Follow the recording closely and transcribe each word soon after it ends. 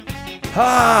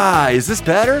Hi, is this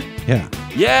better? Yeah.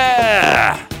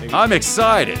 Yeah! I'm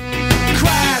excited.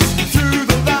 Crash through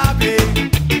the lobby,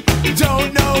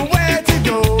 don't know where to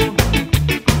go.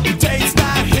 The date's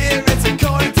not here, it's a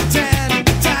quarter to 10.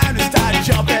 Time to start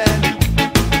jumping.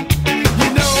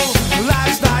 You know,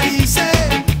 life's not easy,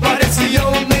 but it's the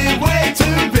only way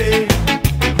to be.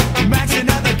 Maxing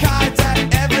out the cards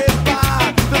at every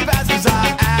bar, the bastards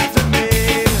are after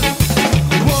me.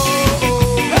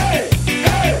 Whoa, hey,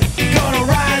 hey, gonna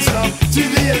rise up to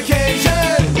the occasion.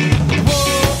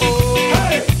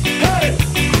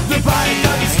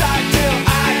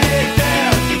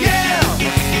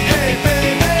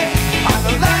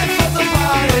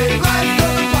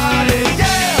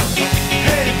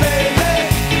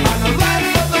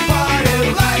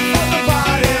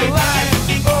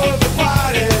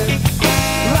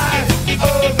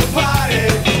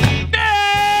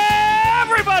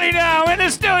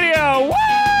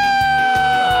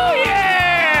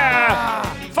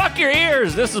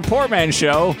 This is Poor Man's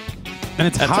Show. And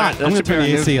it's hot. I'm going to turn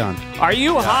the AC on. Are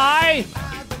you high?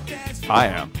 I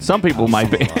am. Some people might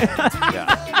be.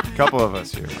 Yeah. A couple of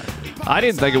us here. I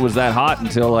didn't think it was that hot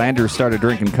until Andrew started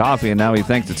drinking coffee, and now he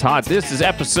thinks it's hot. This is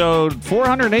episode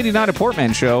 489 of Poor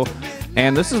Man's Show,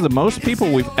 and this is the most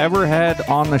people we've ever had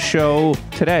on the show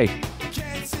today.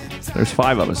 There's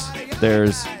 5 of us.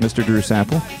 There's Mr. Drew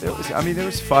Sample. There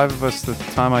was 5 of us the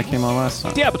time I came on last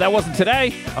time. Yeah, but that wasn't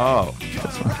today. Oh.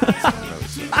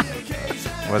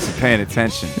 Wasn't paying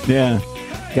attention. Yeah.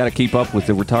 Got to keep up with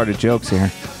the retarded jokes here.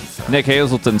 Nick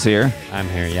Hazelton's here. I'm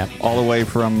here, yep. All the way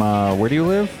from, where do you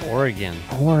live? Oregon.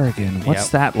 Oregon. What's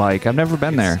that like? I've never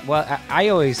been there. Well, I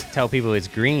always tell people it's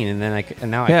green, and then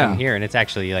now I come here, and it's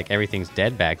actually like everything's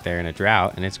dead back there in a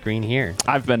drought, and it's green here.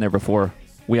 I've been there before.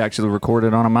 We actually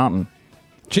recorded on a mountain.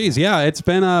 Geez, yeah, it's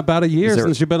been about a year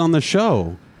since you've been on the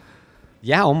show.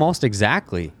 Yeah, almost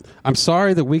exactly. I'm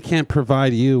sorry that we can't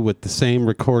provide you with the same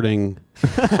recording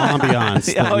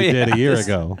ambiance that we did a year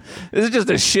ago. This is just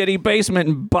a shitty basement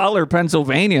in Butler,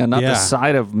 Pennsylvania, not the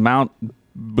side of Mount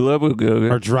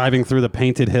Or driving through the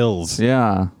painted hills.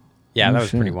 Yeah. Yeah, that was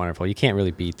pretty wonderful. You can't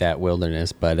really beat that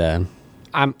wilderness, but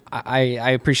I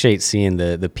appreciate seeing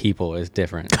the people is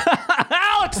different.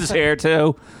 Alex is here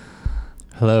too.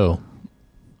 Hello.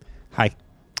 Hi.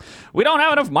 We don't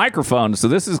have enough microphones, so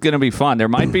this is going to be fun. There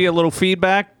might be a little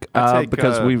feedback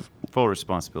because we've full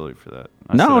responsibility for that.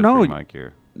 No, my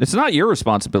gear. It's not your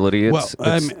responsibility. It's,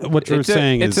 what you're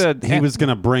saying is he was going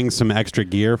to bring some extra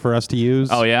gear for us to use.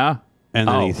 Oh yeah, and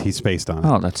then he spaced on it.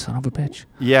 Oh, that son of a bitch.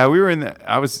 Yeah, we were in.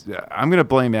 I'm going to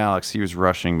blame Alex. He was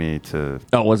rushing me to.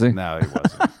 Oh, was he? No, he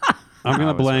wasn't. I'm going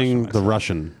to blame the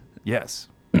Russian. Yes,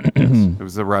 it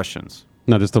was the Russians.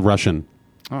 No, just the Russian.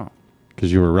 Oh,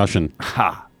 because you were Russian.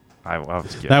 Ha.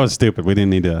 That was stupid. We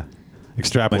didn't need to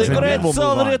extrapolate. The great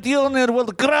Soviet Union will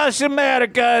crush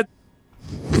America.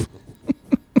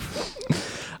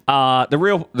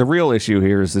 The real issue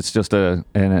here is it's just a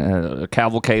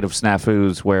cavalcade of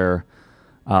snafus where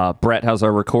Brett has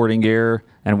our recording gear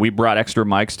and we brought extra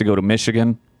mics to go to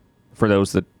Michigan. For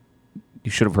those that you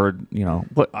should have heard,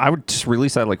 what I would just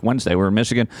release that like Wednesday. We're in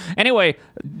Michigan. Anyway,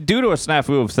 due to a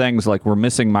snafu of things like we're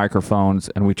missing microphones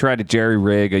and we tried to jerry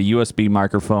rig a USB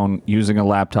microphone using a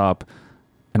laptop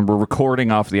and we're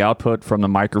recording off the output from the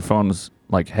microphone's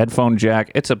like headphone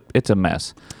jack. It's a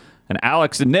mess. And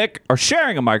Alex and Nick are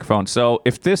sharing a microphone. So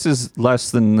if this is less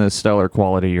than the stellar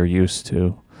quality you're used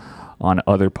to on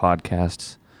other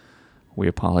podcasts, we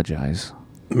apologize.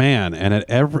 Man, and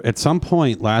at some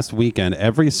point last weekend,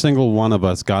 every single one of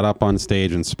us got up on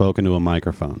stage and spoke into a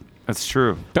microphone. That's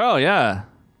true. Oh, yeah.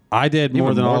 I did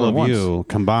more than all of you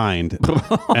combined,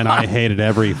 and I hated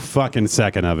every fucking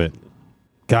second of it.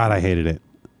 God, I hated it.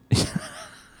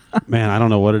 Man, I don't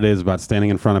know what it is about standing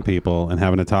in front of people and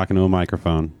having to talk into a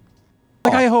microphone.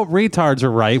 I hope retards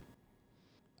are right.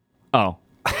 Oh.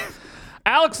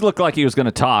 Alex looked like he was going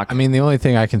to talk. I mean, the only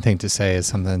thing I can think to say is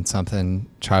something,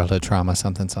 childhood trauma,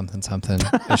 something,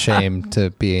 ashamed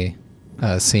to be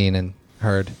seen and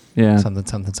heard. Yeah.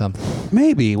 Something.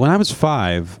 Maybe. When I was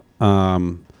 5,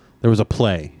 there was a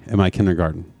play in my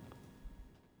kindergarten.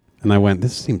 And I went,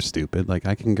 this seems stupid. Like,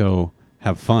 I can go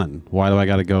have fun. Why do I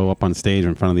got to go up on stage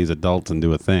in front of these adults and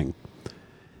do a thing?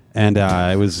 And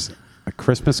it was A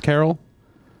Christmas Carol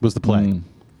was the play.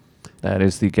 That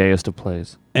is the gayest of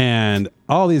plays. And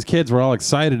all these kids were all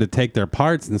excited to take their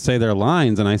parts and say their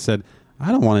lines. And I said,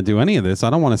 I don't want to do any of this. I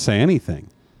don't want to say anything.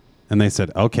 And they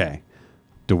said, okay,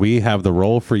 do we have the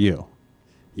role for you?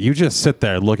 You just sit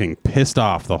there looking pissed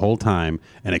off the whole time.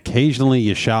 And occasionally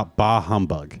you shout, bah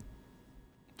humbug.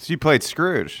 So you played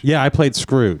Scrooge. Yeah, I played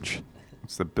Scrooge.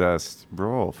 It's the best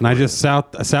role. And I just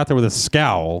sat there with a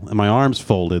scowl and my arms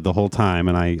folded the whole time,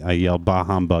 and I yelled "Bah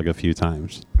humbug" a few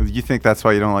times. You think that's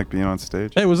why you don't like being on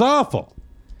stage? It was awful.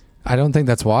 I don't think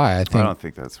that's why. I don't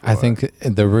think that's why. I think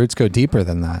the roots go deeper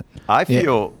than that. I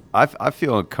feel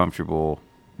uncomfortable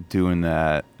doing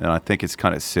that, and I think it's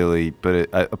kind of silly. But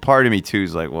a part of me too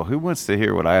is like, well, who wants to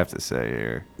hear what I have to say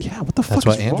here? Yeah, what the fuck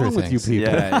what is Andrew wrong with you thinks.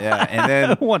 people? Yeah. And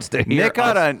then Wants to hear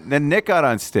Nick got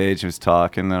on stage and was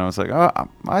talking. And then I was like, oh,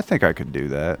 I think I could do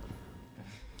that.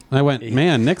 And I went,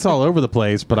 man, Nick's all over the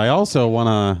place, but I also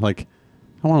want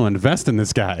to invest in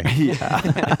this guy.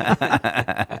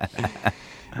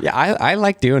 Yeah, I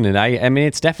like doing it. I mean,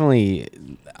 it's definitely,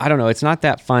 I don't know, it's not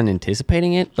that fun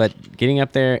anticipating it, but getting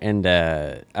up there and,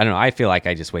 I don't know, I feel like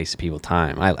I just wasted people's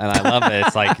time. I love that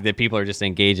it's like that people are just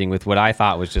engaging with what I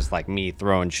thought was just like me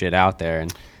throwing shit out there.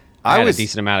 And I had a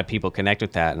decent amount of people connect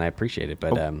with that, and I appreciate it.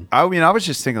 But I mean, I was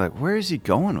just thinking, like, where is he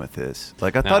going with this?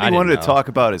 Like, I thought he I wanted didn't to know. talk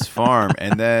about his farm,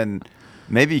 and then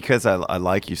maybe because I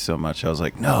like you so much, I was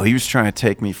like, no, he was trying to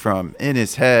take me from in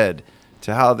his head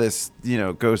to how this,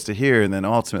 goes to here, and then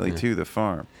ultimately to the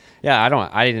farm. yeah,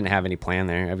 I didn't have any plan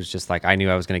there. I was just like, I knew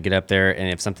I was going to get up there, and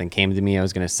if something came to me, I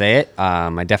was going to say it.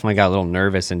 I definitely got a little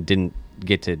nervous and didn't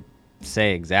get to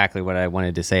say exactly what I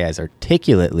wanted to say as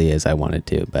articulately as I wanted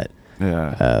to, but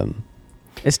Yeah.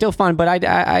 it's still fun. But I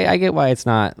get why it's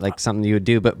not like something you would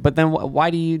do. But then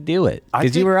why do you do it? I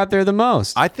Because you think- were up there the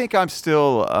most. I think I'm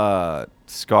still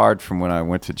scarred from when I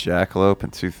went to Jackalope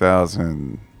in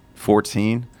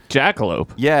 2014. Jackalope.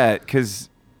 Yeah, because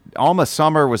Alma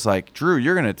Summer was like, Drew,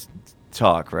 you're going to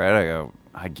talk, right? I go,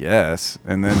 I guess.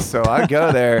 And then so I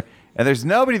go there, and there's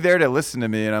nobody there to listen to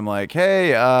me. And I'm like,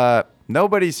 hey,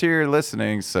 nobody's here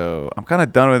listening, so I'm kind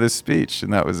of done with this speech.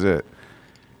 And that was it.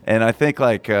 And I think,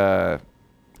 like,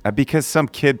 because some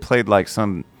kid played, like,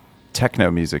 some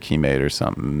techno music he made or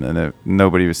something, and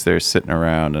nobody was there sitting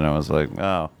around, and I was like,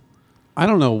 oh. I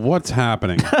don't know what's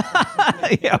happening.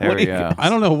 Yeah, There we go. I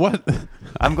don't know what.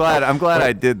 I'm glad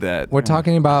I did that. We're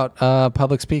talking about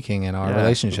public speaking and our Yeah.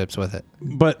 relationships with it.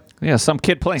 But Yeah, some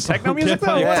kid playing techno music. kid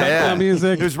playing though? techno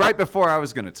music. It was right before I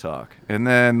was going to talk. And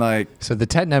then, like, So the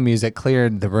techno music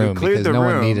cleared the room cleared because the no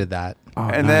one room. needed that. Oh,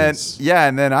 and nice.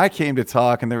 then I came to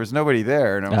talk, and there was nobody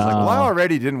there. And I was like, well, I Oh.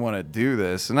 already didn't want to do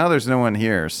this. And now there's no one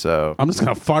here, so. I'm just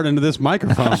gonna fart into this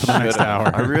microphone for the next Should've.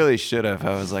 hour. I really should have.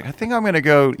 I was like, I think I'm going to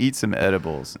go eat some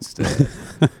edibles instead.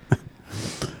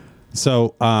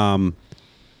 So,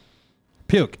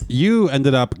 Puke, you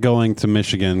ended up going to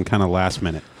Michigan kind of last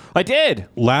minute. I did.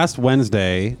 Last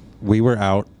Wednesday, we were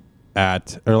out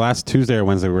last Tuesday or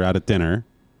Wednesday, we were out at dinner.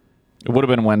 It would have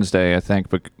been Wednesday, I think,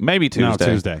 but maybe Tuesday.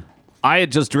 No, Tuesday. I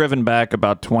had just driven back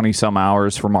about 20-some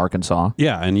hours from Arkansas.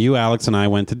 Yeah, and you, Alex, and I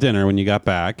went to dinner when you got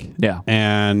back. Yeah.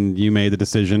 And you made the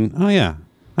decision, oh, yeah,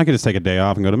 I could just take a day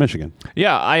off and go to Michigan.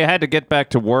 Yeah, I had to get back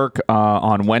to work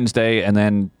on Wednesday and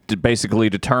then to basically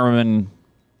determine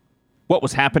what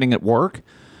was happening at work,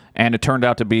 and it turned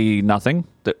out to be nothing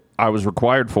that I was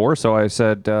required for, so I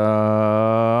said,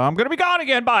 I'm going to be gone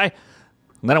again, bye.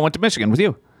 And then I went to Michigan with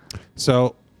you.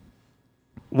 So,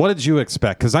 what did you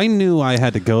expect? Because I knew I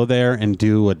had to go there and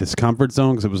do a discomfort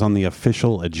zone because it was on the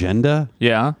official agenda.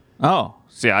 Yeah. Oh,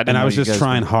 see, I didn't And I know was you just guys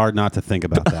trying were- hard not to think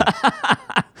about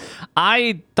that.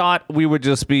 I thought we would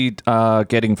just be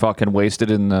getting fucking wasted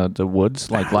in the woods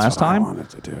like last time. wanted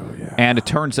to do, yeah. And it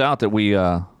turns out that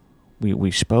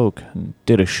we spoke and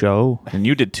did a show, and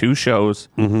you did 2 shows,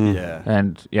 Yeah.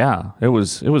 and yeah, it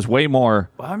was way more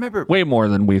Well, I remember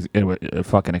than we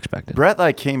fucking expected. Brett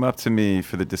like came up to me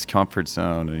for the discomfort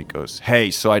zone, and he goes,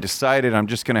 "Hey, so I decided I'm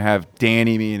just gonna have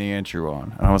Danny, me, and Andrew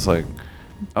on." And I was like,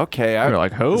 "Okay." You're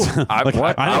like, who?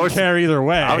 What? I didn't care either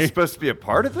way. I was supposed to be a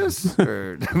part of this,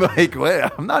 or like, wait,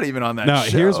 I'm not even on that. No,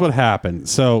 show. here's what happened.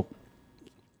 So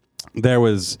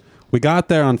we got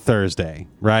there on Thursday,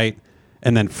 right?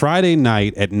 And then Friday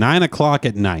night at 9:00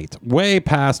 at night, way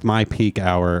past my peak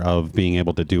hour of being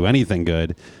able to do anything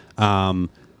good,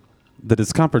 the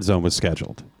discomfort zone was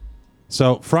scheduled.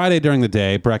 So Friday during the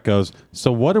day, Brett goes,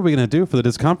 so what are we going to do for the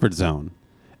discomfort zone?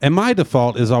 And my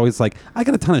default is always like, I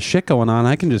got a ton of shit going on.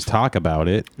 I can just talk about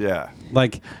it. Yeah.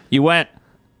 Like, You went,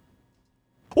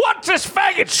 what's this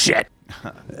faggot shit?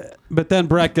 but then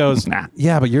Brett goes, Nah.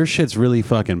 yeah, but your shit's really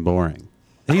fucking boring.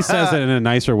 He says it in a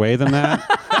nicer way than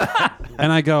that.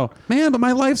 And I go, man, but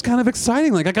my life's kind of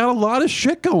exciting. Like, I got a lot of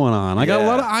shit going on. I got a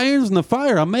lot of irons in the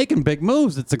fire. I'm making big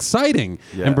moves. It's exciting.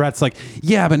 Yeah. And Brett's like,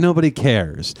 yeah, but nobody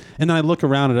cares. And then I look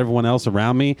around at everyone else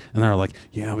around me, and they're like,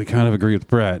 yeah, we kind of agree with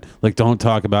Brett. Like, don't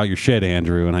talk about your shit,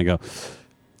 Andrew. And I go,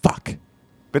 fuck.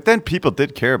 But then people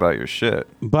did care about your shit.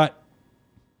 But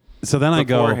so then I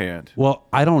go, Beforehand. well,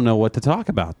 I don't know what to talk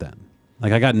about then.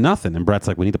 Like, I got nothing. And Brett's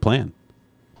like, we need a plan.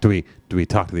 Do we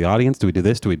talk to the audience? Do we do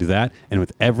this? Do we do that? And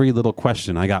with every little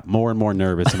question, I got more and more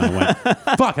nervous, and I went,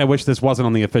 fuck, I wish this wasn't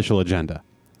on the official agenda.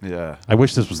 Yeah. I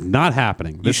wish this was not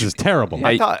happening. This is terrible.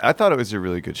 I thought it was a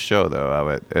really good show,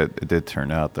 though. It did turn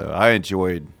out, though. I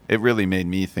enjoyed. It really made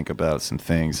me think about some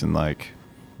things and like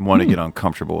want to get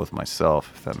uncomfortable with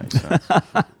myself, if that makes sense.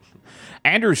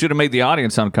 Andrew should have made the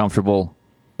audience uncomfortable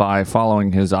by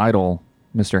following his idol,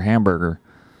 Mr. Hamburger,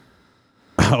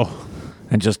 Oh,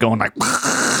 and just going like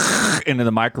into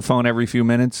the microphone every few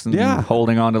minutes and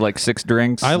holding on to like 6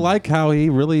 drinks. I like how he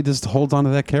really just holds on to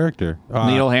that character.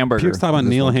 Neil Hamburger. Puke's talking about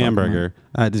This Neil one talking Hamburger.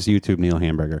 Just YouTube Neil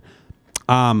Hamburger.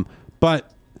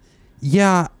 But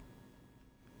yeah,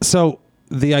 so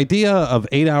the idea of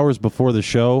 8 hours before the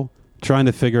show trying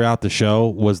to figure out the show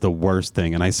was the worst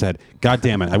thing. And I said, God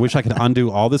damn it, I wish I could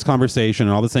undo all this conversation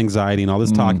and all this anxiety and all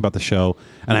this talk about the show.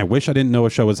 And I wish I didn't know a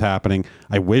show was happening.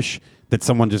 I wish that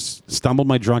someone just stumbled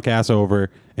my drunk ass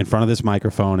over in front of this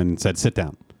microphone and said, sit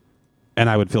down. And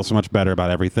I would feel so much better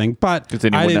about everything. But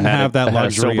then I didn't have that a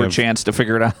luxury sober of chance to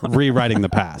figure it out. rewriting the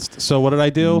past. So what did I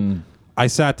do? I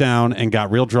sat down and got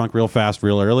real drunk real fast,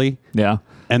 real early. Yeah.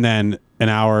 And then an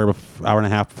hour and a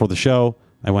half before the show,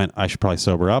 I went, I should probably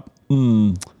sober up.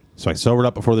 So I sobered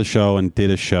up before the show and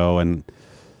did a show, and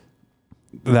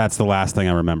that's the last thing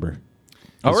I remember.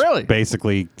 Oh, really?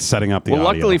 Basically setting up the audio.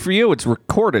 Luckily for you, it's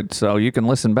recorded, so you can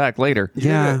listen back later.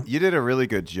 You did a really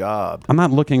good job. I'm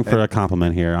not looking for a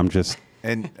compliment here. I'm just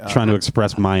trying to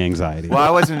express my anxiety.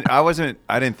 Well,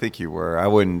 I didn't think you were. I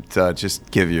wouldn't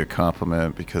just give you a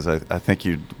compliment because I think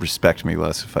you'd respect me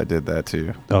less if I did that to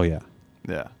you. Oh, yeah.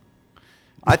 Yeah.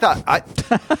 I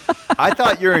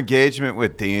thought your engagement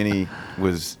with Danny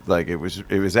was like it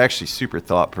was actually super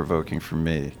thought provoking for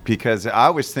me because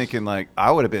I was thinking like I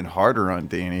would have been harder on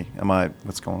Danny.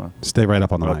 What's going on? Stay right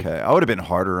up on the mic. Okay, I would have been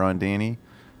harder on Danny.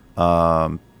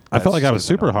 I felt like I was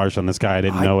super harsh on this guy. I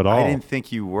didn't know at all. I didn't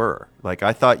think you were. Like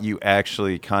I thought you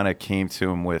actually kind of came to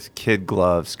him with kid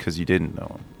gloves because you didn't know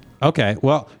him. Okay,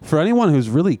 well, for anyone who's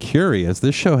really curious,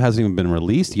 this show hasn't even been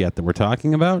released yet that we're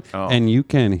talking about, and you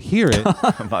can hear it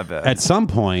My bad. at some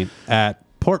point at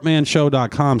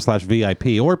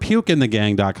portmanshow.com/VIP or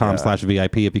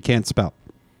pukeinthegang.com/VIP if you can't spell.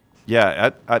 Yeah,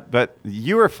 but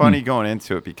you were funny going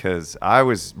into it because I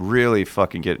was really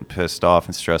fucking getting pissed off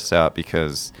and stressed out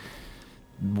because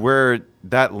where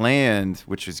that land,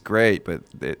 which is great, but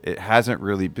it hasn't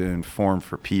really been formed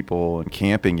for people and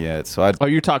camping yet. So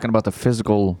you're talking about the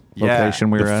physical location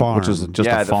we were the at, farm. which is just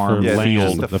a farm the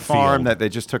field. the farm that they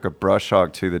just took a brush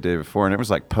hog to the day before, and it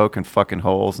was like poking fucking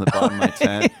holes in the bottom of my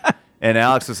tent. And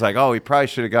Alex was like, "Oh, we probably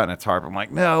should have gotten a tarp." I'm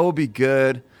like, "No, we'll be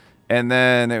good." And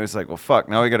then it was like, "Well, fuck,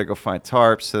 now we got to go find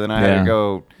tarps." So then I had to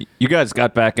go. You guys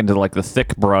got back into like the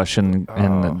thick brush and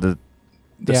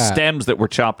the stems that were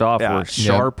chopped off were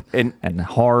sharp and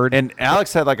hard. And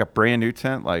Alex had like a brand new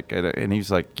tent, and he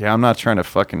was like, "Yeah, I'm not trying to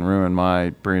fucking ruin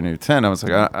my brand new tent." I was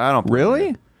like, "I don't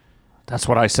really." That's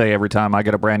what I say every time I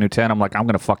get a brand new tent. I'm like, I'm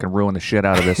gonna fucking ruin the shit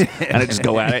out of this, and I just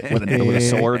go at it with a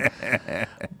sword.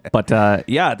 But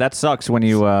that sucks when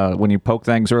you poke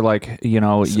things or like you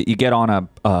get on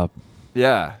a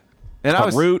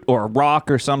root or a rock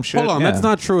or some shit. Hold on, that's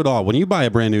not true at all. When you buy a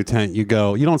brand new tent, you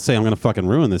don't say, I'm going to fucking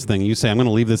ruin this thing. You say, I'm going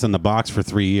to leave this in the box for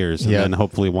 3 years and then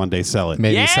hopefully one day sell it.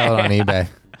 Maybe sell it on eBay.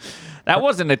 That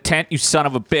wasn't a tent, you son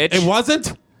of a bitch. It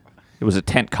wasn't? It was a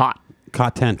tent cot.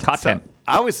 Cot tent. Tent.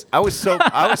 I was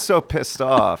so pissed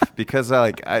off because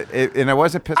I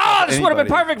wasn't pissed off. This would have been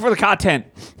perfect for the cot tent.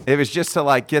 It was just to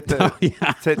like get the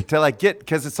to like get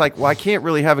because it's like, well, I can't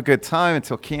really have a good time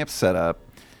until camp's set up.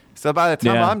 So by the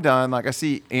time I'm done, like I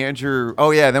see Andrew.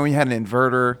 Oh yeah, then we had an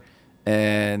inverter,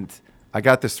 and I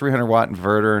got this 300-watt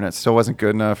inverter, and it still wasn't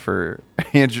good enough for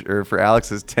Andrew or for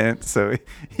Alex's tent, so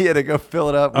he had to go fill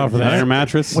it up. Oh, for the air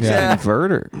mattress. What's an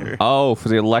inverter? Oh, for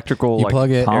the electrical. You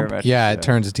plug it. pump? It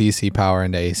turns DC power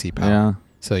into AC power. Yeah.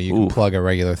 So you can plug a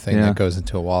regular thing that goes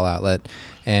into a wall outlet,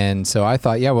 and so I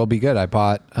thought, we'll be good. I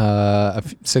bought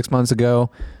 6 months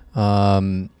ago.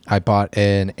 I bought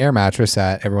an air mattress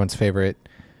at everyone's favorite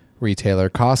retailer,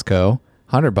 Costco,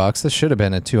 $100. This should have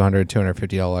been a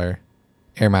 $250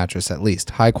 air mattress at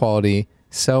least. High quality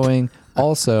sewing.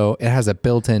 Also, it has a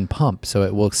built-in pump, so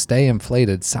it will stay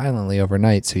inflated silently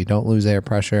overnight, so you don't lose air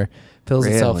pressure. Fills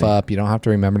itself up. You don't have to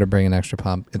remember to bring an extra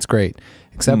pump. It's great,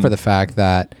 except for the fact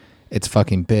that it's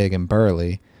fucking big and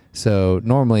burly. So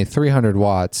normally 300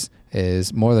 watts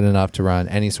is more than enough to run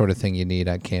any sort of thing you need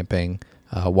at camping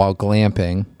while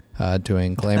glamping,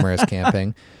 doing glamorous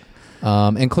camping.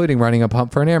 including running a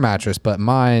pump for an air mattress. But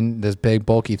mine, this big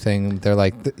bulky thing, they're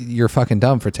like, you're fucking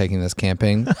dumb for taking this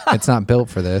camping. It's not built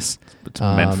for this. It's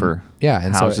meant for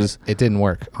and houses. so it didn't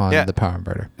work on the power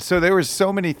inverter. So there was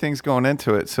so many things going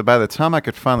into it. So by the time I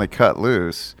could finally cut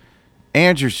loose,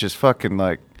 Andrew's just fucking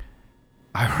like,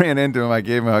 I ran into him. I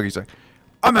gave him a hug. He's like,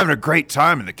 I'm having a great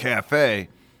time in the cafe.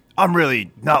 I'm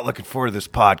really not looking forward to this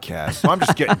podcast, so I'm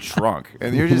just getting drunk.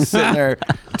 And you're just sitting there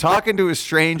talking to a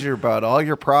stranger about all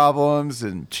your problems,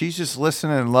 and she's just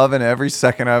listening and loving every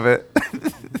second of it.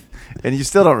 And you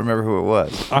still don't remember who it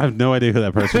was. I have no idea who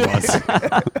that person was.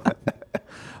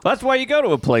 That's why you go to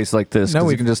a place like this,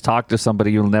 because you can just talk to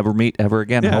somebody you'll never meet ever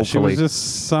again, Yeah, hopefully. she was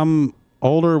just some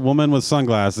older woman with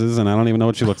sunglasses, and I don't even know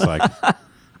what she looks like.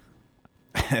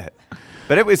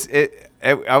 But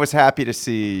I was happy to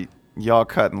see y'all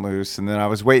cutting loose, and then I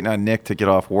was waiting on Nick to get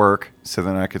off work so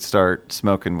then I could start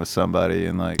smoking with somebody,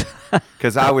 and like,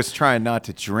 because I was trying not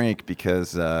to drink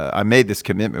because I made this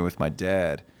commitment with my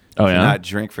dad to not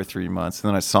drink for 3 months, and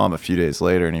then I saw him a few days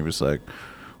later, and he was like,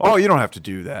 "Oh, you don't have to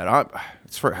do that.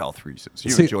 It's for health reasons.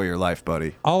 You enjoy your life,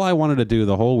 buddy." All I wanted to do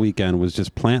the whole weekend was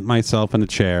just plant myself in a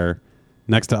chair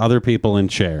next to other people in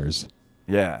chairs.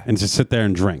 Yeah. And just sit there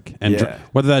and drink. And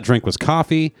whether that drink was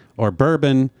coffee or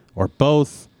bourbon or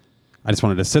both, I just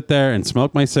wanted to sit there and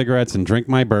smoke my cigarettes and drink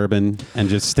my bourbon and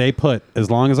just stay put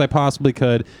as long as I possibly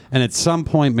could. And at some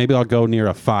point, maybe I'll go near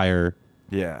a fire.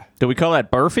 Yeah. Do we call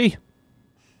that Burfy?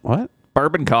 What?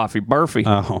 Bourbon coffee, Burfy.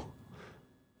 Oh.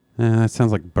 That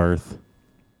sounds like birth.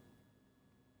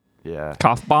 Yeah.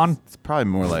 Cough bomb? It's probably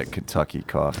more like Kentucky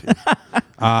coffee.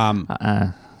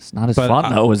 It's not as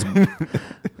fun, though, as...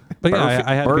 But yeah,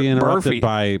 I had to be interrupted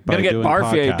by gonna get doing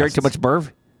barfy. You podcasts. drink too much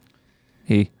burf.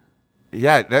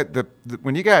 Yeah,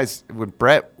 when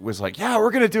Brett was like, "Yeah, we're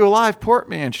gonna do a live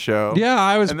Portman show." Yeah,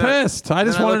 I was pissed. I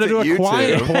just wanted to do a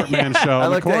quiet Portman show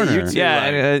in the corner.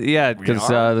 Yeah, because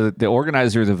the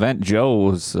organizer of the event, Joe,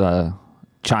 was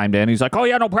chimed in. He's like, "Oh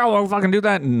yeah, no problem. I'll fucking do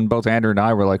that." And both Andrew and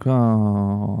I were like,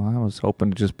 "Oh, I was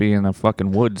hoping to just be in the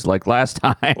fucking woods like last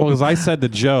time." Well, because I said to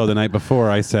Joe the night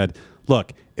before, I said,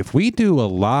 "Look, if we do a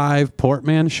live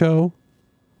Portman show,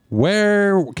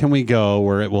 where can we go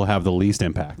where it will have the least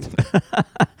impact?"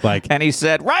 And he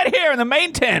said, "Right here in the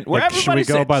main tent, where everybody should we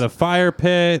go sits." by the fire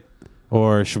pit,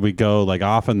 or should we go like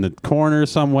off in the corner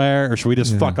somewhere, or should we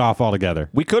just fuck off altogether?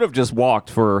 We could have just walked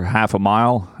for half a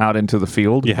mile out into the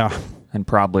field. Yeah, and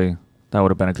probably that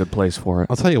would have been a good place for it.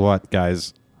 I'll tell you what,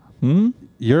 guys.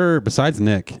 You're besides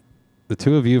Nick, the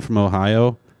two of you from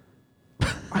Ohio.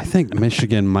 I think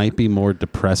Michigan might be more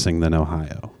depressing than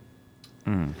Ohio.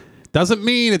 Doesn't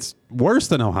mean it's worse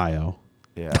than Ohio.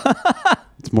 Yeah.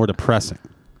 It's more depressing.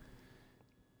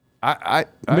 I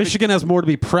Michigan has more to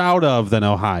be proud of than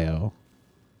Ohio.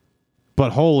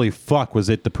 But holy fuck, was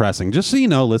it depressing. Just so you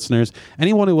know, listeners,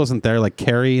 anyone who wasn't there, like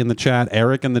Carrie in the chat,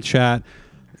 Eric in the chat,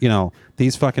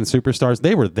 these fucking superstars,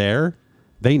 they were there.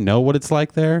 They know what it's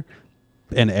like there.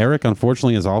 And Eric,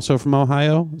 unfortunately, is also from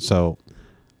Ohio. So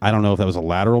I don't know if that was a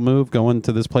lateral move going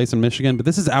to this place in Michigan, but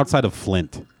this is outside of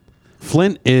Flint.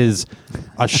 Flint is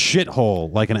a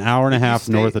shithole, like an hour and a half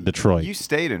north of Detroit. You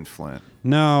stayed in Flint.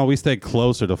 No, we stayed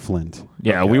closer to Flint.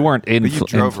 Yeah, we weren't in. But you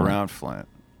drove Flint. around Flint.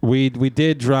 We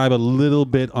did drive a little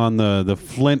bit on the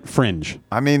Flint fringe.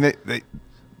 I mean,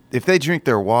 if they drink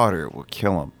their water, it will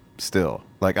kill them. Still,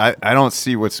 like I don't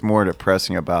see what's more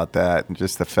depressing about that, and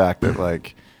just the fact that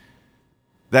like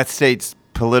that state's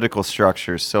political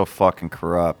structure is so fucking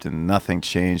corrupt, and nothing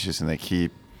changes, and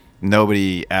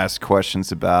nobody asks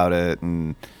questions about it,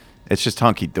 and it's just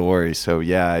hunky dory. So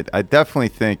yeah, I definitely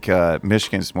think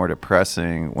Michigan's more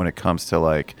depressing when it comes to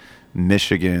like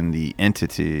Michigan, the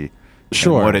entity,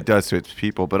 and what it does to its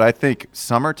people. But I think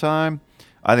summertime,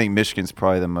 I think Michigan's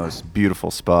probably the most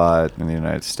beautiful spot in the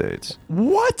United States.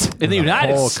 What? In the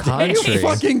United whole States? country. Are you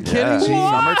fucking kidding me?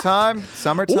 Summertime,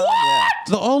 yeah.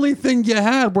 The only thing you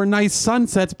had were nice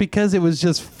sunsets because it was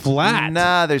just flat.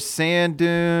 Nah, there's sand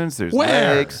dunes, there's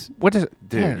Where? lakes. What is it?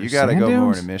 Dude, you got to go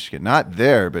more to Michigan. Not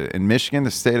there, but in Michigan, the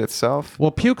state itself.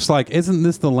 Well, Puke's like, isn't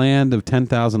this the land of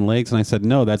 10,000 lakes? And I said,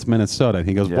 no, that's Minnesota. And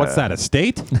he goes, what's that, a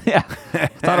state? Yeah,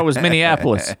 thought it was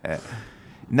Minneapolis.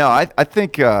 No, I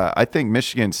think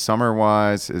Michigan summer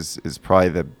wise is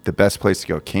probably the best place to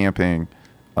go camping.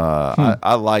 I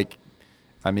don't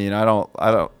know.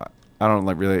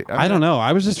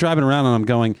 I was just driving around and I'm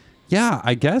going, yeah,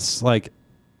 I guess like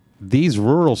these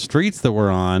rural streets that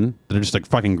we're on that are just like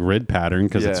fucking grid pattern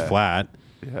because it's flat.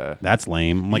 Yeah. That's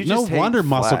lame. I'm like, You no just hate wonder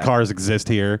muscle flat. cars exist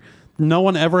here. No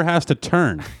one ever has to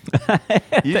turn.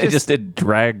 They just did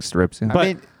drag strips. But- I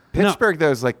mean, Pittsburgh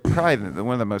though is like probably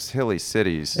one of the most hilly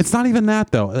cities. It's not even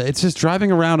that though. It's just driving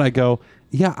around. I go,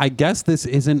 yeah, I guess this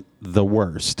isn't the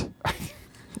worst.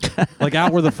 Like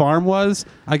out where the farm was,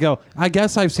 I go, I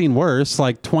guess I've seen worse.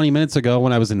 Like 20 minutes ago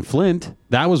when I was in Flint,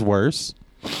 that was worse.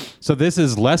 So this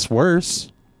is less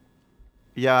worse.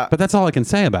 Yeah. But that's all I can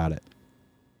say about it.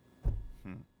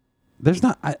 There's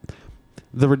not...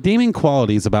 the redeeming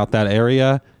qualities about that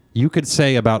area, you could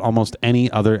say about almost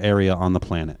any other area on the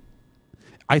planet.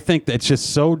 I think that it's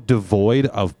just so devoid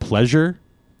of pleasure.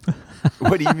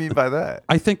 What do you mean by that?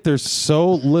 I think there's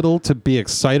so little to be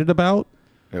excited about.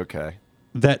 Okay.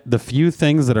 That the few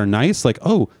things that are nice, like,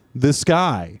 oh, the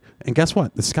sky. And guess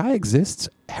what? The sky exists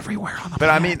everywhere on the But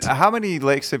I planet. mean, how many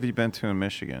lakes have you been to in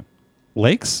Michigan?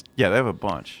 Lakes? Yeah, they have a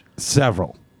bunch.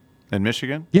 Several. In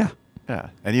Michigan? Yeah. Yeah.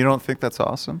 And you don't think that's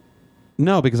awesome?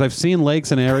 No, because I've seen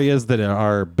lakes in areas that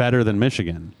are better than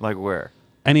Michigan. Like where?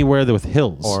 Anywhere with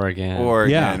hills. Oregon.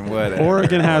 Oregon, whatever.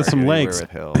 Oregon has some Anywhere lakes.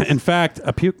 with hills. In fact,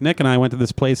 Puke Nick and I went to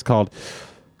this place called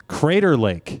Crater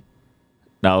Lake.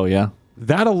 Oh, yeah.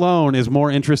 That alone is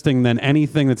more interesting than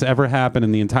anything that's ever happened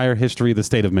in the entire history of the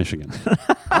state of Michigan.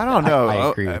 I don't know. I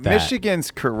agree with that.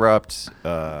 Michigan's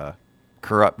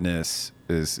corruptness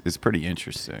is pretty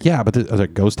interesting. Yeah, but are there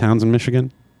ghost towns in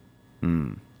Michigan?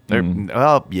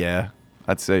 Well, yeah,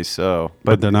 I'd say so.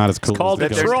 But they're not as cool. called as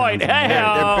the ghost Detroit. towns in Hey,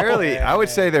 Michigan. They're barely. I would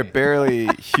say they're barely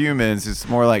humans. It's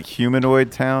more like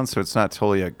humanoid towns, so it's not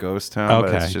totally a ghost town, but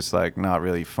Okay. it's just like not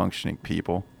really functioning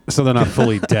people. So they're not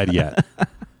fully dead yet.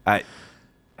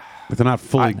 But they're not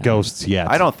fully ghosts yet.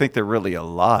 I don't think they're really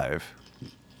alive.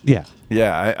 Yeah.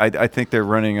 Yeah, I think they're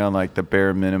running on like the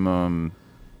bare minimum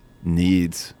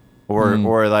needs,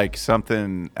 or like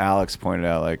something Alex pointed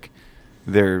out, like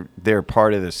they're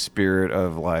part of the spirit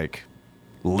of like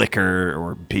liquor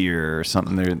or beer or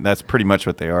something. That's pretty much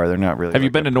what they are. They're not really. Have you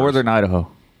like been a to northern person.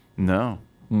 Idaho? No.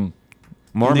 Neither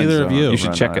Mormons of don't you. You should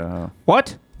run check Idaho. it.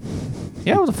 What?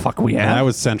 Yeah, what the fuck we Yeah, at? that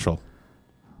was central.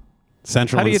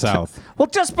 Central and south. Well,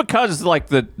 just because like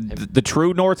the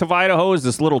true north of Idaho is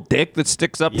this little dick that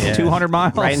sticks up to 200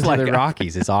 miles, Right into like, the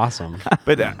Rockies. It's awesome.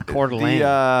 But Coeur d'Alene.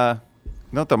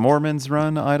 don't the Mormons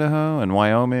run Idaho and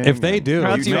Wyoming? If they do,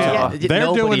 How'd you Utah, know? they're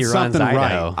Nobody doing runs something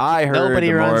Idaho. right. I heard Nobody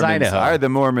the runs Mormons, Idaho. I heard the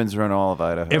Mormons run all of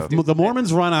Idaho. If the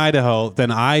Mormons run Idaho,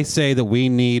 then I say that we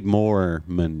need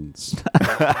Mormons.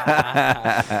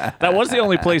 That was the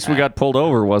only place we got pulled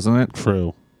over, wasn't it?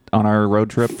 True. On our road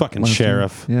trip. Fucking last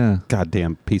sheriff. year? Yeah.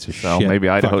 Goddamn piece of So shit. maybe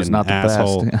Idaho's Fucking not the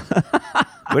asshole. best.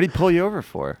 What did he pull you over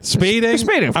for? Speeding.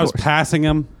 Speeding, of I was course. passing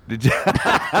him. Did you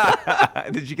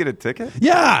did you get a ticket?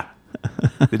 Yeah.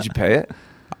 Did you pay it?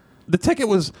 The ticket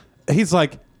was, he's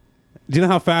like, do you know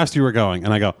how fast you were going?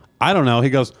 And I go, I don't know. He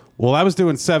goes, well, I was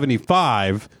doing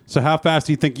 75. So how fast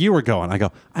do you think you were going? I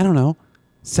go, I don't know.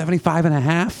 75 and a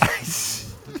half?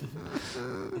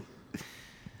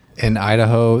 In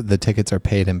Idaho, the tickets are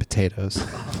paid in potatoes.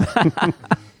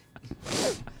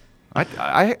 I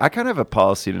kind of have a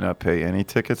policy to not pay any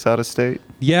tickets out of state.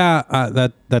 Yeah,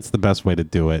 that's the best way to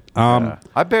do it. Yeah.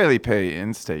 I barely pay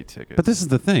in-state tickets. But this is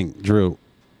the thing, Drew.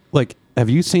 Like, have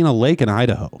you seen a lake in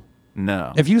Idaho?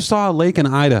 No. If you saw a lake in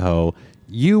Idaho,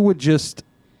 you would just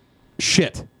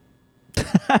shit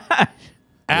at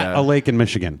Yeah. a lake in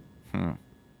Michigan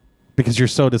because you're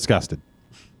so disgusted.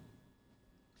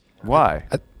 Why?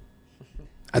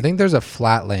 I think there's a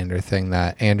Flatlander thing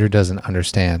that Andrew doesn't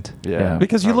understand. Yeah.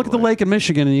 Because you look at the probably. lake in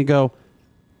Michigan and you go,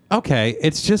 okay,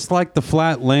 it's just like the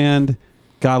flat land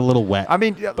got a little wet. I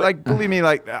mean, like, believe me,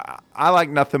 like, I like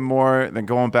nothing more than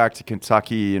going back to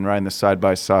Kentucky and riding the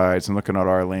side-by-sides and looking at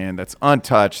our land that's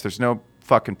untouched. There's no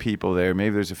fucking people there.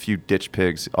 Maybe there's a few ditch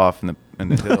pigs off in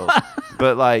the hills.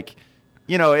 But, like,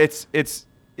 you know,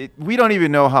 we don't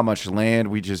even know how much land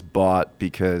we just bought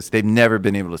because they've never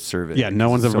been able to survey it. Yeah,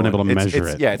 no one's ever been able to measure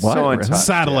it. Yeah, it's What? so Really? untouched.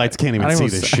 Satellites can't even I see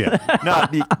almost- this shit. No,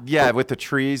 yeah, with the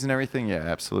trees and everything, yeah,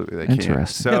 absolutely, they can't.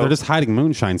 Interesting. So, Yeah, they're just hiding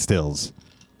moonshine stills.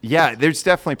 yeah, there's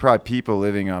definitely probably people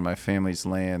living on my family's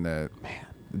land that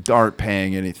aren't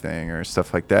paying anything or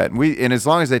stuff like that. And as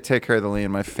long as they take care of the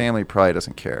land, my family probably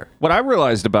doesn't care. What I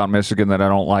realized about Michigan that I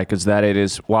don't like is that it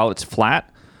is, while it's flat,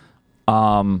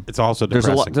 It's also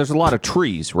depressing. there's a lot of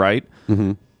trees, right?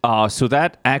 Mm-hmm. So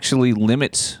that actually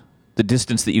limits the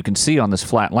distance that you can see on this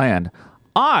flat land.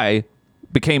 I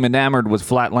became enamored with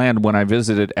flat land when I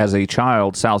visited as a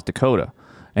child South Dakota.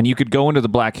 And you could go into the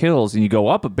Black Hills and you go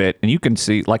up a bit and you can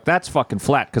see, like, that's fucking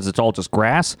flat because it's all just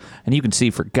grass and you can see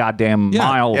for goddamn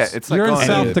miles. Yeah, it's like You're in going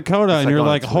South to- Dakota it's and you're going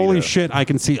like, to holy Toledo. shit, I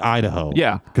can see Idaho.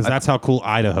 Yeah. Because that's how cool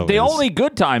Idaho The is. only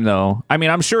good time, though, I mean,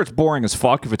 I'm sure it's boring as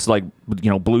fuck if it's like,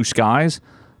 blue skies,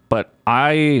 but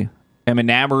I am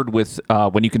enamored with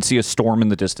when you can see a storm in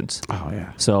the distance. Oh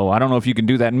yeah. So I don't know if you can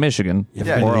do that in Michigan.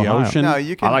 Yeah, or the Ohio. ocean. No,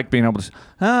 you can. I like being able to. You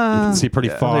can see pretty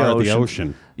far the at the ocean.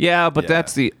 ocean. Yeah, but Yeah.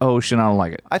 that's the ocean. I don't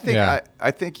like it. I think Yeah.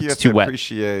 I think you have too to wet.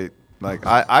 appreciate. Like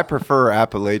I prefer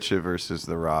Appalachia versus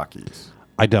the Rockies.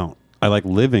 I don't. I like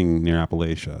living near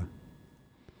Appalachia,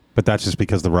 but that's just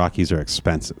because the Rockies are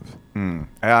expensive.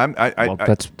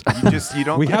 That's You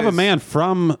don't. We get have a as- man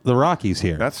from the Rockies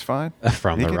here. That's fine.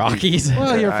 From He the can- Rockies.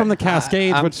 Well, you're from the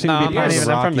Cascades, I'm, which seem no, to I'm be not part of even.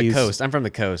 the I'm from the Rockies. coast. I'm from the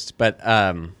coast, but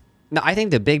no, I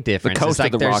think the big difference coast is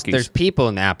like of the Rockies. there's people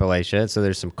in Appalachia, so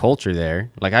there's some culture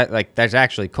there. Like there's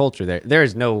actually culture there. There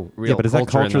is no real. Yeah, but is that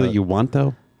culture in culture the- that you want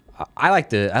though? I like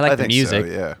the think music.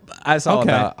 so, yeah. That's all Okay.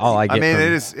 about all I get. mean, from,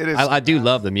 it is. I do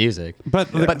love the music,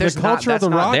 But but there's the culture not, of the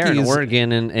that's not Rockies. there in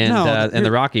Oregon and you're-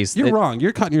 the Rockies. You're wrong.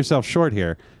 You're cutting yourself short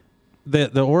here.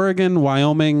 The Oregon,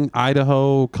 Wyoming,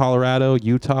 Idaho, Colorado,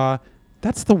 Utah.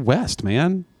 That's the West,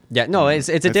 man. Yeah, no, it's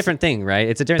a different thing, right?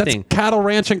 It's a different That's thing. cattle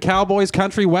ranch and cowboys,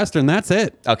 country western. That's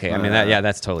it. Okay, I mean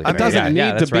that's totally. It fair. doesn't yeah, need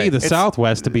yeah, to that's be right. the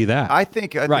Southwest to be that. I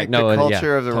think Right, no, the yeah,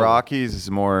 culture of the totally. Rockies is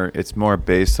more. It's more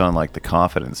based on like the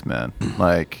confidence, man.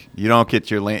 Like you don't get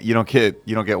your land. You don't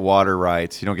get water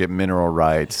rights. You don't get mineral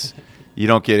rights. You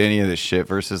don't get any of this shit.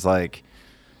 Versus like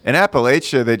in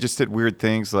Appalachia, they just did weird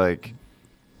things like.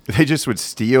 They just would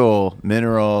steal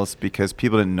minerals because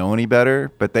people didn't know any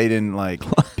better, but they didn't like.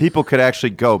 People could actually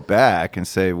go back and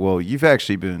say, "Well, you've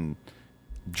actually been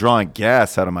drawing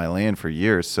gas out of my land for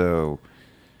years, so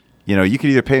you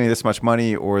could either pay me this much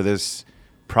money or this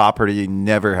property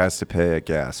never has to pay a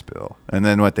gas bill." And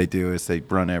then what they do is they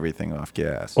run everything off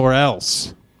gas. or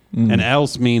else. And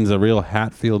else means a real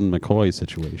Hatfield and McCoy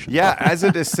situation. Yeah, as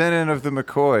a descendant of the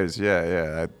McCoys,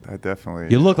 I definitely.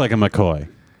 You look like a McCoy.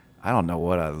 I don't know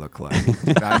what I look like.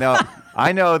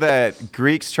 I know that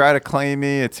Greeks try to claim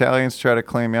me, Italians try to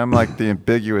claim me. I'm like the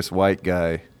ambiguous white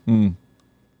guy.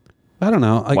 I don't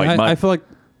know. Like, White mud. I feel like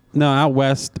out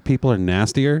west the people are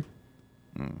nastier.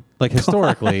 Like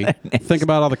historically, think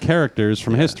about all the characters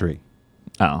from history.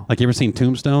 Oh, Like you ever seen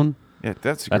Tombstone? Yeah,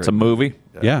 that's that's a great. movie.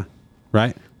 Yeah,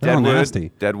 right. They're all Deadwood.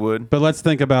 nasty. Deadwood. But let's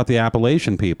think about the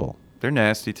Appalachian people. They're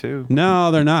nasty too. No,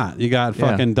 they're not. You got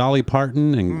Yeah. fucking Dolly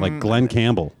Parton and like Glenn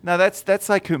Campbell. No, that's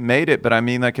like who made it. But I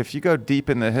mean, like if you go deep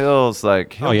in the hills,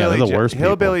 like Oh, yeah, they're the Hillbilly worst people.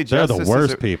 Hillbilly They're the Justice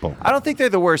worst is people. I don't think they're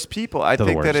the worst people. I They're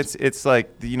the think that worst. it's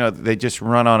like they just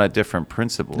run on a different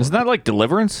principle. Isn't that like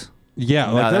Deliverance? Yeah,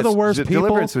 No, like they're the that's- worst people.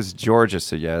 Deliverance was Georgia,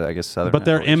 so yeah, I guess Southern. But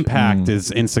their Appalachia. impact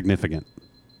is insignificant.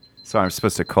 So I'm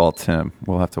supposed to call Tim.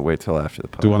 We'll have to wait till after the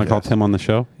podcast. Do you want to call Tim on the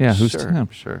show? Yeah, who's Sure, Tim?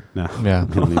 sure. No. Yeah.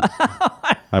 We don't need-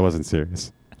 I wasn't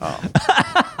serious.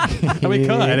 We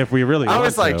could if we really I want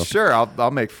was like, to. sure,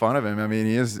 I'll make fun of him. I mean,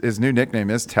 his new nickname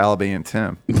is Taliban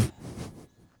Tim.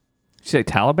 You say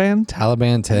Taliban?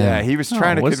 Taliban 10. Yeah, he was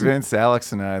trying to what's convince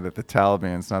Alex and I that the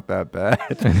Taliban's not that bad.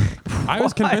 I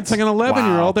was convincing an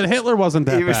 11-year-old that Hitler wasn't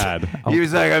that he was, bad. He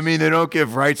was like, I mean, they don't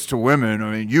give rights to women.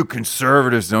 I mean, you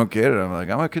conservatives don't get it. I'm like,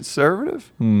 I'm a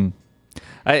conservative.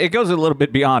 It goes a little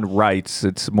bit beyond rights.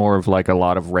 It's more of like a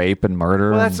lot of rape and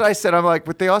murder. Well, that's what I said. I'm like,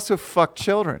 but they also fuck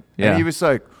children. Yeah. And he was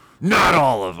like, not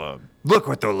all of them. Look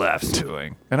what the left's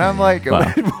doing. And I'm like,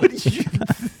 Wow. what did you?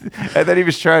 And then he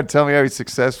was trying to tell me how he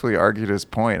successfully argued his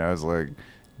point. I was like,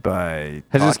 by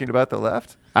Has this- talking about the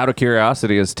left? Out of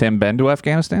curiosity, has Tim been to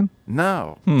Afghanistan?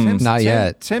 No. Not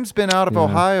yet. Tim's been out of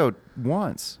Ohio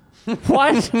once.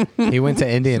 What? He went to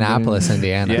Indianapolis,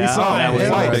 Indiana. Yeah. saw that a was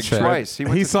hill. a Twice. big trip. Twice.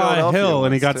 Went He to saw a Philadelphia hill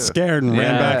and he once, got too. scared and ran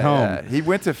Yeah, back home. Yeah. He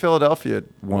went to Philadelphia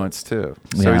once too.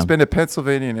 So Yeah. he's been to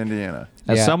Pennsylvania and Indiana.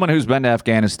 As Yeah. someone who's been to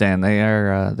Afghanistan,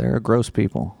 they're gross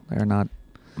people. They're not.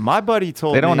 My buddy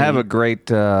told me They don't have a great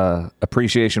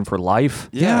appreciation for life.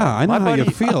 Yeah, I know my how you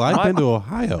buddy- feel. I've my- been to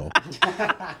Ohio.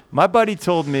 My buddy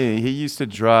told me he used to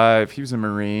drive. He was a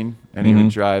Marine, and he would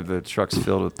drive the trucks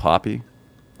filled with poppy.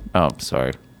 Oh,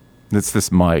 sorry. It's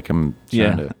this mic. I'm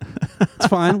trying Yeah. It's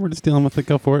fine. We're just dealing with it.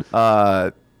 Go for it.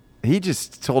 to. He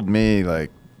just told me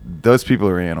like those people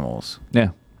are animals. Yeah.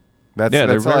 That's Yeah,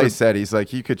 they're all very- he said. He's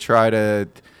like you could try to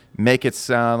make it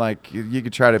sound like you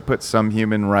could try to put some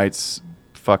human rights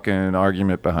fucking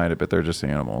argument behind it, but they're just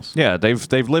animals. Yeah,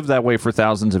 they've lived that way for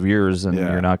thousands of years, and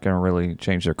Yeah. you're not going to really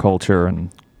change their culture. And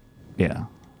yeah,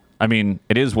 I mean,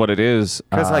 it is what it is.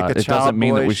 Because like the it child doesn't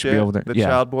mean boy that we shit, should be over there. the Yeah,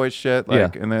 child boy shit,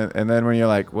 like, Yeah. and then when you're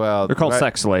like, well, they're called why-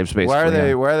 sex slaves, basically. Why are they?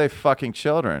 yeah. Why are they fucking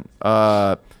children?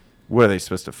 What are they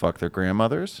supposed to fuck their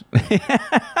grandmothers?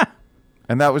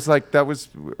 And that was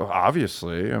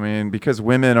obviously. I mean, because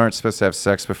women aren't supposed to have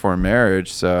sex before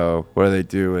marriage. So what do they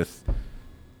do with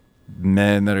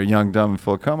men that are young, dumb, and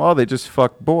full of cum? Oh, they just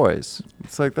fuck boys.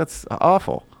 It's like that's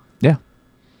awful. Yeah.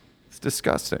 It's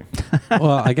disgusting.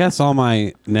 Well, I guess all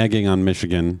my negging on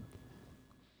Michigan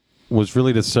was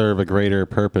really to serve a greater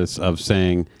purpose of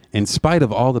saying, in spite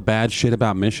of all the bad shit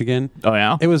about Michigan, Oh,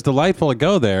 yeah? it was delightful to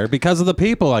go there because of the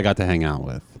people I got to hang out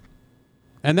with.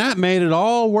 And that made it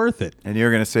all worth it. And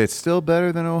you're going to say it's still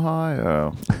better than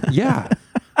Ohio. Yeah.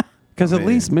 Because at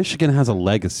least Michigan has a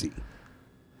legacy.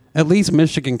 At least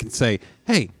Michigan can say,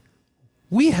 hey,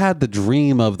 we had the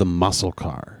dream of the muscle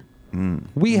car.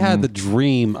 We had the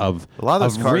dream of A lot of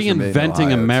those cars were made in reinventing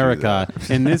Ohio, America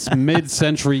too, in this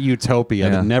mid-century utopia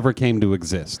that never came to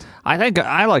exist. I think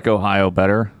I like Ohio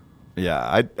better. Yeah,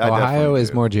 I Ohio definitely is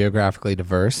do. more geographically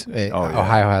diverse. yeah.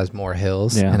 Ohio has more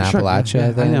hills Yeah. in Sure. Appalachia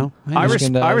Yeah, than I know.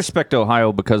 Michigan does. I respect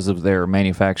Ohio because of their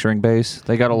manufacturing base.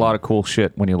 They got a lot of cool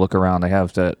shit when you look around. They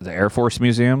have the Air Force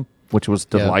Museum, which was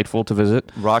delightful to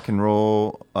visit. Rock and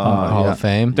roll. Hall of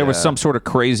Fame. There was some sort of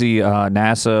crazy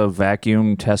NASA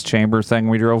vacuum test chamber thing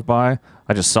we drove by.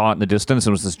 I just saw it in the distance.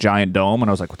 It was this giant dome, and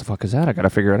I was like, what the fuck is that? I got to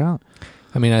figure it out.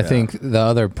 I mean, I think the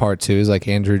other part too is like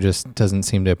Andrew just doesn't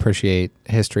seem to appreciate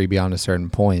history beyond a certain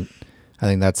point. I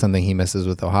think that's something he misses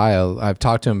with Ohio. I've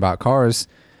talked to him about cars.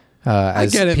 I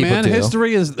As get it, people man. do.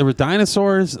 History is there were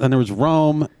dinosaurs, and there was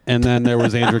Rome, and then there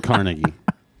was Andrew Carnegie.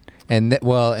 And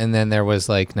then there was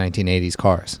like 1980s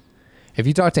cars. If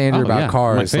you talk to Andrew Oh, about yeah, my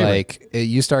cars, favorite. like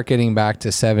you start getting back to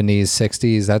 70s,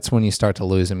 60s, that's when you start to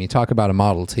lose him. You talk about a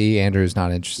Model T, Andrew's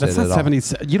not interested That's not at all.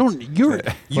 70s. You don't. You are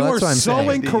that's what I'm so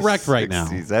saying. incorrect right now.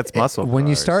 60s, That's muscle When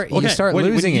you cars. start, Okay, you start when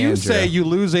losing you Andrew. say you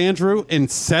lose Andrew in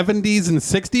 70s and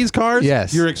 60s cars,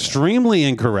 Yes. you're extremely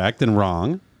incorrect and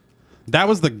wrong. That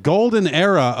was the golden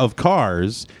era of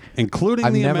cars, including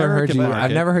I've the never heard American you. market.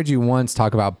 I've never heard you once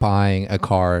talk about buying a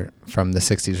car from the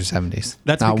 60s or 70s.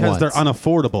 That's Not because they're once.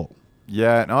 unaffordable.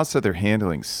 Yeah, and also their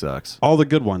handling sucks. All the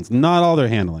good ones, not all their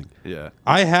handling. Yeah.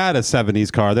 I had a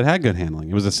 70s car that had good handling.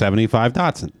 It was a 75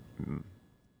 Datsun.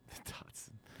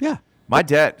 Yeah. My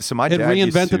dad. So my It dad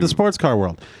used reinvented to- the sports car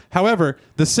world. However,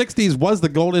 the 60s was the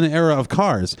golden era of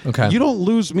cars. Okay. You don't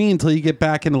lose me until you get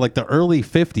back into like the early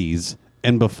 50s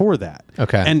and before that.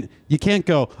 Okay. And you can't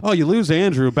go, oh, you lose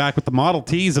Andrew back with the Model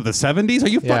Ts of the 70s? Are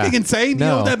you Yeah. fucking insane? Do you know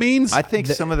No. what that means? I think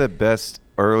some of the best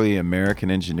early American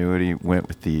ingenuity went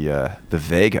with the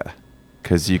Vega,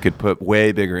 because you could put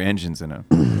way bigger engines in them.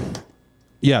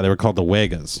 Yeah, they were called the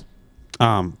Vegas.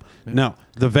 No,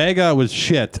 the Vega was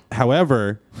shit.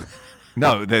 However,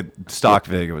 No, the stock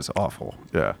Vega was awful.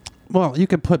 Yeah. well, you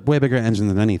could put way bigger engine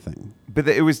than anything. But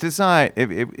it was designed.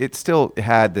 It still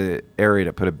had the area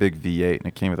to put a big V8, and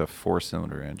it came with a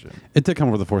 4-cylinder engine. It did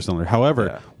come with a 4-cylinder. However,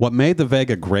 Yeah. what made the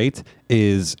Vega great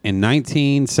is in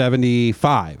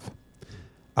 1975,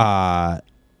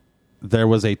 there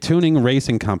was a tuning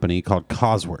racing company called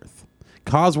Cosworth.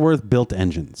 Cosworth built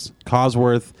engines.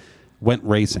 Cosworth went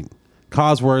racing.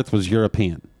 Cosworth was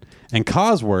European. And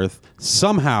Cosworth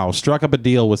somehow struck up a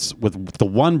deal with the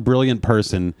one brilliant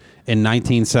person in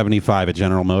 1975 at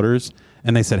General Motors,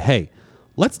 and they said, hey,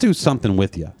 let's do something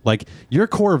with you. Like, your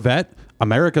Corvette,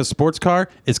 America's sports car,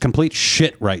 is complete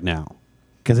shit right now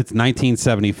because it's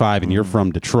 1975 and you're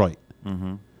from Detroit.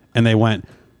 And they went,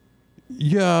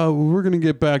 yeah, we're going to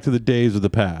get back to the days of the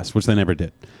past, which they never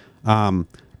did.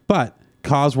 But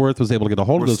Cosworth was able to get a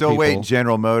hold We're of those still people. waiting,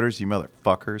 General Motors, you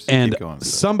motherfuckers. And Keep going.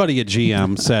 somebody at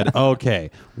GM said, okay,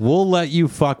 we'll let you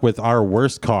fuck with our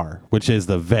worst car, which is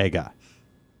the Vega,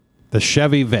 the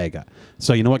Chevy Vega.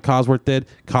 So you know what Cosworth did?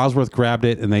 Cosworth grabbed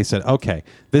it and they said, okay,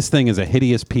 this thing is a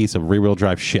hideous piece of rear-wheel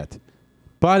drive shit,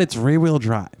 but it's rear-wheel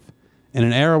drive. In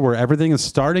an era where everything is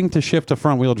starting to shift to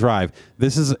front-wheel drive,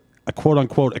 this is a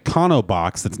quote-unquote econo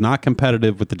box that's not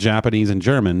competitive with the Japanese and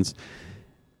Germans,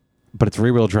 but it's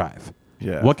rear-wheel drive.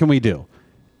 Yeah. What can we do?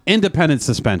 Independent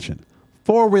suspension,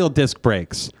 4-wheel disc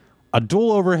brakes, a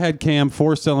dual overhead cam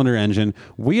 4-cylinder engine.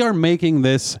 We are making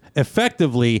this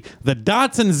effectively the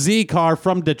Datsun Z car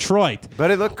from Detroit. But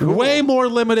it looked cool. Way more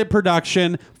limited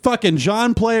production. Fucking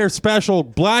John Player special,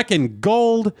 black and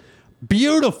gold.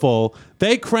 Beautiful.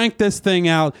 They cranked this thing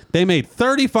out. They made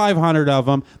 3,500 of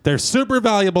them. They're super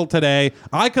valuable today.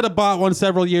 I could have bought one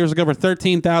several years ago for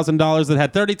 $13,000 that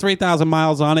had 33,000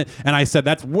 miles on it, and I said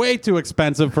that's way too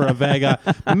expensive for a Vega.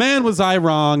 Man, was I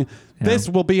wrong. This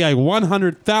will be a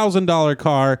 $100,000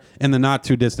 car in the not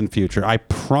too distant future. I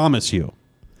promise you.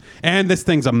 And this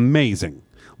thing's amazing.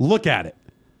 Look at it.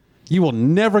 You will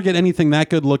never get anything that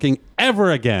good looking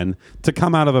ever again to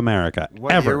come out of America.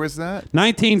 What ever. year was that?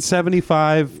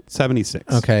 1975,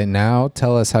 76. Okay, now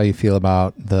tell us how you feel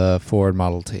about the Ford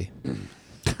Model T.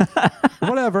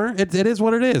 Whatever. It is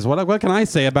what it is. What can I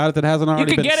say about it that hasn't You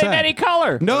already can been get said? it in any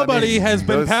color. Nobody has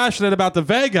been those- passionate about the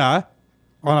Vega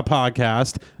on a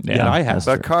podcast. Yeah, yet I have.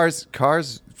 But cars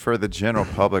for the general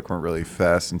public weren't really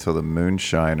fast until the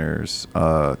moonshiners.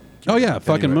 Oh yeah,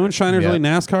 fucking anyway. moonshiners, Yeah. really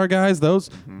NASCAR guys.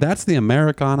 That's the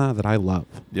Americana that I love.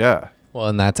 Yeah. Well,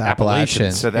 and that's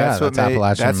Appalachian. So that's yeah, what that's made,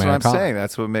 Appalachian that's what I'm Americana. saying.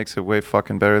 That's what makes it way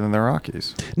fucking better than the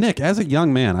Rockies. Nick, as a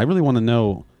young man, I really want to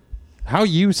know how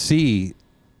you see,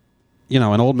 an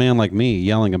old man like me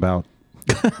yelling about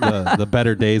the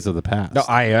better days of the past. No,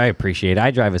 I appreciate it.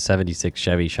 I drive a 76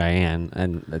 Chevy Cheyenne,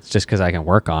 and it's just because I can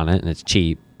work on it and it's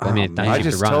cheap. I mean, it's man. not I cheap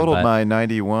to just run, totaled but- my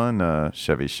 91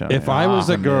 Chevy Cheyenne. If I was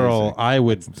a girl,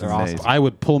 amazing. I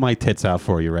would pull my tits out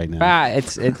for you right now.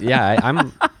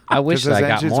 I wish Because that those I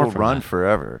got engines more will from run that.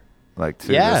 forever. Like,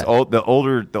 too. Yeah.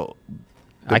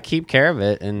 I keep care of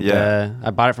it, and Yeah.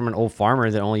 I bought it from an old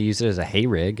farmer that only used it as a hay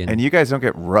rig. and you guys don't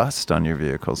get rust on your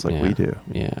vehicles like yeah, we do.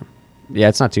 Yeah,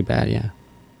 it's not too bad.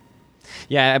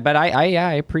 Yeah, but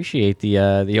I appreciate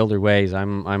the older ways.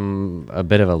 I'm a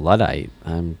bit of a Luddite.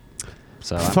 I'm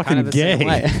Fucking kind of the same gay.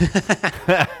 way.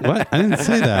 What? I didn't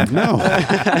say that. No.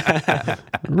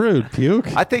 Rude, puke.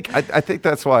 I think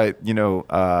that's why,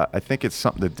 I think it's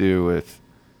something to do with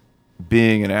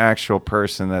being an actual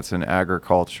person that's in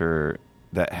agriculture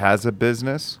that has a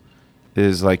business,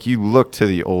 is like you look to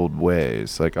the old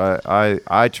ways. Like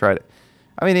I try to,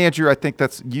 Andrew, I think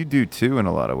that's, you do too in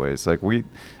a lot of ways. Like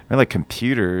like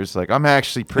computers, like I'm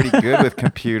actually pretty good with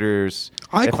computers.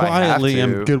 I if quietly have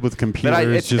to. am good with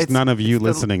computers. Just none of you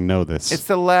listening know this. It's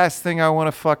the last thing I want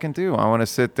to fucking do. I want to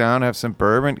sit down, have some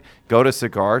bourbon, go to a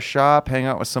cigar shop, hang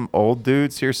out with some old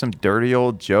dudes, hear some dirty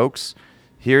old jokes,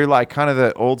 hear like kind of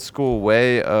the old school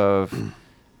way of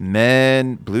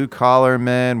men, blue collar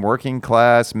men, working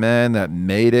class men that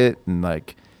made it and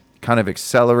like kind of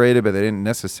accelerated, but they didn't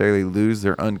necessarily lose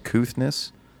their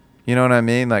uncouthness. You know what I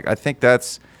mean? Like, I think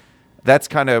that's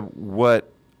kind of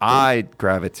what I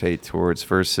gravitate towards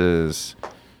versus...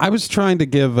 I was trying to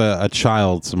give a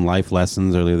child some life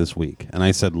lessons earlier this week, and I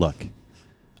said, look,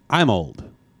 I'm old,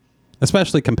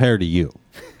 especially compared to you,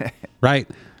 right?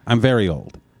 I'm very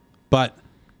old. But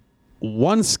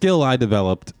one skill I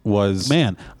developed was,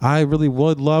 man, I really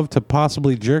would love to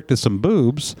possibly jerk to some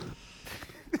boobs.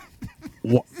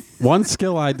 One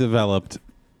skill I developed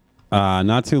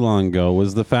not too long ago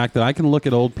was the fact that I can look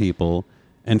at old people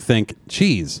and think,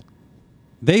 geez,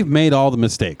 they've made all the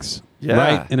mistakes, Yeah.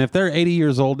 right? And if they're 80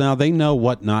 years old now, they know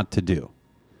what not to do.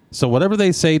 So whatever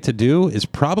they say to do is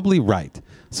probably right.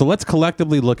 So let's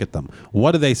collectively look at them.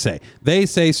 What do they say? They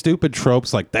say stupid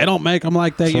tropes like they don't make them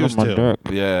like they used to.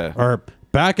 Yeah. Or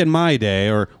back in my day,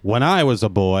 or when I was a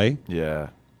boy. Yeah.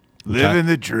 Living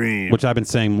the dream. Which I've been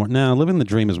saying more. No, living the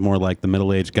dream is more like the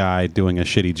middle-aged guy doing a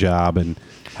shitty job and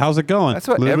how's it going? That's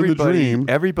what Living the dream.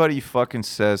 everybody fucking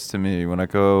says to me when I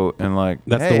go and like,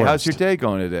 That's hey, the how's your worst. day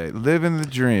going today? Living the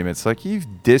dream. It's like, you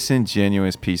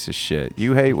disingenuous piece of shit.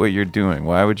 You hate what you're doing.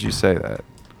 Why would you say that?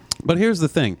 But here's the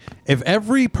thing. If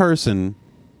every person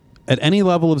at any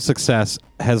level of success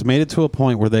has made it to a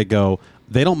point where they go,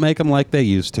 they don't make them like they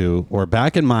used to, or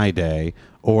back in my day,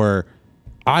 or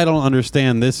I don't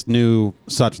understand this new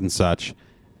such and such.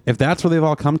 If that's where they've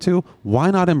all come to, why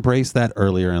not embrace that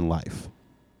earlier in life?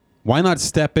 Why not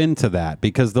step into that?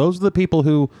 Because those are the people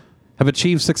who have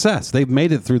achieved success. They've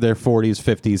made it through their 40s,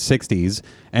 50s, 60s,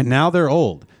 and now they're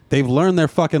old. They've learned their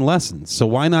fucking lessons. So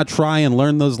why not try and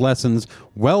learn those lessons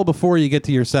well before you get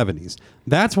to your 70s?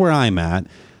 That's where I'm at.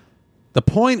 The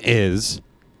point is,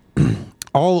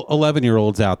 all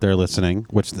 11-year-olds out there listening,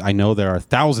 which I know there are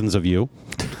thousands of you,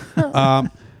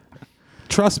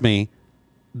 trust me,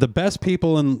 the best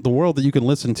people in the world that you can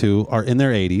listen to are in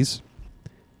their 80s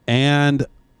and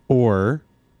or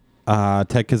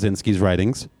Ted Kaczynski's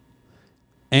writings.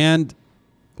 And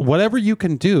whatever you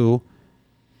can do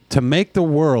to make the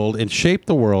world and shape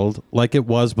the world like it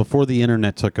was before the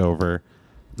internet took over,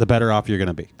 the better off you're going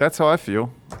to be. That's how I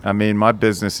feel. I mean, my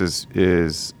business is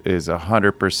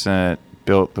 100%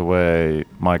 built the way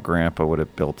my grandpa would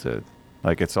have built it.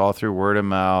 Like, it's all through word of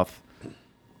mouth.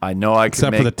 I know I can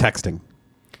Except for the texting.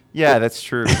 Yeah, that's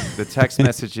true. The text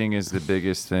messaging is the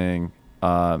biggest thing.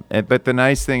 But the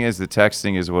nice thing is the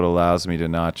texting is what allows me to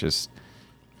not just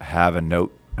have a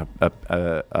note,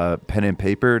 a pen and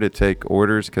paper to take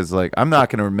orders, because like I'm not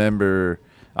going to remember.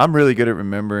 I'm really good at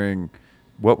remembering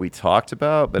what we talked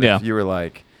about, but if you were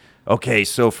like, okay,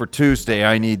 so for Tuesday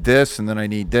I need this, and then I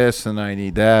need this, and I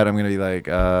need that, I'm going to be like,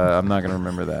 I'm not going to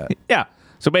remember that. Yeah.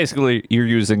 So basically, you're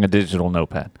using a digital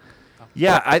notepad.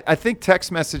 Yeah, I think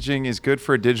text messaging is good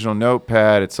for a digital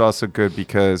notepad. It's also good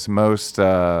because most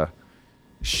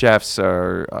chefs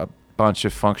are a bunch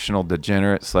of functional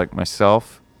degenerates like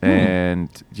myself. And,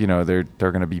 you know, they're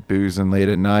going to be boozing late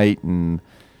at night and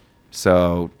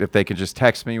So if they could just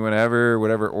text me whenever,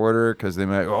 whatever order, because they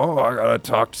might, I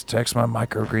gotta text my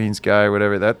microgreens guy,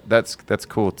 whatever. That's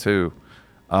cool too.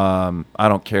 I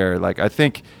don't care. Like I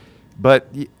think, but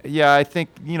yeah, I think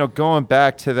going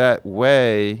back to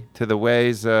the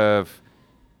ways of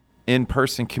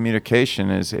in-person communication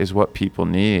is what people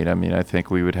need. I mean, I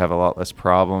think we would have a lot less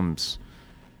problems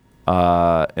in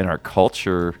our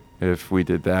culture if we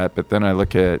did that. But then I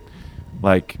look at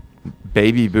like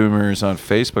baby boomers on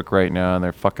Facebook right now, and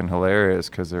they're fucking hilarious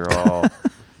because they're all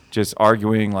just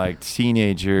arguing like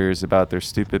teenagers about their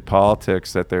stupid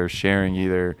politics that they're sharing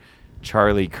either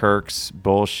Charlie Kirk's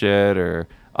bullshit or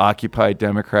Occupy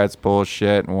Democrats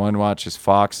bullshit, and one watches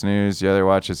Fox News, the other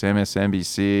watches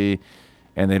MSNBC,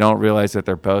 and they don't realize that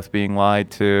they're both being lied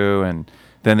to, and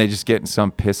then they just get in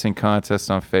some pissing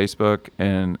contest on Facebook,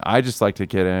 and I just like to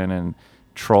get in and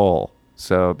troll.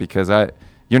 So because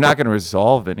you're not going to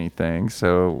resolve anything,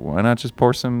 so why not just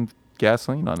pour some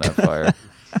gasoline on that fire?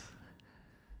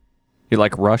 You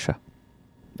like Russia?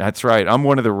 That's right. I'm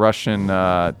one of the Russian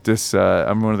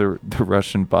I'm one of the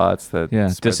Russian bots that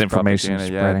spreads disinformation propaganda.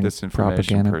 spreading Disinformation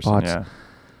propaganda person. bots. Yeah,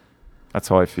 that's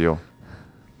how I feel.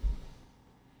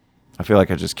 I feel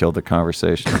like I just killed the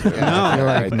conversation. I feel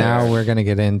like Right now there. we're going to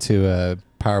get into a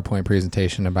PowerPoint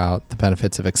presentation about the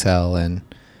benefits of Excel and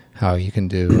how you can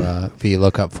do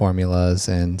VLOOKUP formulas,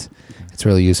 and it's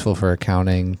really useful for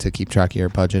accounting to keep track of your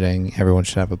budgeting. Everyone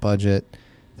should have a budget.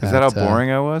 Is that how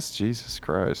boring I was? Jesus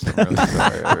Christ! I'm really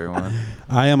sorry, everyone.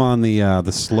 I am on the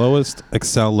slowest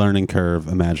Excel learning curve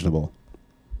imaginable.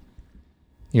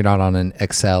 You're not on an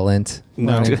excellent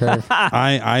learning curve?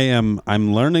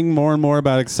 I'm learning more and more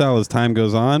about Excel as time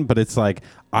goes on, but it's like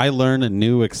I learn a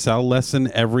new Excel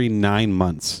lesson every 9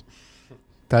 months.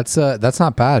 That's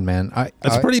not bad, man.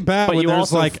 That's pretty bad. But When you there's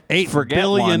also like 8 forget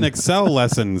billion one. Excel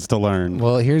lessons to learn.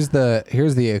 Well, here's the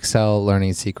Excel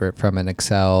learning secret from an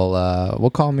Excel. We'll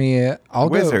call me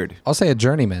Wizard. I'll say a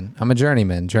journeyman. I'm a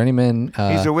journeyman. Journeyman.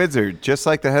 He's a wizard, just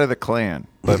like the head of the clan,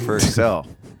 but for Excel.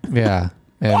 Yeah.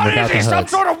 And without the hoods.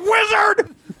 sort of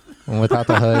wizard? And without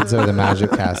the hoods or the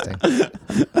magic casting.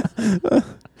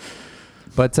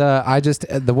 But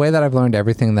the way that I've learned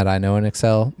everything that I know in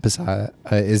Excel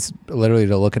is literally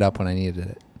to look it up when I needed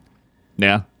it.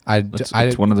 Yeah.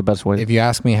 It's one of the best ways. If you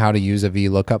ask me how to use a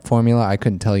VLOOKUP formula, I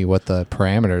couldn't tell you what the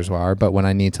parameters are. But when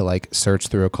I need to like search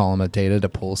through a column of data to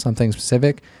pull something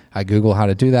specific, I Google how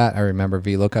to do that. I remember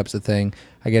VLOOKUP's a thing.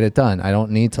 I get it done. I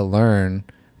don't need to learn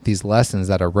these lessons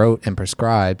that are wrote and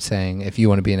prescribed saying, if you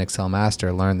want to be an Excel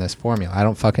master, learn this formula. I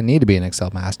don't fucking need to be an Excel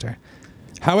master.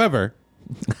 However,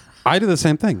 I do the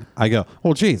same thing. I go,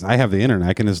 well, geez, I have the internet.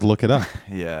 I can just look it up.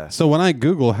 Yeah. So when I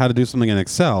Google how to do something in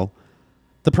Excel,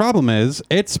 the problem is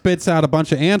it spits out a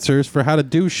bunch of answers for how to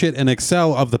do shit in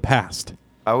Excel of the past.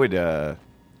 I would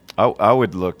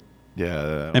look.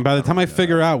 Yeah. And by the time I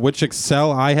figure out which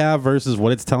Excel I have versus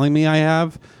what it's telling me I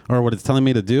have or what it's telling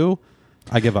me to do,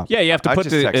 I give up. Yeah, you have to I put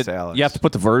just text Alex. you have to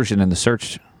put the version in the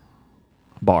search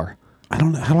bar. I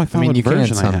don't know. How do I I find mean, what you can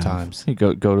version I have? sometimes. You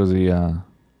go to the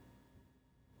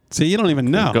See, you don't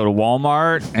even know. go to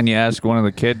Walmart and you ask one of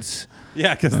the kids.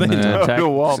 Yeah, because they And, don't. Go tech- to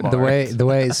Walmart.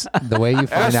 The way you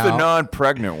find Ask the out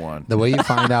non-pregnant one. the way you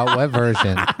find out what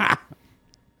version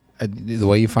the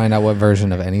way you find out what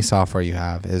version of any software you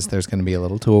have is there's going to be a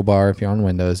little toolbar. If you're on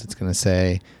Windows, it's going to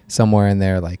say somewhere in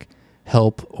there like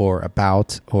help or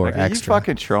about or Like, are extra. you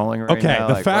fucking trolling right Okay, now?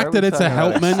 the Like, fact why are that we it's a talking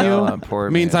help about Excel on menu poor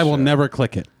means man I will shit? never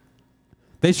click it.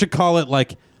 They should call it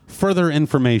like further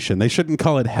information. They shouldn't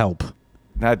call it help.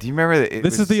 Now, do you remember that?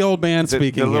 This is the old man the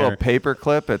speaking little here. paper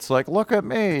clip. It's like, look at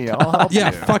me. I'll help Yeah,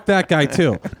 you. fuck that guy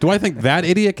too. Do I think that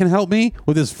idiot can help me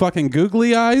with his fucking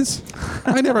googly eyes?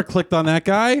 I never clicked on that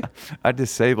guy. I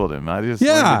disabled him. I just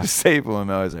Yeah. wanted to disable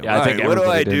him. I was like, Yeah, I think "Right, what do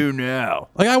I everybody do did. now?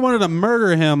 Like I wanted to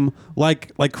murder him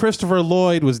like Christopher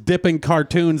Lloyd was dipping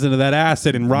cartoons into that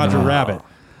acid in Roger Rabbit.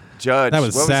 Judge. That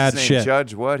was what sad his name? shit.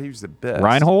 Judge what? He was the best.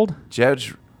 Reinhold?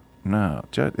 Judge. No.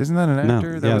 Judge. Isn't that an No.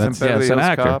 actor? That Yeah, was in that's- Beverly it's an Hills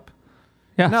actor. Cop?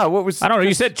 Yeah. No, what was... I don't know.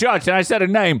 You said judge and I said a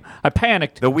name. I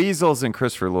panicked. The Weasels and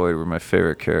Christopher Lloyd were my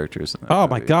favorite characters in that Oh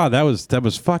my movie. god, that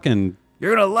was fucking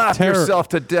You're going to laugh yourself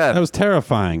to death. that was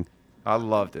terrifying. I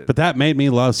loved it. But that made me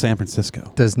love San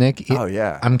Francisco. Does Nick? Oh,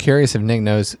 yeah. I'm curious if Nick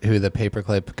knows who the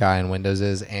paperclip guy in Windows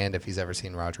is, and if he's ever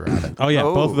seen Roger Rabbit. Oh yeah,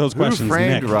 both of those questions. Who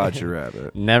framed Nick. Roger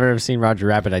Rabbit? Never have seen Roger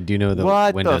Rabbit. I do know the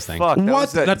What Windows the thing. fuck? That What?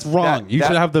 was that- That's wrong. You that-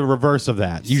 should have the reverse of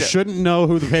that. You So- shouldn't know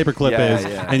who the paperclip Yeah, is,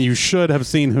 yeah. and you should have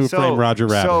seen Who Framed Roger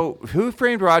Rabbit. So, Who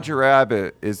Framed Roger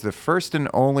Rabbit is the first and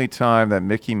only time that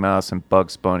Mickey Mouse and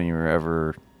Bugs Bunny were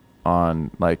ever on,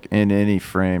 like, in any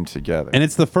frame together. And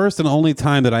it's the first and only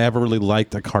time that I ever really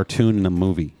liked a cartoon in a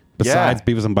movie, besides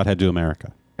Beavis and Butthead Do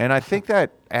America. And I think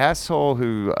that asshole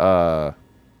who,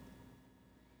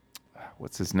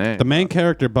 what's his name? The main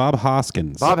character, Bob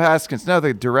Hoskins. Bob Hoskins. No,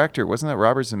 the director. Wasn't that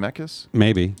Robert Zemeckis?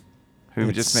 Maybe. Who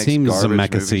It just makes seems garbage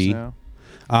movies Zemeckis-y.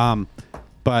 now?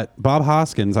 But Bob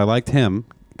Hoskins, I liked him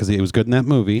because he was good in that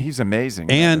movie. He's amazing. in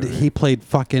that And movie. he played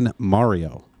fucking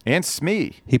Mario. And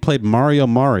Smee. He played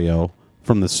Mario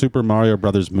from the Super Mario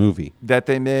Brothers movie That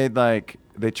they made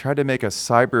they tried to make a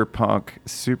cyberpunk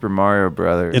Super Mario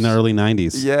Brothers in the early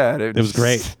 90s. Yeah, It was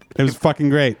great. It was fucking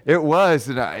great. It was,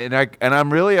 and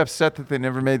I'm really upset that they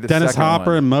never made the Dennis second Hopper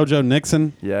one. and Mojo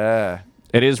Nixon. Yeah.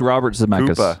 It is Robert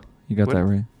Zemeckis. Koopa. You got What- that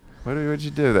right. What'd you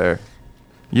do there?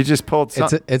 You just pulled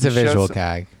something. It's a you showed visual some-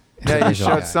 gag. It's a Yeah, you visual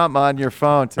showed gag. something on your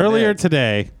phone today. Earlier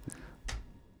today,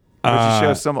 Did you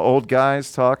show some old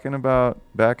guys talking about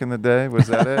back in the day? Was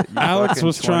that it? You Alex fucking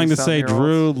was trying to say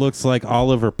 20-something-year-olds? Drew looks like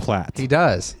Oliver Platt. He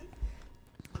does.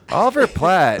 Oliver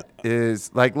Platt is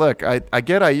like, look, I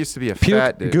get I used to be a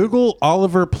fat dude. Google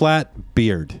Oliver Platt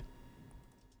beard,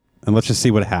 and let's just see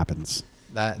what happens.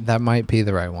 That might be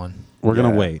the right one. We're Yeah.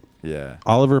 gonna wait. Yeah.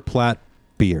 Oliver Platt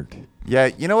beard. Yeah,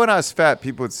 you know when I was fat,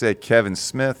 people would say Kevin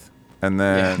Smith, and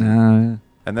then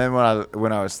and then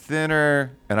when I was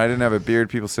thinner and I didn't have a beard,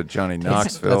 people said Johnny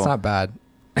Knoxville. That's not bad.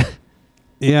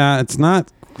 Yeah, it's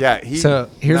not. Yeah, So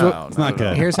here's what- It's not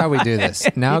good. Here's how we do this.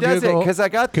 Now He does it Google 'cause I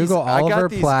got these- Google I got Oliver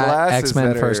these Platt glasses X-Men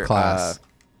that First are, Class.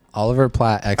 Oliver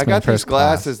Platt I X-Men got these First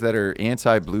Class. glasses that are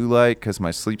anti-blue light because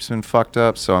my sleep's been fucked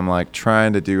up. So I'm like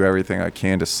trying to do everything I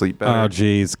can to sleep better. Oh,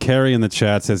 geez. Carrie in the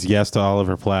chat says yes to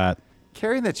Oliver Platt.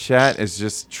 Carrie in the chat is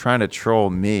just trying to troll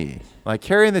me. Like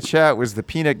Carrie in the chat was the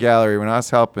peanut gallery when I was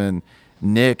helping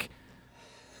Nick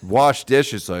wash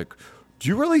dishes. Like, do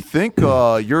you really think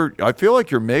I feel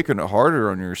like you're making it harder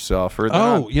on yourself? Or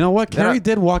Oh, you know what? then Carrie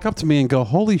did walk up to me and go,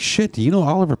 "Holy shit! Do you know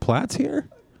Oliver Platt's here?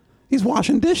 He's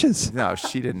washing dishes." No,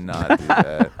 she did not do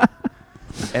that.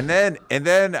 and then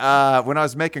when I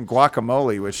was making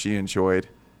guacamole, which she enjoyed,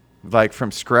 like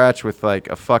from scratch with like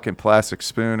a fucking plastic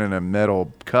spoon and a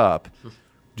metal cup.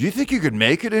 Do you think you could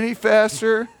make it any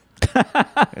faster?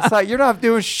 It's like, you're not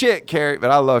doing shit, Carrie. But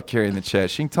I love Carrie in the chat.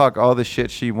 She can talk all the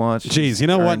shit she wants. Jeez, you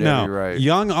know what? Earned No, every right.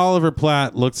 young Oliver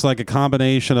Platt looks like a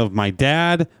combination of my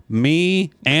dad,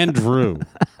 me, and Drew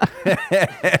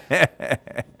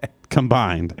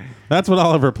combined. That's what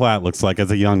Oliver Platt looks like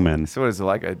as a young man. So what is it,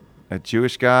 like a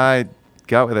Jewish guy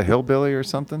got with a hillbilly or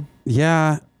something?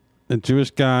 Yeah, a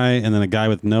Jewish guy and then a guy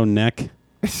with no neck.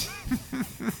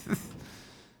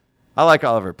 I like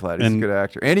Oliver Platt. He's And a good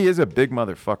actor. And he is a big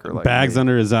motherfucker. Like Bags me.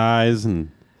 under his eyes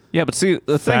and Yeah, but see,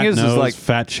 the thing fat is nose, like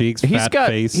fat cheeks, he's fat got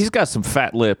face. he's got some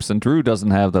fat lips, and Drew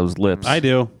doesn't have those lips. I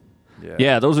do.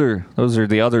 Yeah, those are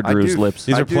the other I Drew's do- lips.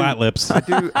 These I are do- Platt lips.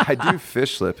 I do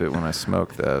fish lip it when I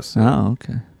smoke though. So. Oh,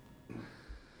 okay.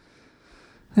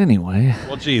 Anyway,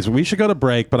 Well, geez, we should go to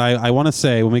break, but I want to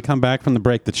say when we come back from the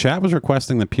break, the chat was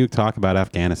requesting that Puke talk about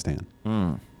Afghanistan.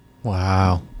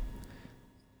 Wow.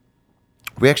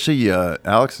 We actually,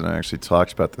 Alex and I actually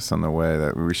talked about this on the way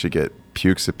that we should get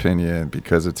Puke's opinion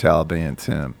because of Taliban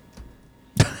Tim.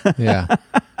 Yeah.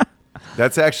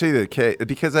 That's actually the case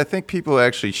because I think people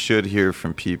actually should hear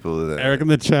from people that Eric in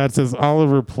the chat says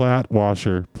Oliver Platt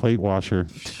plate washer.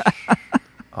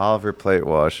 Oliver Plate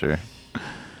Washer.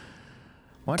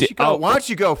 Why don't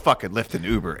you go fucking lift an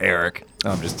Uber, Eric?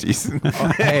 No, I'm just teasing.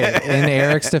 Hey, in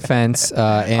Eric's defense,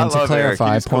 and to love Eric.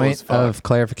 clarify, He's cool as point fuck. of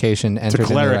clarification entered in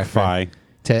the clarify. record.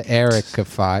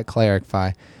 To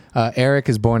clarify. Eric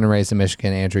is born and raised in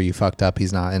Michigan. Andrew, you fucked up.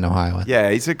 He's not in Ohio.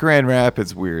 Yeah, he's a Grand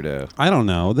Rapids weirdo. I don't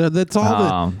know. That's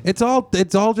all. It's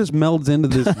all just melds into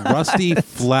this rusty,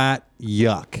 flat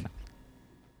yuck.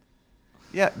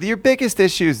 Yeah, your biggest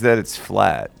issue is that it's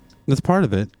flat. That's part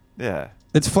of it. Yeah.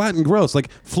 It's flat and gross. Like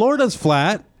Florida's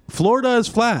flat. Florida is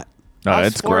flat. How's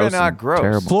it's Florida gross. not and gross?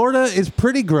 Terrible. Florida is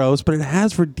pretty gross, but it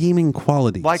has redeeming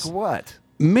qualities. Like what?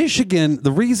 Michigan,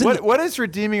 the reason What is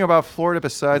redeeming about Florida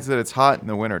besides that it's hot in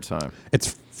the wintertime?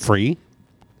 it's free,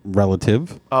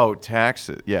 relative, Oh,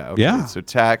 taxes. Yeah. Okay. Yeah. So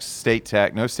state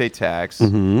tax, no state tax.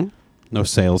 no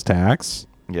sales tax.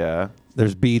 Yeah.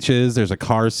 There's beaches. There's a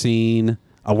car scene.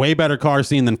 A way better car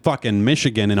scene than fucking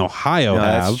Michigan and Ohio No,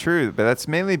 have. that's true, but that's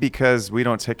mainly because we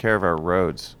don't take care of our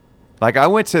roads. Like I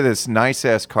went to this nice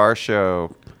ass car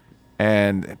show,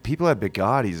 and people had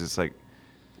Bugattis. It's like,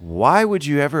 why would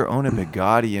you ever own a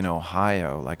Bugatti in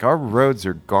Ohio? Like our roads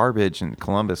are garbage in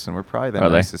Columbus, and we're probably the Are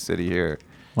they? nicest city here.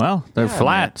 Well, they're Yeah,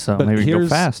 flat, man. so But maybe go here's-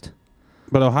 fast.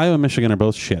 But Ohio and Michigan are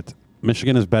both shit.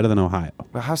 Michigan is better than Ohio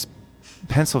But how's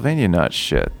Pennsylvania not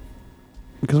shit?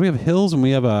 because we have hills and we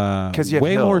have a Because you have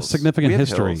way more hills. significant We have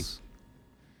history. hills.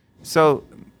 So,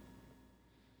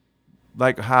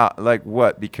 like how? Like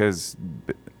what? Because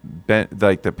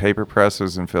like the paper press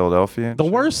was in Philadelphia. The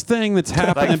worst thing that's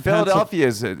happened like in Philadelphia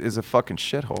is a fucking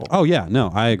shithole. Oh yeah,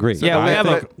 no, I agree. Yeah,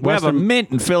 we have a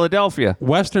mint in Philadelphia.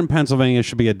 Western Pennsylvania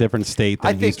should be a different state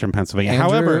than Eastern Pennsylvania. Andrew,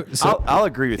 However, I'll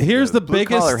agree with you. here's the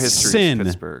Blue-collar biggest history is sin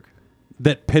Pittsburgh.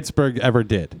 that Pittsburgh ever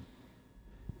did.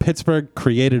 Pittsburgh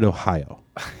created Ohio.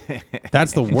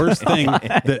 That's the worst thing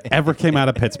that ever came out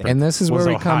of Pittsburgh. And this is where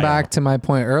we come Ohio. back to my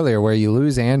point earlier, where you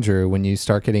lose Andrew when you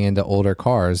start getting into older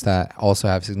cars that also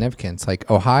have significance. Like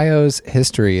Ohio's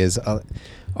history is,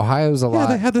 Ohio's a Yeah, lot.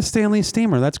 they had the Stanley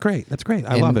steamer. That's great.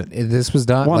 I love it. This was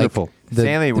done Wonderful. Like, the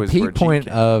Stanley was where peak point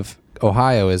Jeep of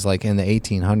Ohio is like in the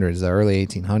 1800s, the early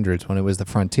 1800s, when it was the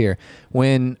frontier.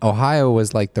 When Ohio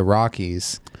was like the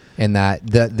Rockies. And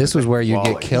this was where you'd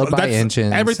get killed by That's-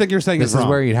 engines. everything you're saying this is wrong.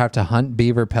 where you'd have to hunt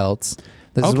beaver pelts.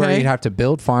 This is where Okay. you'd have to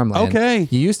build farmland. Okay.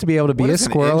 You used to be able to be What a is an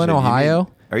squirrel in engine? You Ohio. mean-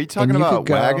 Are you talking and you about could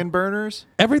go- wagon burners?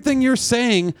 Everything you're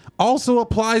saying also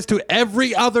applies to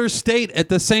every other state at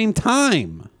the same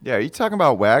time. Yeah, are you talking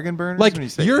about wagon burners? Like when you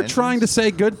say you're engines? trying to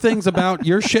say good things about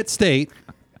your shit state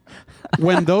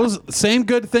when those same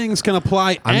good things can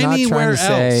apply I'm not anywhere trying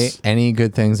to else. say any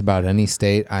good things about any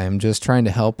state. I am just trying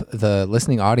to help the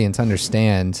listening audience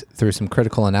understand through some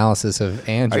critical analysis of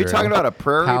Andrew. Are you talking about a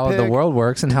prairie how pig? the world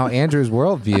works and how Andrew's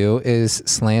worldview is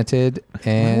slanted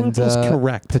and worldview's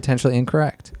correct. potentially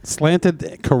incorrect.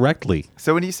 Slanted correctly.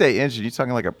 So when you say engine, you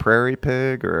talking like a prairie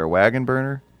pig or a wagon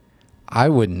burner? I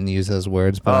wouldn't use those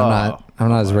words, but I'm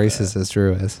not as racist as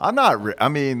Drew is. I'm not. I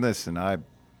mean, listen, I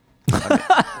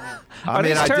mean,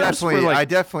 these terms for, like, I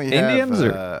definitely Indians,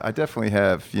 have, or- I definitely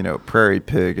have, prairie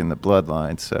pig in the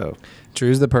bloodline. So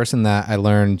Drew's the person that I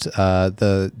learned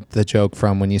the joke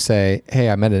from when you say, "Hey,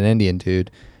 I met an Indian dude,"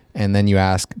 and then you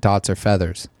ask, "Dots or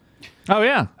feathers?" Oh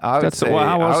yeah, I would say, how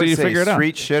I else would do you say figure it out?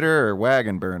 street shitter or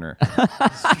wagon burner.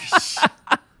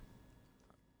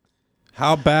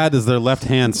 How bad does their left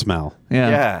hand smell?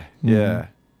 Yeah, yeah.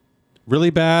 Really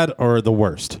bad or the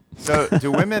worst? So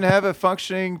do women have a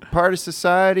functioning part of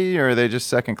society, or are they just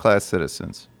second-class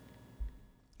citizens?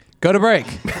 Go to break.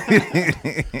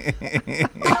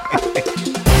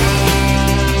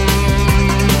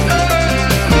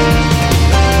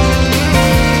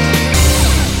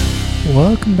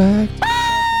 Welcome back. He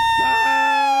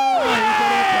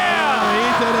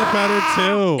did it better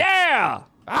too. Yeah,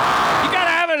 you gotta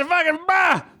have it, fucking.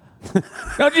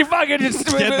 Don't you fucking just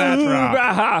Get that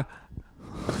drop.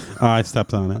 Oh, I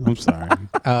stepped on it. I'm sorry.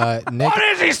 Nick, What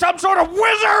is he, some sort of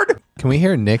wizard? can we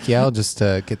hear Nick yell just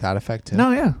to get that effect too?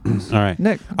 No, yeah. All right.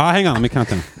 Nick. Hang on. Let me count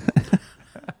them.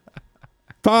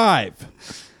 5,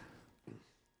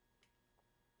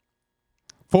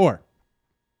 4,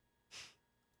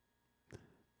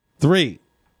 3.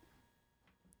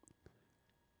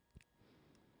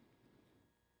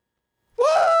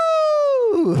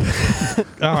 Woo!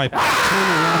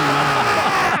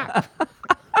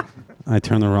 I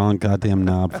turned the wrong goddamn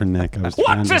knob for Nick. I was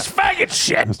trying What's to, this faggot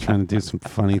shit? I was trying to do some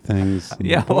funny things. on the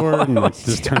Yeah, board and well,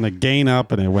 just turn the gain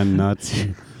up and it went nuts.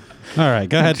 All right,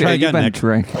 go ahead. Try again, Nick.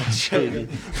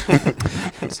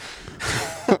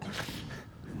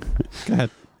 Go ahead.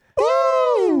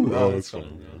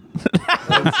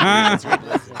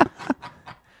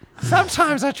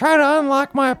 Sometimes I try to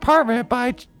unlock my apartment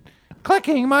by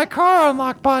clicking my car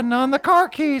unlock button on the car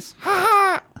keys.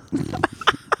 Ha ha!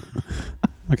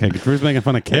 Okay, Drew's making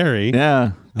fun of Carrie.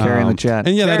 Yeah, carrying the chat.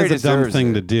 And yeah, Carrie that is a dumb deserves thing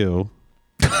it. to do.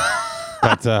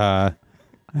 But I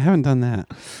haven't done that.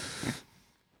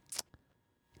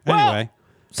 Anyway,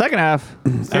 Second half.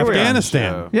 Here we are.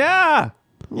 Afghanistan. Yeah,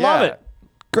 love Yeah. it.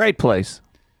 Great place.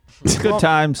 Good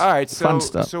times. All right, so fun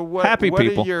stuff. So what? Happy what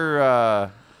people. Are your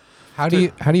How do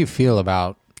you feel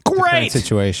about the current Great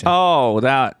situation? Oh,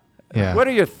 that. yeah. What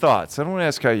are your thoughts? I don't want to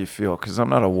ask how you feel because I'm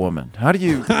not a woman. What are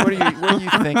you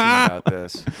thinking about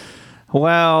this?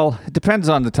 Well, it depends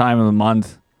on the time of the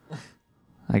month,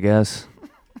 I guess.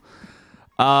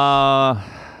 I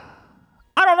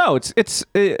don't know.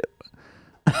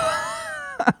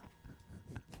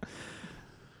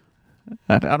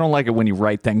 I don't like it when you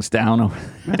write things down. I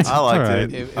liked all right.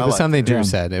 it. It I was liked something it. Drew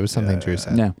said. It was something Drew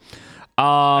said. Yeah.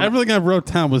 Everything I wrote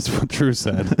down was what Drew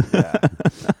said.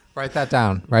 Write that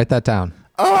down. Write that down.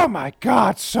 Oh my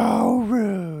God, so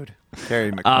rude.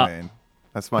 Carrie McLean.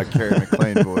 That's my Carrie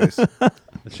McLean voice.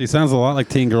 She sounds a lot like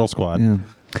Teen Girl Squad.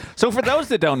 So for those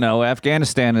that don't know,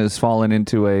 Afghanistan has fallen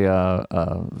into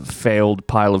a failed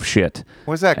pile of shit.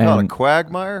 What's that called? And- A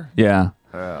quagmire? Yeah.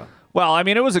 Yeah. Well, I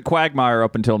mean, it was a quagmire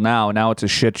up until now. Now it's a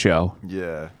shit show.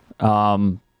 Yeah.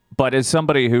 But as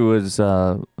somebody who has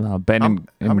been in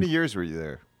How many years were you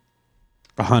there?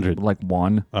 100. like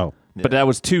one, Oh. but that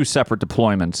was 2 separate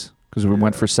deployments because we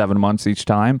went for 7 months each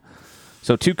time.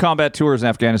 So 2 combat tours in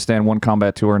Afghanistan, 1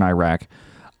 combat tour in Iraq.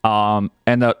 And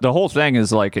the whole thing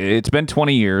is like, it's been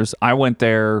 20 years. I went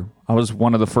there. I was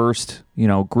one of the first,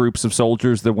 groups of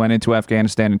soldiers that went into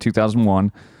Afghanistan in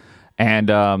 2001.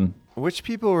 And which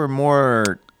people were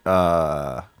more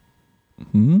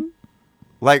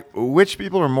like which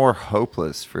people were more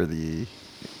hopeless for the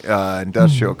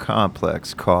industrial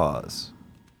complex cause?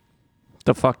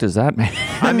 the fuck does that mean?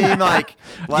 I mean, like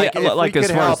yeah, like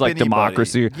as far as like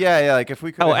democracy. Yeah, like if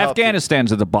we could. Oh,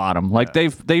 Afghanistan's at the bottom. Like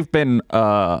they've been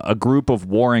a group of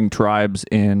warring tribes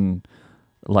in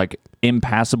like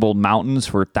impassable mountains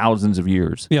for thousands of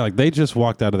years. Yeah, like they just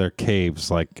walked out of their caves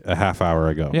like a half hour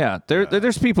ago. Yeah,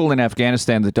 there's people in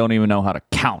Afghanistan that don't even know how to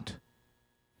count.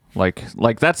 Like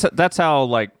that's how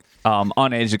like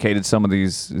uneducated some of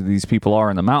these people are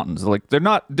in the mountains. Like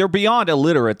they're beyond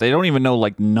illiterate. They don't even know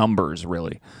like numbers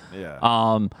really.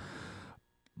 Yeah.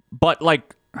 But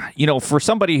like for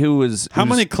somebody who's How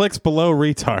many clicks below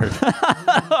retard?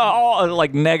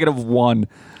 like -1.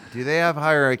 Do they have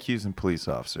higher IQs than police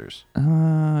officers?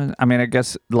 I mean, I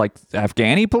guess like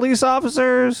Afghani police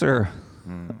officers or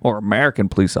American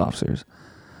police officers.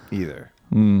 Either.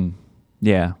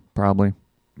 Yeah, probably.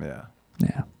 Yeah.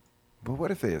 Yeah. But what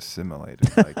if they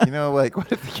assimilated? Like, like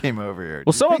what if they came over here?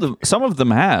 Well, some of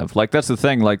them have. Like that's the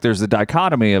thing. Like there's the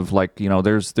dichotomy of like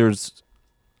there's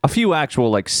a few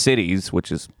actual like cities,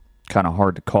 which is kind of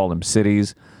hard to call them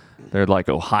cities. They're like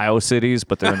Ohio cities,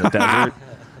 but they're in the desert.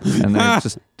 And they're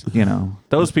just,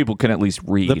 those people can at least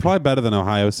read. They're probably better than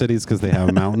Ohio cities because they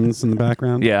have mountains in the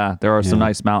background. Yeah, there are some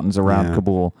nice mountains around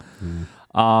Kabul.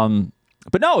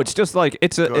 But no, it's just like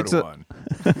one.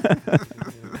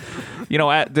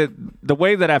 The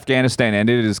way that Afghanistan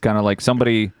ended is kind of like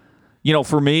somebody,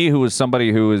 for me, who was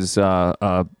somebody who has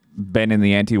been in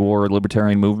the anti-war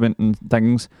libertarian movement and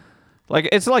things. Like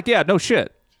it's like, yeah, no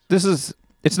shit. It's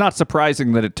not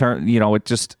surprising that it turned.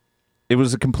 It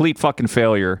was a complete fucking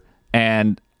failure.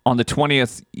 And on the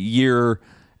 20th year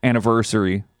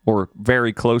anniversary, or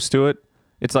very close to it,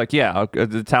 it's like, yeah,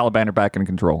 the Taliban are back in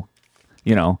control.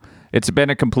 It's been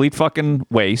a complete fucking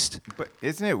waste. But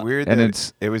isn't it weird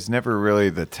that it was never really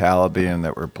the Taliban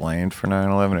that were blamed for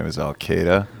 9/11? It was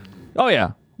Al-Qaeda. Oh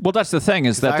yeah. Well, that's the thing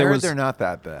is that they're not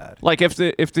that bad. Like if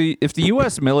the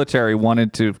U.S. military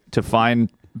wanted to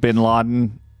find Bin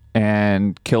Laden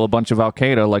and kill a bunch of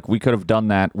Al-Qaeda, like we could have done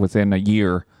that within a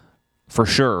year for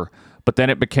sure. But then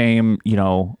it became,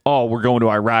 we're going to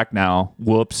Iraq now.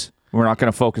 Whoops. We're not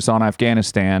going to focus on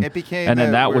Afghanistan. It became, and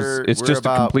then it's we're just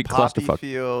a complete poppy clusterfuck.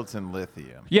 Fields and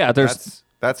lithium. Yeah, that's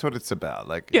what it's about.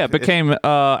 Like, yeah, it became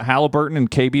Halliburton and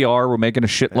KBR were making a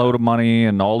shitload of money,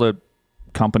 and all the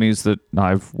companies that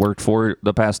I've worked for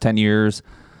the past 10 years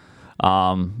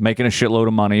making a shitload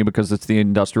of money because it's the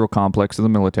industrial complex of the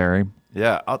military.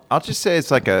 Yeah, I'll just say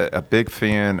it's like a big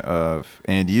fan of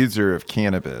and user of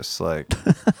cannabis. Like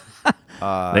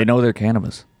they know their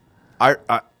cannabis.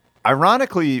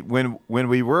 Ironically, when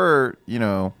we were,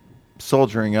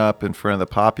 soldiering up in front of the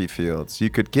poppy fields, you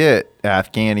could get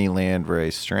Afghani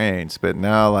landrace strains, but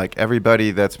now like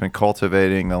everybody that's been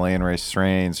cultivating the landrace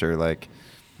strains are like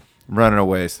running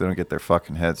away so they don't get their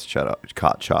fucking heads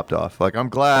chopped off. Like I'm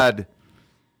glad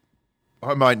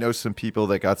I might know some people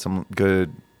that got some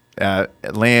good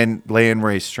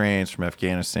landrace strains from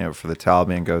Afghanistan before the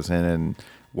Taliban goes in and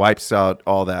wipes out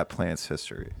all that plant's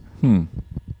history.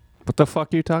 What the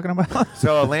fuck are you talking about?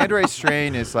 So a landrace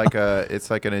strain is like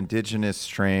an indigenous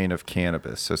strain of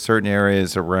cannabis. So certain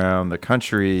areas around the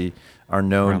country are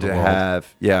known to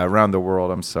have around the world.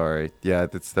 I'm sorry. Yeah,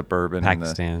 it's the bourbon.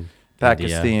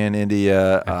 Pakistan,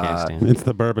 India, Afghanistan. It's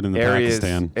the bourbon in the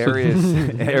Pakistan.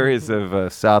 areas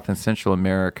of South and Central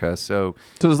America. So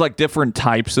there's like different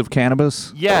types of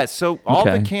cannabis? Yeah, so all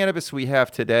the cannabis we have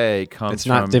today comes It's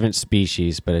not from different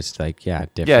species, but it's like,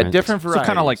 different. Yeah, different varieties. So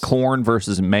kind of like corn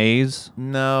versus maize?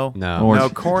 No.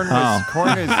 Corn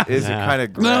is a kind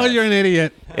of grass. No, you're an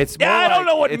idiot. It's more I don't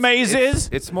know what maize is.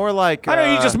 It's more like I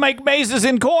know you just make mazes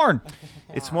in corn.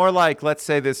 It's more like, let's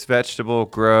say this vegetable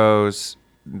grows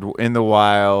in the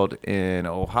wild in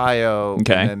Ohio,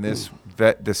 okay, and then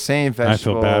the same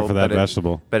vegetable. I feel bad for that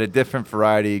vegetable, but a different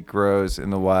variety grows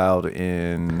in the wild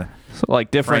in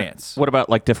like different. France. What about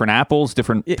like different apples,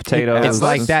 different potatoes? It's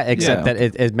like that, except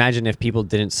that imagine if people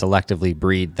didn't selectively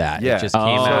breed that. Yeah. It just came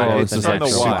out. It's from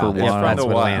the wild. It's from the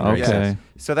wild. Okay.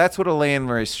 So that's what a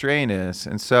landrace strain is,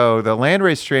 and so the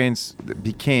landrace strains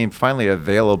became finally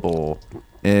available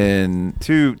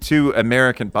to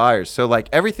American buyers. So like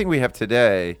everything we have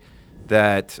today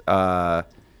that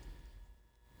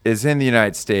is in the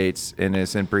United States and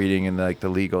is in breeding in like the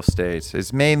legal states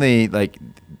is mainly like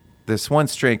this one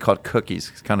strain called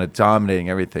Cookies is kind of dominating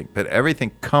everything, but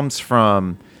everything comes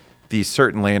from these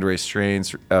certain landrace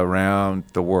strains around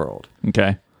the world.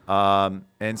 Okay.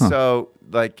 So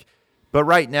like, but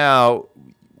right now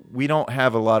we don't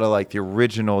have a lot of like the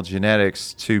original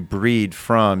genetics to breed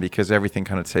from because everything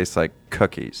kind of tastes like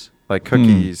cookies. Like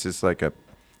cookies is like a.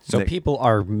 So people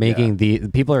are making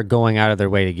people are going out of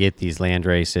their way to get these land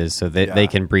races so that they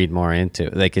can breed more into.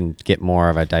 They can get more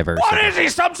of a diversity. What is he?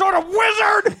 Some sort of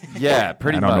wizard? Yeah,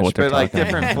 pretty I don't know much. what they're But like talking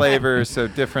different flavors, so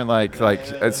different like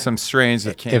some strains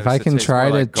of cannabis. If I can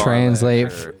try to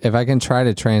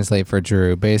translate, for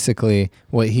Drew, basically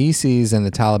what he sees in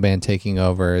the Taliban taking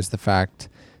over is the fact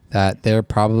that they're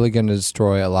probably going to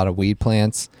destroy a lot of weed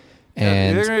plants,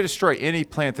 and they're going to destroy any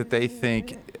plant that they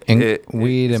think.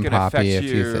 Weed and poppy, a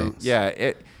few things.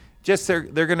 Yeah, they're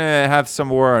going to have some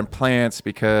war on plants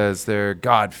because they're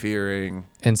God fearing.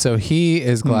 And so he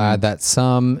is glad that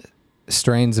some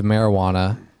strains of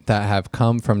marijuana that have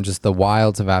come from just the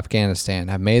wilds of Afghanistan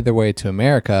have made their way to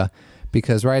America,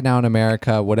 because right now in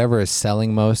America, whatever is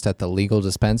selling most at the legal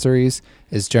dispensaries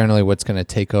is generally what's going to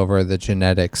take over the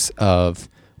genetics of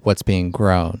what's being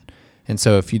grown. And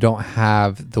so if you don't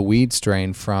have the weed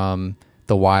strain from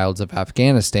the wilds of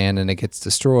Afghanistan and it gets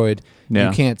destroyed, you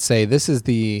can't say this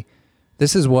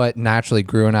is what naturally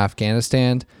grew in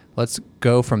Afghanistan. Let's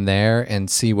go from there and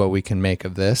see what we can make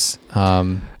of this.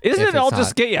 Isn't it all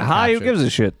just get you high? Who gives a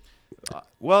shit?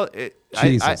 Well,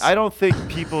 I don't think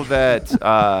people that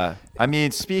I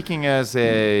mean, speaking as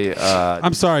a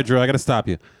I'm sorry, Drew. I got to stop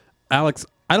you, Alex.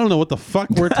 I don't know what the fuck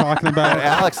we're talking about.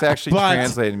 Alex actually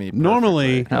translated me perfectly.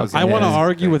 Normally, I want to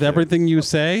argue with everything you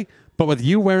say. But with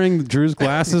you wearing Drew's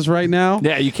glasses right now,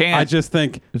 you can't. I just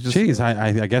think, geez,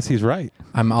 I guess he's right.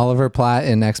 I'm Oliver Platt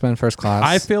in X-Men First Class.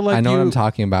 I feel like I know what I'm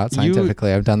talking about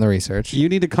scientifically. I've done the research. You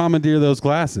need to commandeer those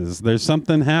glasses. There's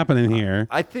something happening here.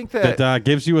 I think that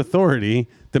gives you authority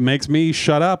that makes me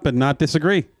shut up and not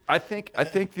disagree. I think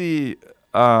the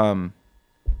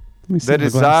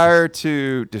desire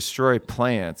to destroy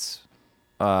plants.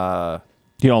 You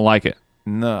don't like it?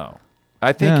 No.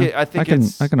 I think I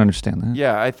can understand that.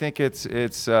 Yeah, I think it's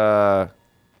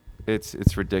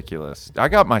ridiculous. I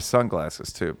got my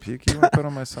sunglasses too. You want to put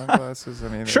on my sunglasses? I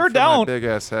mean, sure for don't. My big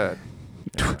ass head.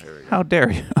 Yeah, how dare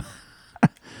you?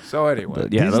 So anyway,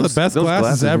 these are the best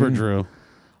glasses ever, Drew.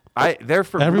 They're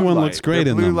for everyone blue light. looks great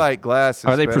they're in blue them. light glasses.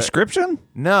 Are they prescription?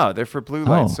 No, they're for blue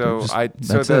light. So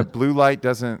the blue light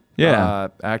doesn't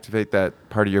activate that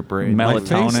part of your brain. My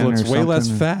face looks way less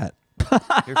fat.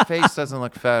 Your face doesn't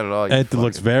look fat at all. It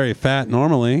looks very fat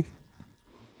normally.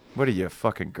 What are you, a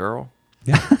fucking girl?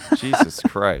 Yeah. Jesus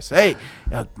Christ. Hey,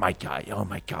 oh my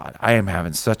God. I am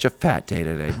having such a fat day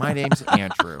today. My name's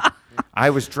Andrew. I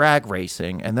was drag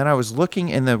racing, and then I was looking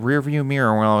in the rearview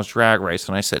mirror when I was drag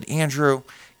racing. I said, Andrew,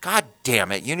 God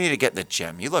damn it, you need to get in the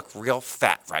gym. You look real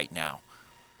fat right now.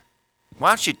 Why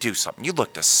don't you do something? You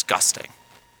look disgusting.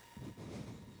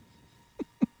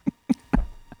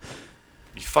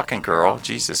 You fucking girl.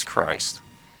 Jesus Christ.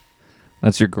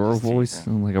 That's your girl voice?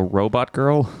 Like a robot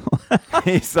girl?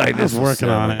 He's like, this working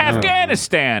on it.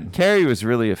 Afghanistan. Carrie was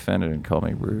really offended and called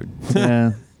me rude.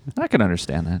 Yeah, I can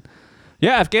understand that.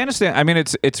 Yeah, Afghanistan. I mean,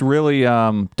 it's really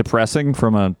depressing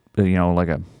from a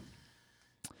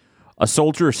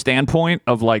soldier standpoint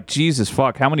of like, Jesus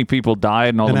fuck, how many people died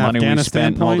and all the money we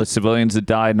spent and all the civilians that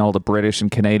died and all the British and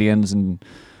Canadians and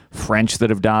French that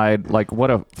have died. Like,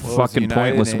 what a fucking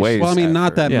pointless waste. Well, I mean,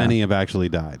 not that many have actually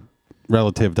died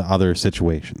relative to other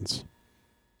situations.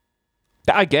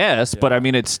 I guess, but I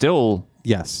mean, it's still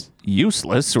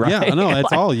useless, right? Yeah, no,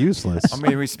 it's all useless. I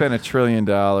mean, we spent $1 trillion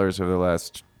over the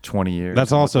last 20 years.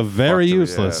 That's also very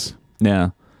useless.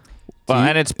 Yeah. Well,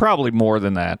 and it's probably more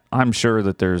than that. I'm sure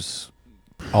that there's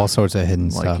all sorts of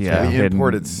hidden stuff. Yeah, we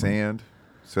imported sand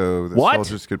so the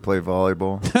soldiers could play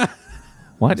volleyball.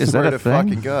 What is that a thing?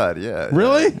 Fucking God, yeah.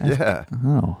 Really? Yeah.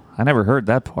 Oh, I never heard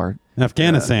that part.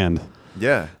 Afghanistan.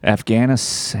 Yeah.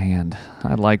 Afghanistan.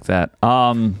 I like that.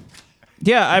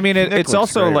 Yeah, I mean, it's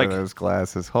also like those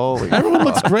glasses. Holy. Everyone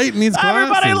looks great in these glasses.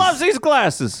 Everybody loves these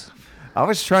glasses. I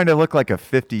was trying to look like a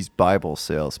 50s Bible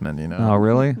salesman, you know. Oh,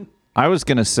 really? I was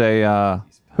gonna say,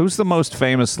 who's the most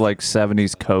famous like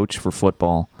 70s coach for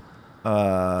football?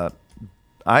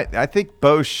 I think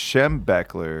Bo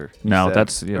Schembechler. No,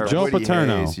 that's Joe Woody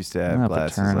Paterno. Hayes used to have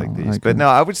glasses like these. But no,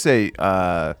 I would say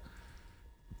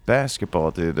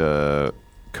basketball. Did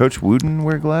Coach Wooden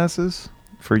wear glasses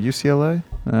for UCLA?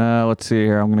 Let's see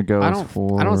here. I'm gonna go. I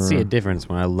don't see a difference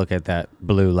when I look at that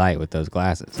blue light with those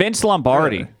glasses. Vince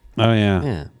Lombardi. Oh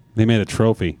yeah. They made a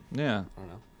trophy. Yeah.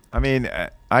 I mean,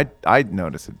 I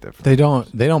notice it different.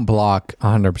 They don't block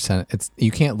 100%. It's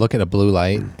you can't look at a blue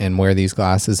light and wear these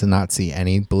glasses and not see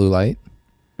any blue light.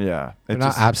 Yeah, They're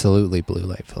not absolutely blue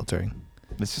light filtering.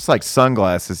 It's just like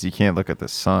sunglasses. You can't look at the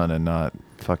sun and not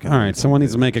fucking. All right, someone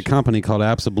needs to make a company called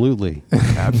Absolutely.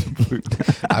 Absolutely.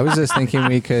 I was just thinking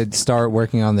we could start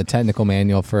working on the technical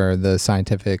manual for the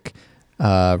scientific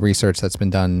research that's been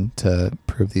done to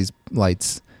prove these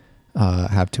lights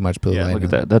have too much blue light. Look at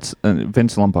that. That's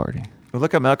Vince Lombardi. Well,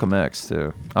 look at Malcolm X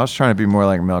too. I was trying to be more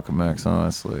like Malcolm X,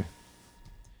 honestly.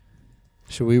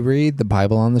 Should we read the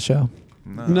Bible on the show?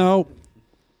 No.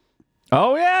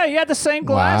 Oh yeah, he had the same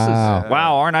glasses.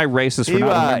 Wow, aren't I racist for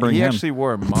not remembering he him? actually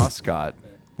wore a mascot.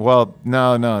 Well,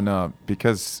 no,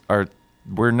 because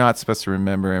we're not supposed to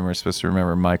remember him. We're supposed to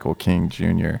remember Michael King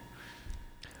Jr.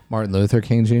 Martin Luther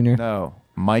King Jr.? No,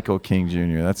 Michael King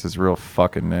Jr. That's his real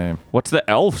fucking name. What's the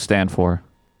L stand for?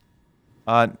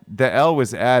 The L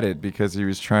was added because he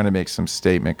was trying to make some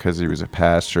statement because he was a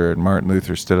pastor, and Martin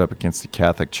Luther stood up against the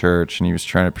Catholic Church, and he was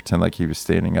trying to pretend like he was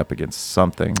standing up against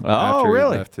something. Oh,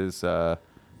 really? He left his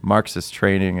Marxist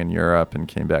training in Europe and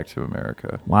came back to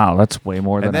America. Wow, that's way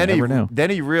more than I ever knew. Then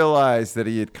he realized that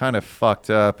he had kind of fucked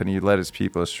up, and he led his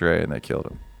people astray, and they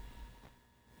killed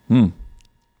him.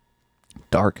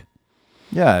 Dark.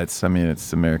 Yeah, it's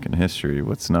American history.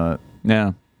 What's not?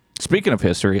 Yeah. Speaking of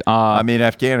history,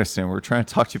 Afghanistan. We're trying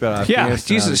to talk to you about Afghanistan. yeah,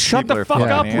 Jesus, These shut people the are fuck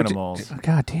fucking up. Animals.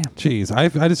 God damn. Jeez,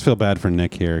 I just feel bad for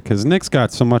Nick here because Nick's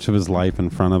got so much of his life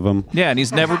in front of him. Yeah, and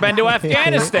he's never been to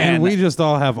Afghanistan. And we just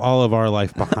all have all of our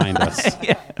life behind us.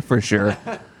 Yeah, for sure.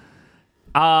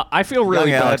 I feel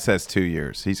really Young bad. Alex has 2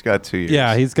 years. He's got 2 years.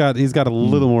 Yeah, he's got a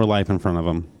little more life in front of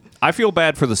him. I feel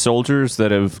bad for the soldiers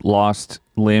that have lost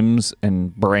limbs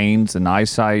and brains and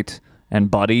eyesight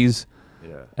and buddies.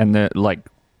 Yeah. And that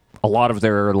a lot of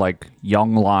their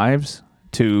young lives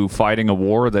to fighting a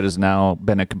war that has now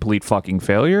been a complete fucking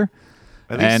failure.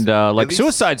 At least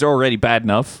suicides are already bad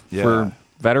enough for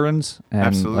veterans, and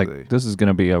Absolutely. this is going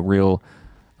to be a real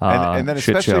and then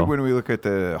shit especially show. when we look at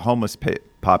the homeless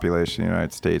population in the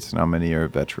United States and how many are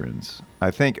veterans. I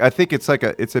think it's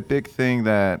it's a big thing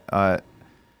that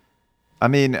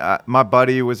my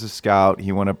buddy was a scout.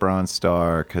 He won a Bronze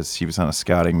Star because he was on a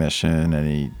scouting mission, and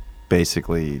he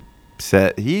basically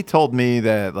he told me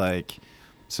that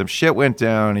some shit went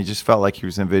down. He just felt like he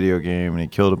was in a video game, and he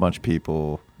killed a bunch of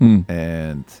people,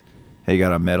 and he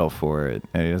got a medal for it,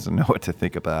 and he doesn't know what to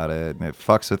think about it, and it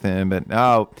fucks with him. But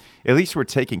now, at least we're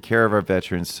taking care of our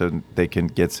veterans so they can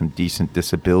get some decent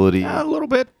disability. A little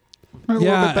bit.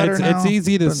 It's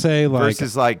easy to say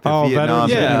versus the Vietnam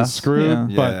veterans getting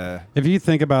screwed, Yeah. but if you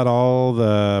think about all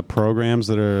the programs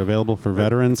that are available for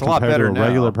veterans a lot compared to better a now.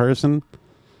 regular person.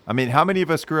 I mean, how many of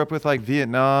us grew up with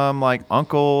Vietnam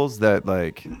uncles that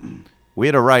we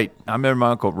had to write? I remember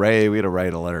my Uncle Ray. We had to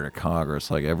write a letter to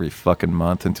Congress every fucking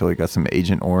month until he got some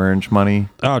Agent Orange money.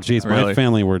 Oh, geez, my Really?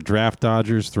 family were draft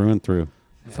dodgers through and through.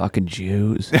 Fucking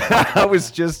Jews. I was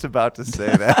just about to say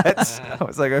that. I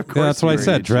was like, of course. Yeah, that's what I you were,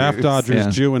 said. you Draft Jews. dodgers, Yeah.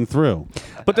 Jew and through.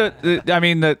 But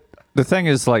the thing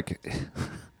is,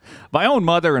 my own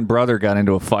mother and brother got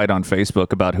into a fight on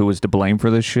Facebook about who was to blame for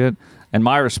this shit, and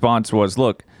my response was,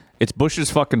 look, it's Bush's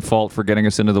fucking fault for getting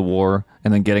us into the war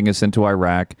and then getting us into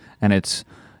Iraq, and it's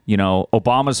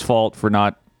Obama's fault for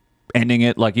not ending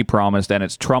it like he promised, and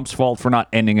it's Trump's fault for not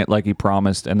ending it like he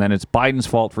promised, and then it's Biden's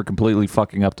fault for completely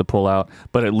fucking up the pullout.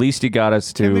 But at least he got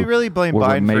us to. Can we really blame where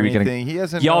we're Biden for maybe anything? getting- He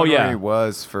hasn't Oh, known yeah. where he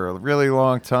was for a really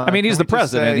long time. I mean, he's Can the we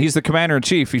just president. say- He's the commander in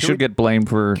chief. He should get blamed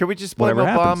for. Can we just blame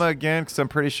whatever Obama happens. again? Because I'm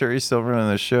pretty sure he's still running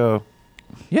the show.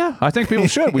 Yeah, I think people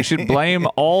should. We should blame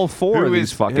all four of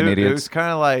these fucking It idiots. was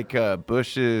kind of like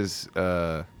Bush's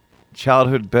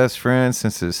childhood best friend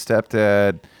since his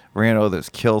stepdad ran all those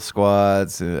kill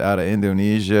squads out of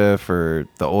Indonesia for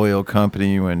the oil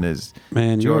company when his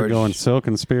Man, you were George- going so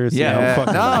conspiracy. Yeah. I'm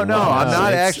fucking No, I'm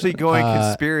not It's, actually going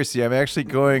conspiracy. I'm actually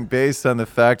going based on the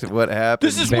fact of what happened.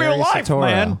 This is Barry real life, Soetoro.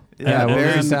 man. Yeah, And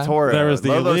Barry then Soetoro. There was the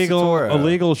Lolo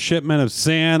illegal Soetoro. shipment of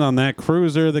sand on that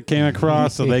cruiser that came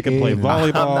across so they could play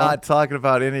volleyball. I'm not talking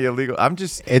about any illegal. I'm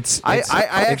just. I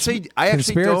actually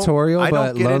conspiratorial, don't, I but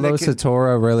don't get Lolo into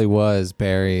Soetoro really was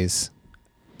Barry's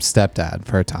stepdad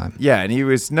for a time. Yeah, and he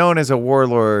was known as a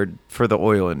warlord for the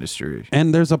oil industry.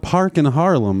 And there's a park in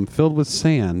Harlem filled with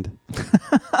sand.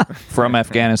 From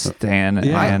Afghanistan.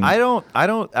 Yeah. And I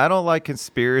don't like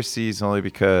conspiracies only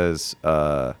because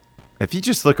if you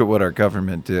just look at what our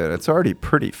government did, it's already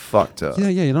pretty fucked up. Yeah,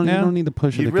 you don't need to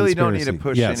push it. You really don't need to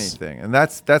push anything, and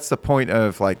that's the point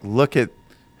of look at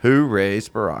who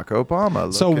raised Barack Obama.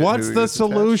 Look So at what's who the was attached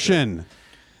to. solution?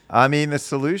 I mean, the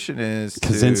solution is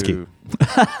Kaczynski.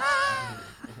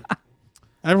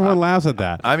 Everyone laughs at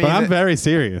that. I mean, but I'm very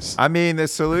serious. I mean, the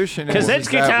solution is that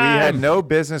Kaczynski we had time! no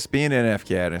business being in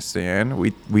Afghanistan.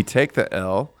 We take the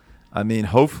L. I mean,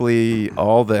 hopefully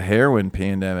all the heroin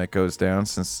pandemic goes down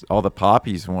since all the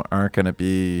poppies aren't going to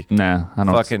be Nah, I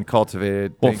don't. fucking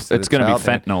cultivated. Well, thanks to it's the going to be child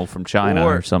thing. fentanyl from China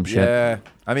or some shit. Yeah.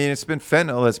 I mean, it's been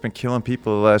fentanyl that's been killing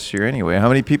people the last year anyway. How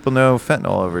many people know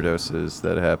fentanyl overdoses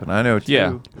that happen? I know two.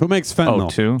 Yeah. Who makes fentanyl? Oh,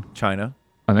 two? China.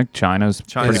 I think China's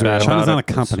pretty Israel. bad China's about not a it.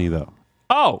 company, though.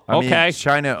 Oh, I mean, okay.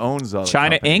 China owns all the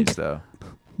China companies, Inc.? though.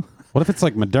 What if it's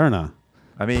like Moderna?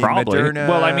 I mean, Probably. Moderna,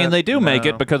 Well, I mean, they do make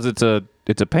no. it because it's a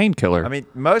painkiller. I mean,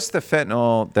 most of the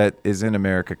fentanyl that is in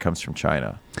America comes from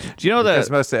China. do you know Because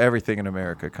the most of everything in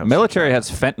America comes military from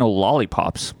has fentanyl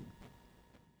lollipops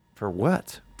For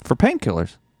what? for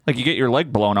painkillers? Like you get your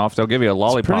leg blown off, they'll give you a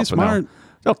lollipop. pretty and smart.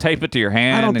 They'll tape it to your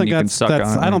hand, I don't and think you can that's. suck that's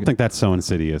on it. I don't think that's so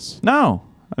insidious. No,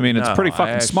 I mean it's No, pretty I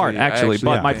fucking smart, actually.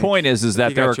 But my think point is if that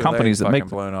you there got are your leg companies that make.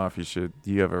 fucking blown off.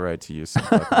 You have a right to use some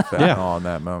fucking fentanyl in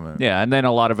that moment. Yeah, and then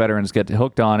a lot of veterans get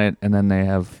hooked on it, and then they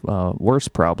have worse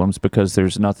problems because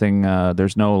there's nothing.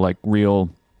 There's no like real.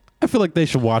 I feel like they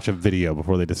should watch a video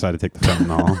before they decide to take the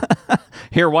fentanyl.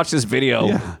 Here, watch this video.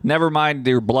 Yeah. Never mind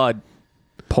your blood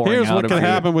pouring Here's out what of can your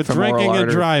happen with femoral drinking and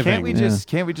artery. driving.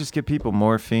 Can't we just give people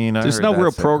morphine? I There's heard no real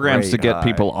that's a programs to great get high.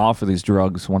 people off of these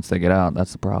drugs once they get out.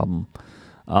 That's the problem.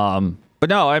 But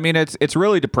no, I mean it's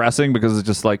really depressing because it's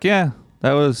just like, yeah,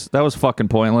 that was fucking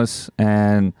pointless,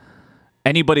 and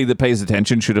anybody that pays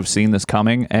attention should have seen this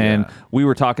coming. And Yeah. we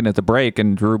were talking at the break,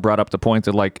 and Drew brought up the point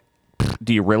that like,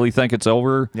 do you really think it's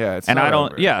over? Yeah, it's and not I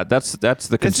don't. over. Yeah, that's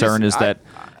the concern just- is that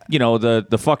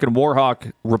the fucking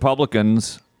warhawk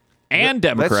Republicans. And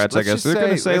Democrats, let's I guess, just they're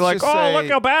going to say- say let's like, just "Oh, say-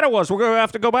 look how bad it was. We're going to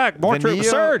have to go back. More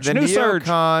surge, the new surge."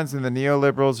 neocons and the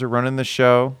neoliberals are running the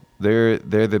show. They're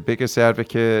the biggest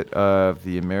advocate of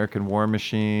the American war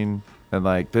machine, and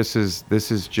like this is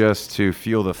just to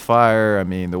fuel the fire. I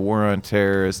mean, the war on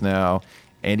terror is now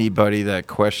anybody that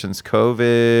questions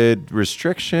COVID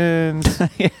restrictions,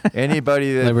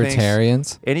 anybody that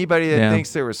Libertarians. anybody that Yeah.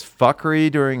 thinks there was fuckery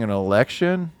during an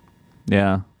election.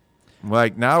 Yeah.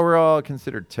 Like now we're all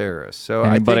considered terrorists. So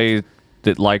Anybody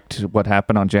that liked what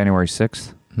happened on January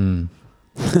 6th?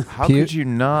 How could you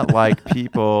not like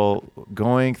people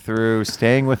going through,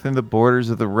 staying within the borders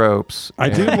of the ropes? I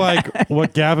do like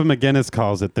what Gavin McInnes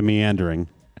calls it, the meandering.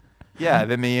 Yeah,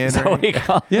 the meandering.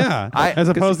 Yeah, I- as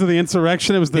opposed to the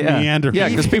insurrection, it was the meandering. Yeah,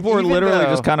 because people were Even literally though-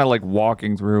 just kind of like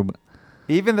walking through.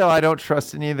 Even though I don't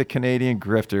trust any of the Canadian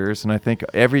grifters, and I think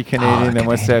every Canadian that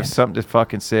wants to have something to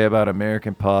fucking say about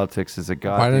American politics is a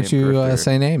goddamn Why don't you grifter.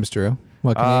 say names, Drew?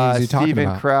 What Canadians are you talking Stephen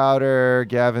about? Crowder,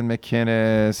 Gavin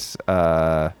McInnes,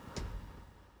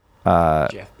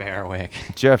 Jeff Barwick.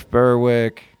 Jeff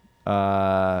Berwick,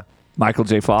 Michael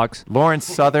J. Fox. Lawrence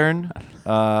Southern.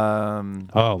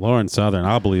 Oh, Lauren Southern.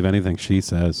 I'll believe anything she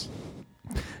says.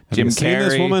 Have Jim you seen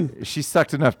this Carrey. woman? She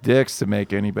sucked enough dicks to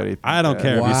make anybody think I don't that.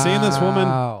 care. Have you seen this woman?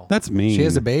 Wow. That's mean. She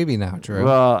has a baby now, Drew.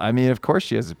 Well, I mean, of course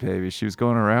she has a baby. She was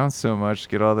going around so much to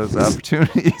get all those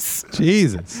opportunities.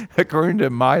 Jesus. According to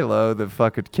Milo, the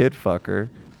fucking kid fucker.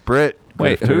 Britt.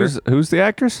 Wait, grifter. who's the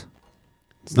actress?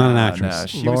 It's not an No, actress. no,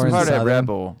 she Lauren was part Southern. of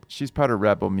Rebel. She's part of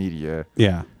Rebel Media.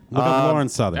 Yeah. Look up Lauren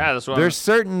Southern. that's what There's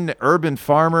certain urban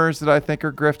farmers that I think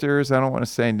are grifters. I don't want to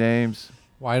say names.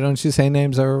 Why don't you say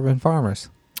names of urban farmers?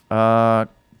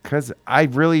 Because I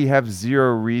really have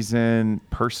zero reason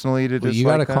personally to Well, dislike you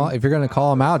got to them. call. If you're going to call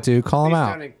them out, dude, call them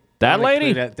out. That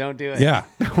lady? Don't do it. Yeah.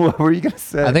 What were you going to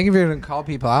say? I think if you're going to call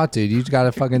people out, dude, you got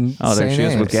to fucking Oh, there say she is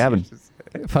names. with Gavin.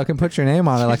 Fucking put your name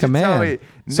on it like a Tell man. me-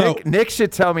 So- Nick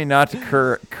should tell me not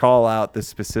to call out the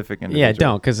specific individual. Yeah,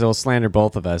 don't, because it'll slander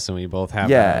both of us, and we both have.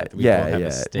 Yeah, we both have yeah.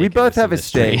 a stake We in both this have a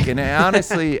industry. stake, and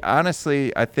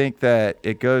honestly, I think that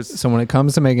it goes. So when it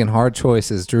comes to making hard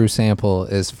choices, Drew Sample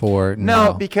is for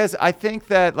No, because I think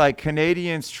that like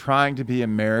Canadians trying to be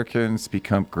Americans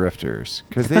become grifters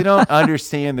because they don't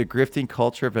understand the grifting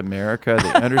culture of America.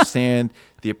 They understand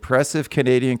the oppressive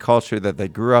Canadian culture that they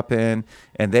grew up in,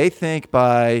 and they think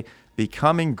by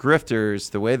becoming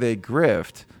grifters the way they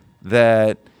grift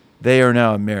that they are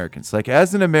now Americans. Like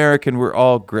as an American, we're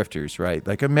all grifters, right?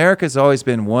 Like America's always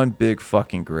been one big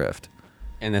fucking grift.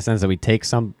 in the sense that we take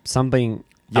something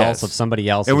Yes. else of somebody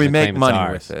else And we claim make it's money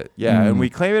ours. with it. Yeah, and we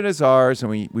claim it as ours, and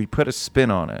we put a spin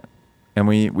on it. And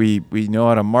we know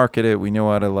how to market it. We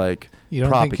know how to like you don't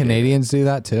propagate think Canadians do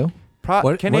that too?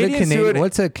 Canadians do it-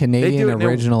 what's a they Canadian do it in a-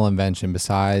 original invention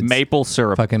besides Maple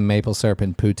syrup. fucking maple syrup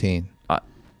and poutine?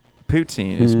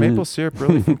 Poutine. Is maple syrup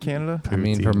really from Canada? I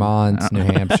mean, Vermont, New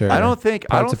Hampshire. I don't think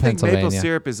parts of maple Pennsylvania.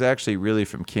 syrup is actually really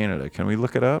from Canada. Can we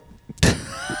look it up?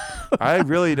 I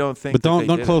really don't think. But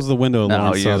don't close the window. No,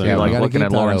 Lawrence you're Southern. we gotta looking keep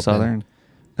at that Lawrence open.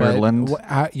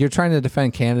 Southern. You're trying to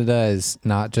defend Canada as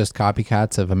not just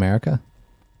copycats of America.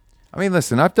 I mean,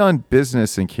 listen, I've done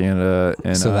business in Canada,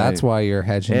 and So that's why you're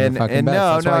hedging your fucking bets.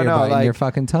 no, That's why you're biting like, your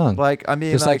fucking tongue. Like, I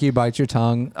mean, just like you bite your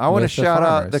tongue. I want to with the shout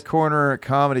out farmers. the Corner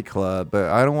Comedy Club, but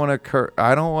I don't want to.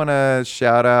 I don't want to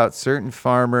shout out certain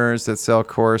farmers that sell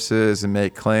courses and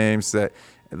make claims that,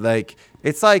 like,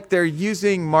 it's like they're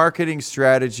using marketing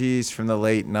strategies from the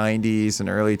late '90s and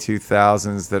early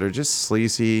 2000s that are just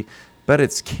sleazy. But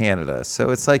it's Canada, so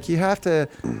it's like you have to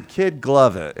kid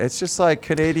glove it. It's just like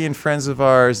Canadian friends of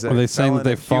ours that Are they saying that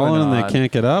they've fallen and they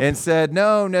can't get up? and said,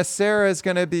 no, Nasera is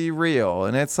going to be real.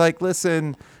 And it's like,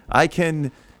 listen, I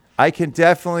can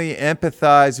definitely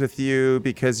empathize with you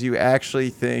because you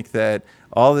actually think that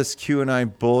all this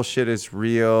QAnon bullshit is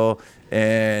real.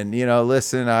 And,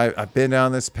 listen, I've been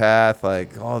down this path.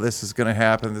 Like, oh, this is going to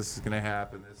happen. This is going to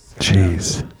happen.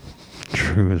 Jeez.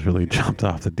 Drew has really jumped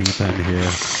off the deep end here.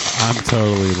 I'm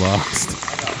totally lost.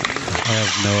 I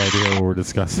have no idea what we're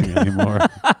discussing anymore.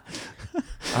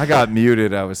 I got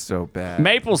muted. I was so bad.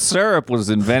 Maple syrup was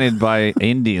invented by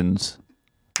Indians,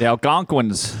 the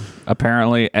Algonquins,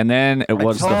 apparently, and then it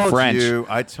was the told French. you,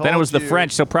 I told then it was the you.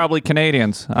 French, so probably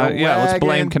Canadians. The Let's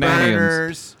blame wagon Canadians.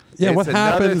 burners. Yeah, It's what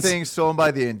another happens- thing stolen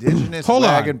by the indigenous Hold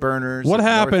wagon on. burners. What of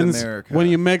North happens America. when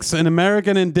you mix an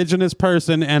American indigenous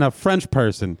person and a French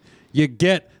person? You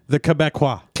get the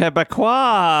Quebecois.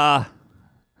 Quebecois.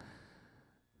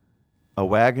 a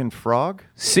wagon frog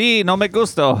Sí, no me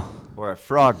gusto. or a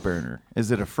frog burner?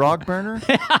 Is it a frog burner?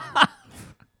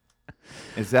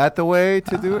 Is that the way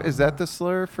to do it? Is that the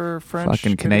slur for French?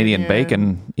 Fucking Canadian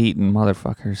bacon eating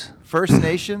motherfuckers. First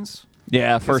Nations?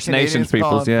 Yeah, First Nations Canadians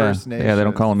call peoples. them Yeah, First yeah, they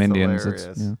don't call them Nations. Indians. It's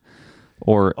It's, hilarious.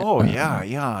 or Oh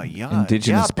yeah.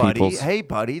 Indigenous buddy. peoples. Hey,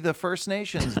 buddy, the First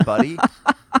Nations, buddy.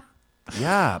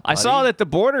 Yeah, I saw buddy. that the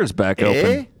border's back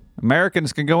open.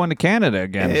 Americans can go into Canada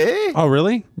again. Eh? Oh,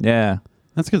 really? Yeah.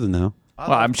 That's good to know.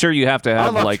 Well, I'm sure you have to I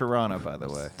have love like Toronto, by the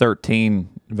way. 13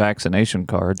 vaccination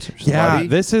cards. Or something. Yeah, Buddy.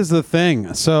 this is the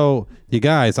thing. So, you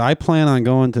guys, I plan on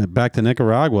going back to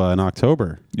Nicaragua in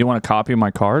October. You want a copy of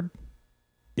my card?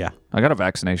 Yeah. I got a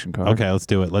vaccination card. Okay, let's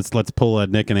do it. Let's pull a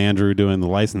Nick and Andrew doing the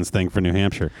license thing for New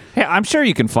Hampshire. Hey, I'm sure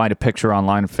you can find a picture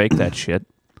online and fake that shit.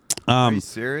 Are you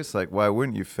serious? Like, why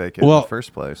wouldn't you fake it in well- the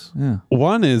first place?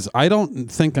 One is I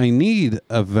don't think I need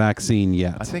a vaccine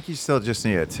yet. I think you still just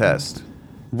need a test.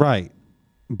 Right.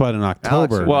 But in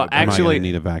October, Well, am I actually- gonna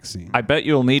need a vaccine. I bet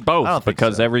you'll need I don't both think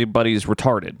because so. everybody's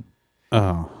retarded.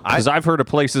 Oh. Because I've heard of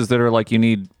places that are like you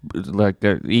need, like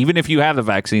even if you have the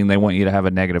vaccine, they want you to have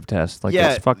a negative test. Like Yeah.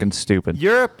 that's fucking stupid.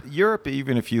 Europe,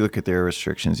 even if you look at their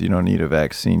restrictions, you don't need a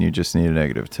vaccine. You just need a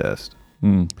negative test.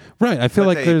 Right. I feel But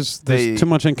like they- there's they- too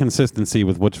much inconsistency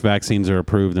with which vaccines are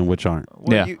approved and which aren't.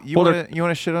 Well, Yeah. You Well, want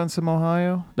to shit on some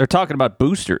Ohio? They're talking about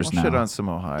boosters I'll now. shit on some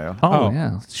Ohio. oh, Oh.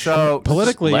 yeah. So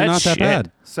Politically, you're Let's not that shit.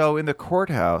 bad. So in the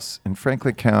courthouse in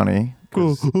Franklin County,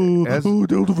 'cause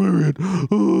Delta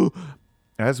variant.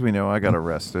 as we know, I got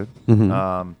arrested. Drew got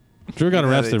Even though they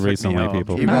arrested took me recently, home.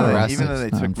 people. Even, got though, arrested. even though they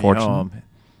took me Unfortunate. home,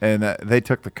 and they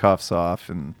took the cuffs off,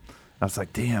 and I was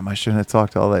like, damn, I shouldn't have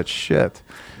talked all that shit.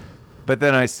 But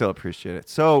then I still appreciate it.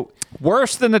 So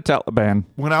Worse than the Taliban.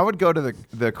 when I would go to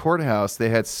the courthouse, they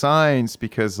had signs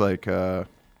because, like,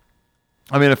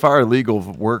 I mean, if our legal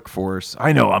workforce,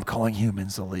 I know I'm calling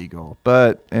humans illegal,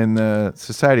 but in the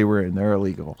society we're in, they're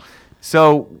illegal.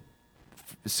 So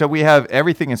we have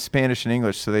everything in Spanish and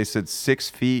English. So they said 6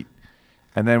 feet.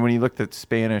 And then when you looked at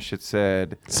Spanish, it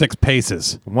said 6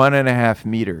 paces. 1.5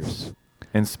 meters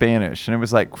in Spanish. And it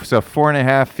was like, so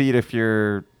 4.5 feet if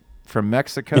you're from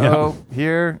Mexico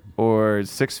here, or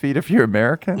 6 feet if you're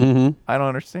American. Mm-hmm. I don't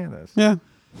understand this. Yeah.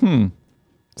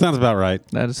 Sounds about right.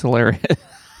 That is hilarious.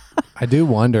 I do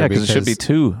wonder Yeah, because because it should be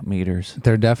 2 meters.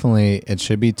 they're definitely it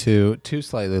should be two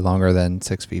slightly longer than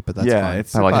 6 feet, but that's yeah, fine.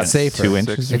 it's I like about it. safer. 2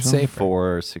 inches. or It's something? safer.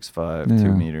 4, 6'5", Yeah.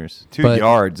 2 meters. 2 But-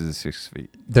 yards is 6 feet.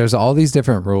 There's all these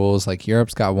different rules. Like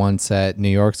Europe's got one set, New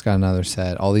York's got another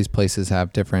set. All these places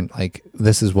have different. Like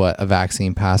this is what a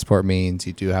vaccine passport means.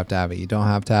 You do have to have it. You don't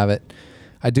have to have it.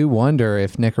 I do wonder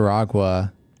if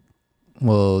Nicaragua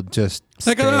will just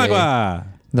Nicaragua.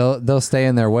 They'll stay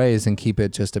in their ways and keep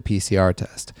it just a PCR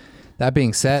test. That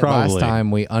being said, last Probably. time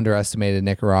we underestimated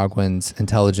Nicaraguans'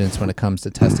 intelligence when it comes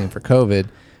to testing for COVID.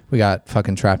 We got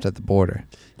fucking trapped at the border.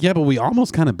 Yeah, but we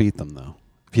almost kind of beat them, though,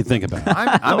 if you think about it.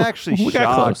 I'm actually We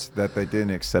got close. shocked that they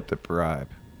didn't accept a bribe.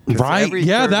 'Cause Right? every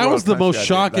Yeah, third that world was the country most I did,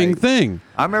 shocking like- thing.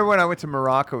 I remember when I went to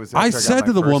Morocco. It was I after said got to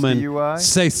my the first woman, DUI.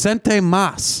 "Se sente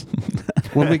más."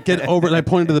 When we get over, and I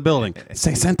pointed to the building.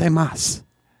 "Se sente más."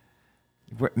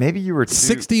 Maybe you were too,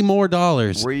 $60 more.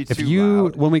 Were you if too you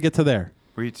loud? when we get to there?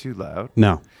 Were you too loud?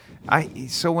 No.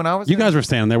 So when I was You guys were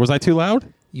standing there. Was I too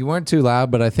loud? You weren't too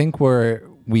loud, but I think where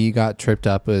we got tripped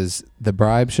up was the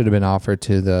bribe should have been offered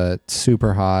to the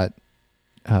super hot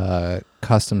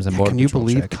customs and border Can you patrol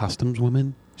believe chick. customs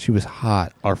women She was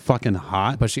hot, are fucking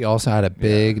hot? but she also had a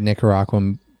big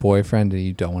Nicaraguan boyfriend, and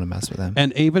you don't want to mess with him.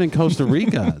 And even in Costa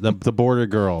Rica, the border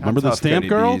girl. Remember the tough stamp Betty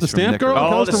girl? B's The from stamp girl in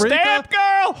Nicaragua. Oh, Costa the Rica? stamp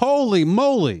girl! Holy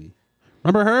moly.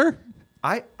 Remember her?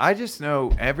 I just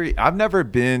know I've never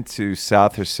been to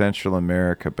South or Central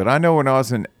America, but I know when I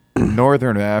was in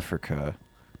Northern Africa,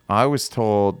 I was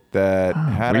told that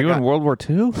Were you in World War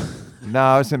II? No,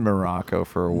 I was in Morocco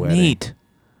for a wedding. Neat.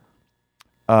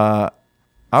 I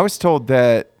was told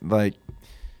that like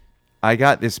I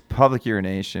got this public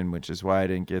urination, which is why I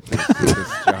didn't get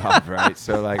this job, right?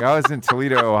 So like I was in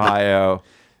Toledo, Ohio,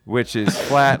 which is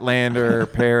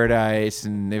Flatlander paradise,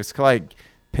 and it was like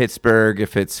Pittsburgh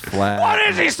if it's flat. What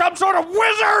is he, some sort of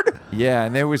wizard? Yeah,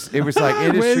 and it was like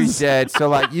industry dead. So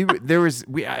like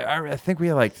I think we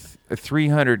had like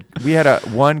 300. We had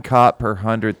one cop per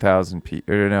 100,000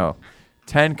 people. Or no,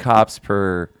 10 cops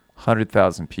per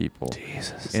 100,000 people.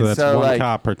 Jesus. So that's one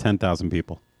cop per 10,000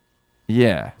 people.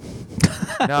 Yeah.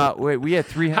 No, wait, we had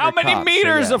 300. How many cops,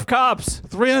 meters so yeah. of cops?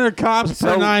 300 cops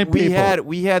per 9 people.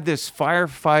 We had this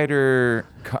firefighter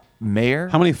mayor.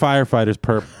 How many firefighters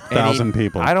per And 1,000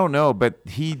 people? I don't know, but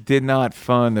he did not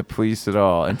fund the police at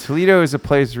all. And Toledo is a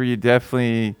place where you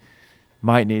definitely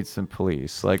might need some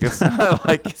police. Like it's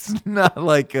not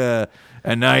like a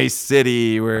nice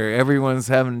city where everyone's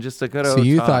having just a good old So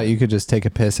you time. thought you could just take a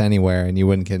piss anywhere and you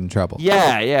wouldn't get in trouble?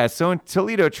 Yeah. So in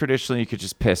Toledo, traditionally, you could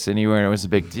just piss anywhere, and it was a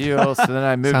big deal. So then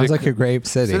I moved. Sounds to like a great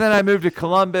city. So then I moved to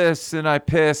Columbus, and I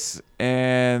piss,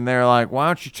 and they're like, "Why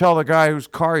don't you tell the guy whose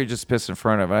car you just pissed in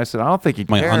front of?" And I said, "I don't think he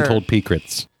My cares." untold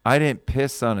secrets. I didn't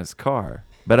piss on his car,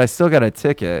 but I still got a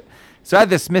ticket. So I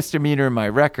had this misdemeanor in my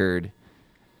record,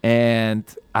 and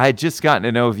I had just gotten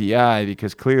an OVI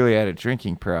because clearly I had a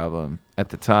drinking problem at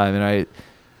the time, and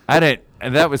I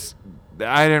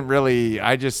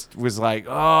just was like,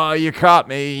 "Oh, you caught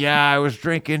me. Yeah, I was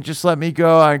drinking. Just let me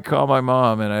go. I can call my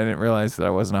mom." And I didn't realize that I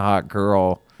wasn't a hot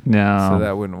girl. No. So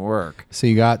that wouldn't work. So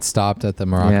you got stopped at the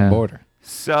Moroccan Yeah. border.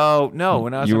 So no,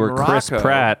 when I was You in were Morocco, Chris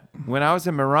Pratt. When I was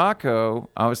in Morocco,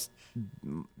 I was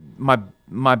my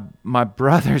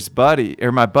brother's buddy,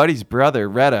 or my buddy's brother,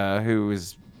 Retta, who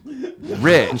was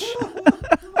rich.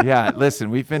 Yeah,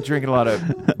 listen, we've been drinking a lot of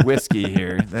whiskey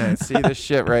here. See this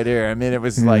shit right here. I mean, it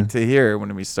was like to here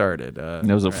when we started.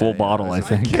 It was a full bottle, I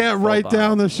think. Can't write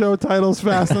down the show titles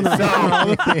fast enough.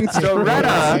 So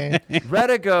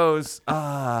Retta goes,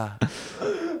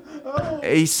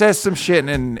 he says some shit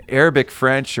in Arabic,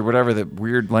 French, or whatever the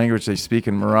weird language they speak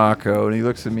in Morocco, and he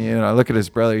looks at me, and I look at his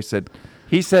brother.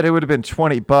 He said it would have been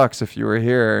 $20 if you were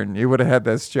here, and you would have had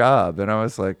this job. And I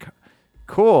was like,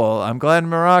 cool. I'm glad in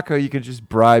Morocco you can just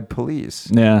bribe police.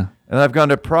 Yeah. And I've gone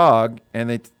to Prague, and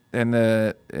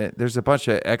there's a bunch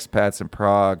of expats in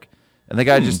Prague, and the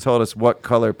guy just told us what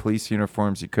color police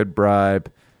uniforms you could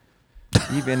bribe.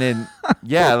 Even in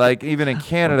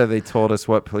Canada, they told us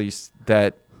what police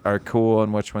that are cool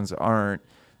and which ones aren't.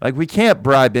 Like, we can't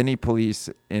bribe any police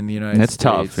in the United States. It's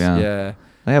tough, yeah.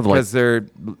 They have because their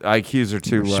IQs are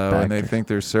too low, and they think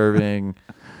they're serving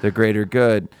the greater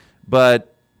good.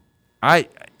 But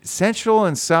Central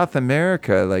and South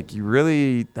America, like,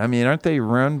 aren't they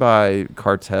run by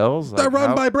cartels? They're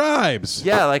run by bribes.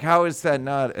 Yeah, like, how is that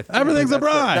not a thing? Everything's a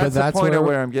bribe. That's the point of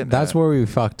where I'm getting That's at. where we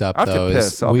fucked up, I have to though.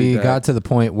 piss. I'll be We back. got to the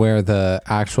point where the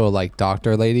actual, like,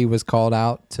 doctor lady was called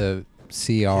out to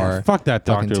see our Fuck that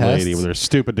fucking doctor lady tests. with her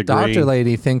stupid degree. Doctor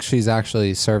lady thinks she's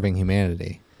actually serving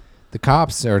humanity. The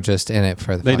cops are just in it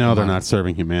for the They know fucking they're money. not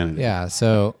serving humanity. Yeah,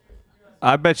 so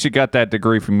I bet you got that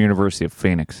degree from University of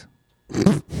Phoenix.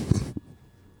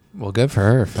 well, good for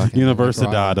her. Fucking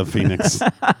Universidad of Phoenix.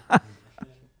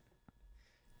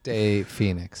 Day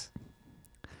Phoenix.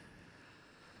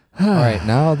 All right,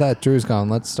 now that Drew's gone,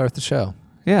 let's start the show.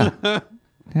 Yeah.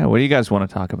 Yeah, what do you guys want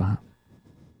to talk about?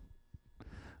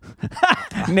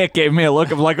 Nick gave me a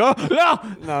look of like, oh,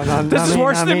 no, this is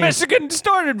worse than Michigan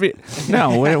distorted me.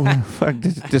 No, fuck,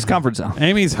 discomfort zone.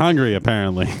 Amy's hungry,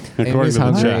 apparently, according Amy's to the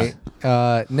hungry.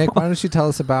 chat. Nick, why don't you tell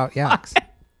us about yaks?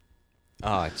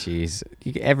 Oh, jeez.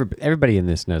 Everybody in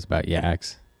this knows about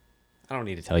yaks. I don't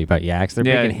need to tell you about yaks. They're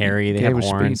Yeah, big and hairy. They give have a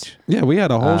horns. speech. Yeah, we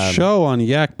had a whole show on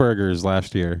yak burgers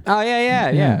last year. Oh,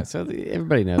 yeah. So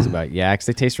everybody knows about yaks.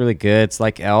 They taste really good. It's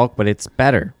like elk, but it's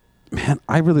better. Man,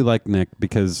 I really like Nick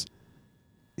because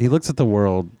he looks at the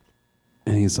world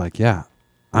and he's like, yeah,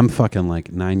 I'm fucking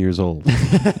like 9 years old.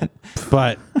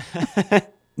 But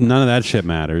None of that shit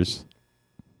matters.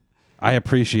 I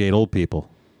appreciate old people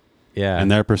Yeah. and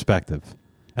their perspective.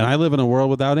 And I live in a world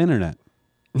without internet.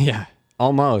 Yeah.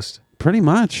 Almost. Pretty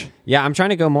much. Yeah, I'm trying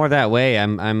to go more that way.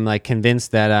 I'm like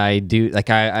convinced that I do.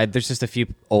 Like I there's just a few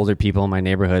older people in my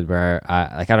neighborhood where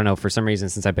I don't know, for some reason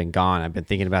since I've been gone, I've been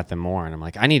thinking about them more, and I'm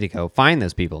like, I need to go find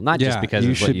those people, not just because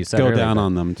of what you said. Go earlier, down but-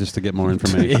 on them just to get more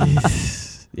information.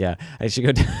 Yeah, I should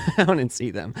go down and see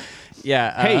them.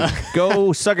 Yeah. Hey,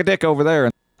 go suck a dick over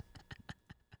there.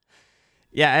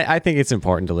 Yeah, I think it's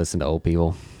important to listen to old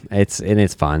people. It's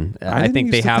fun. I didn't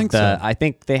think they used to have think so. I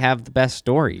think they have the best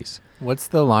stories. What's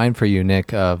the line for you,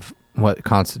 Nick, of what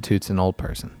constitutes an old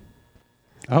person?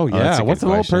 Oh, that's yeah. a good What's an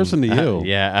old question. person to you?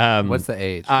 Yeah. What's the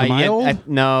age? Am I old?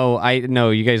 No,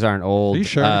 you guys aren't old. Are you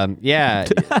sure? Yeah,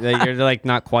 you're like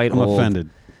not quite I'm old. offended.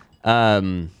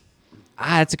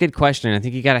 That's a good question. I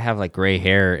think you got to have like gray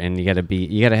hair, and you got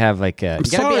to have like. I'm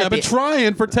sorry, I've been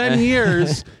trying for 10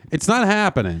 years. It's not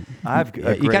happening.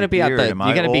 You got to be at the.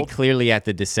 You got to be clearly at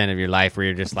the descent of your life where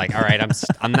you're just like, all right,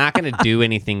 I'm not going to do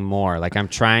anything more. Like I'm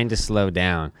trying to slow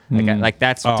down. Like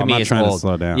that's Oh, to I'm me not is trying to old.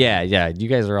 slow down. Yeah. You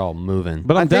guys are all moving.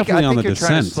 But I'm definitely on the you're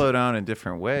trying descent. to slow down in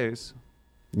different ways.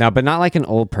 No, but not like an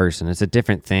old person. It's a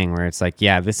different thing where it's like,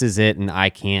 yeah, this is it, and I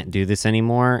can't do this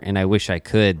anymore, and I wish I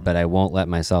could, but I won't let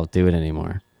myself do it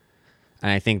anymore.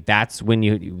 And I think that's when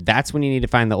you need to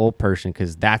find the old person,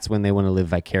 because that's when they want to live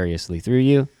vicariously through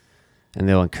you, and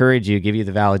they'll encourage you, give you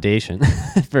the validation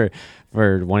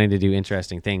for wanting to do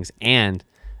interesting things, and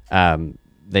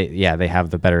they have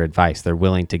the better advice. They're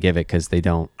willing to give it because they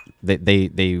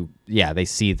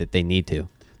see that they need to.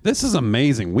 This is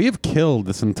amazing. We have killed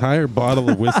this entire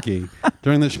bottle of whiskey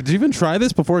during this. Did you even try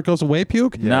this before it goes away,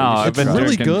 Puke? No, I've been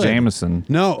really drinking good. Jameson.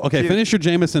 No, okay, finish your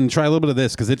Jameson and try a little bit of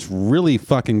this because it's really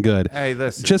fucking good. Hey,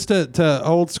 listen. Just to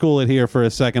old school it here for a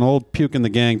second, old Puke in the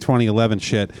Gang 2011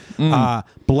 shit.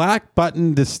 Black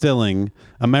Button Distilling,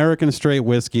 American Straight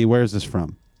Whiskey. Where's this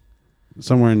from?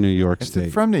 Somewhere in New York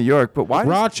State. From New York, but why?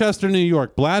 Rochester, New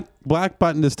York. Black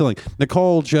Button Distilling.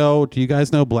 Nicole, Joe, do you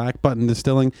guys know Black Button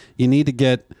Distilling? You need to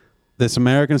get this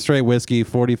American Straight Whiskey,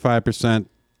 45%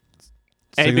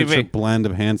 signature ABV. blend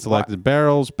of hand-selected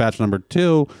barrels. Batch number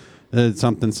 2.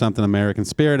 Something American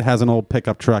Spirit. Has an old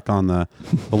pickup truck on the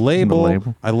label.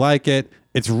 label. I like it.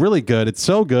 It's really good. It's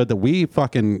so good that we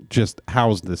fucking just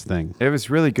housed this thing. It was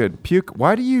really good. Puke,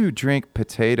 why do you drink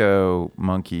Potato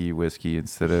Monkey whiskey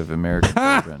instead of American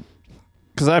bourbon?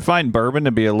 Because I find bourbon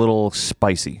to be a little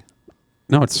spicy.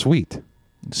 No, it's sweet.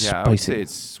 Yeah, I would say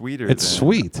it's sweeter. It's than,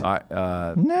 sweet.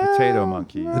 Potato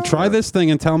Monkey. Try this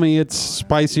thing and tell me it's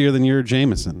spicier than your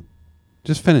Jameson.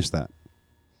 Just finish that.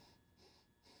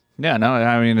 Yeah, no,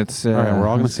 I mean, it's... All right, we're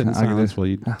all going to sit in I get silence it. while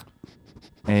you...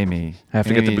 Amy. I have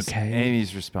to get the Amy's- bouquet.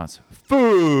 Amy's response.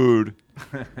 Food.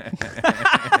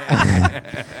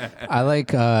 I like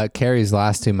Carrie's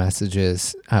last two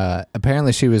messages.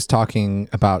 Apparently, she was talking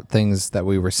about things that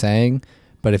we were saying,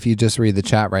 but if you just read the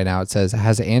chat right now, it says,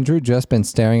 "Has Andrew just been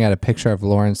staring at a picture of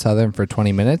Lauren Southern for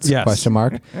 20 minutes?" Yes. Question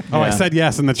mark. Oh, I said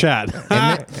yes in the chat.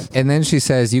 And then she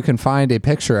says, "You can find a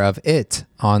picture of it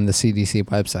on the CDC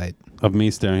website." Of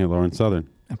me staring at Lauren Southern.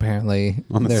 Apparently,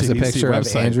 On the there's a CDC picture of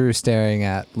website. Andrew staring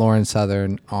at Lauren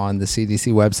Southern on the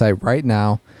CDC website right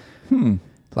now.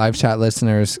 Live chat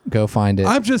listeners, go find it.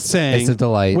 I'm just saying. It's a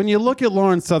delight. When you look at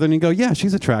Lauren Southern, you go, yeah,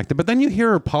 she's attractive. But then you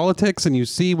hear her politics and you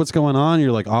see what's going on.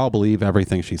 You're like, I'll believe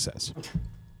everything she says.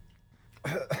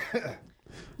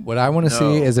 What I want to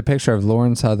see is a picture of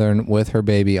Lauren Southern with her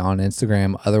baby on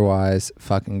Instagram. Otherwise,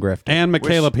 fucking grifter. And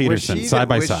Michaela Peterson, side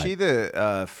by Was side. she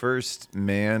the first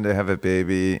man to have a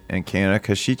baby in Canada?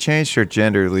 Because she changed her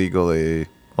gender legally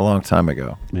a long time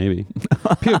ago. Maybe.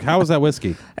 Puke, how was that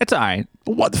whiskey? It's all right.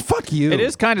 What the fuck you? It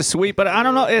is kind of sweet, but I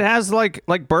don't know. It has like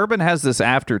bourbon has this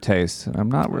aftertaste. I'm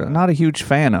not a huge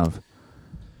fan of.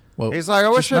 Well, He's like, I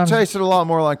wish it not- tasted a lot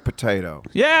more like potato.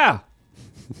 Yeah,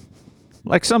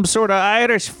 like some sort of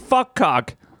Irish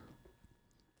fuckcock.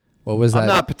 what was that? I'm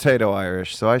not potato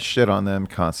Irish, so I shit on them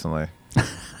constantly.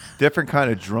 Different kind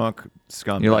of drunk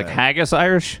scumbag. You're like haggis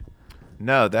Irish.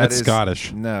 No, that's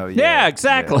Scottish. No, Yeah,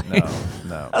 exactly.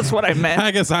 no, That's what I meant.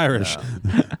 Haggis Irish.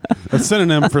 A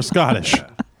synonym for Scottish.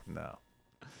 no.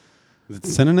 Is it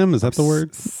synonym? Is that the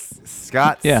word?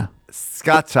 Scots. Yeah.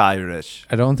 Scots Irish.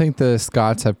 I don't think the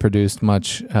Scots have produced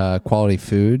much quality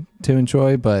food to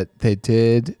enjoy, but they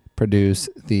did produce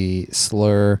the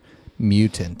slur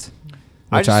mutant,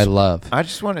 which I love. I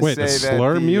just want to Wait, say the that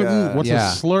slur the, mutant? What's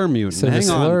yeah. a slur mutant? So Hang the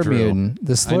slur on, Drew. mutant,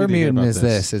 the I slur need to hear mutant about is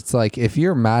this. It's like if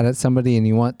you're mad at somebody and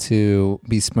you want to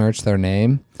besmirch their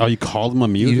name, Oh, you called him a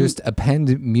mutant? you just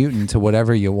append mutant to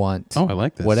whatever you want. Oh, I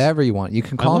like this. Whatever you want. You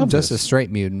can call love him just this. a straight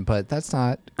mutant, but that's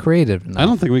not creative enough. I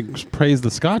don't think we praise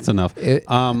the Scots enough.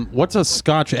 What's a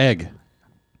Scotch egg?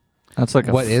 That's like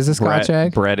What is a Scotch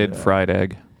egg? Breaded fried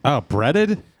egg. Oh,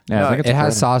 breaded? Yeah, I think it's It has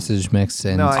breaded. sausage mixed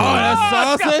in. No, Oh,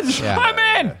 that's sausage? Yeah.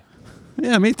 I'm in.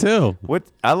 Yeah, me too. What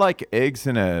I like eggs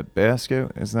in a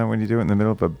basket. Isn't that when you do it in the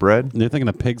middle of a bread? You're thinking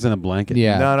of pigs in a blanket?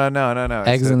 Yeah. No.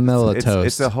 Eggs in the middle of toast.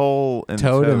 It's a hole in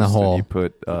Toad the in the toast, and hole. You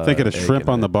put Thinking of egg shrimp in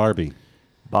on it. the Barbie.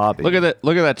 Bobby. Look at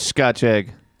that Scotch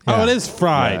egg. Oh, it is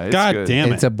fried. Yeah, it's God good. damn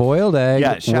it. It's a boiled egg.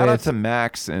 Yeah, shout out with- to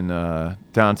Max in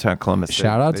downtown Columbus.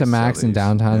 Shout out to Max in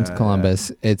downtown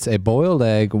Columbus. It's a boiled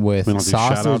egg with we don't do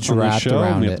shout-outs sausage on this wrapped show.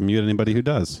 around We have it. to mute anybody who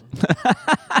does.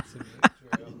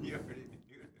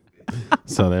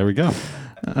 So there we go.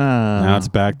 Now it's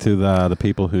back to the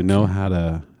people who know how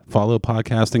to follow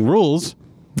podcasting rules.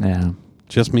 Yeah.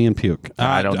 Just me and puke.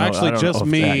 I don't know. Actually, I don't just know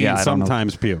if me that- yeah, and I don't know.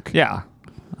 sometimes puke. Yeah.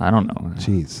 I don't know.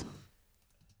 Jeez.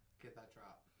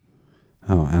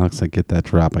 Oh, Alex, I get that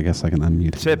drop. I guess I can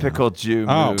unmute him Typical Jew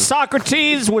Oh. move.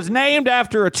 Socrates was named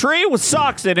after a tree with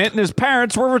socks in it, and his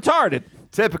parents were retarded.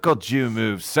 Typical Jew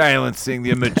move, silencing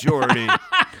the majority.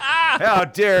 How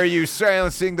dare you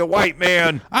silencing the white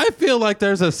man? I feel like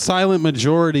there's a silent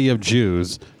majority of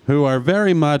Jews who are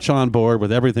very much on board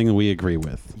with everything that we agree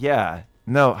with. Yeah.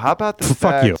 No, how about the Fuck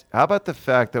fact, you. How about the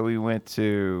fact that we went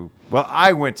to, well,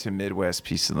 I went to Midwest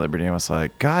Peace and Liberty and I was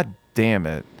like, God damn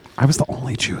it. I was the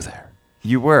only Jew there.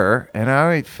 You were, and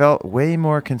I felt way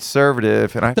more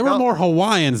conservative. And There were more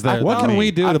Hawaiians there. What can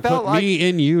we do I to felt put me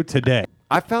in you today?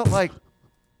 I felt like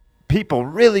people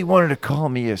really wanted to call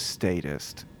me a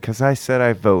statist because I said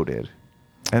I voted.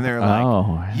 And they're like,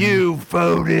 Oh. you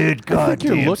voted,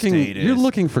 goddamn statist. You're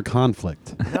looking for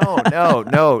conflict.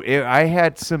 No. I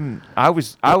had some. I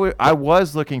was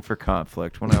looking for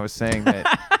conflict when I was saying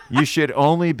that you should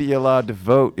only be allowed to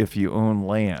vote if you own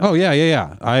land. Oh,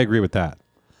 yeah. I agree with that.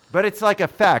 But it's like a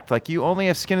fact. Like you only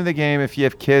have skin in the game if you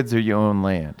have kids or you own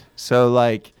land. So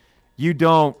like, you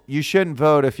shouldn't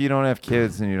vote if you don't have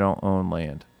kids and you don't own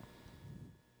land.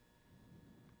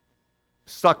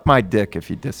 Suck my dick if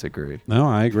you disagree. No,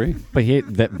 I agree. But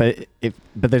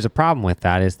there's a problem with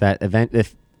that. Is that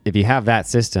if you have that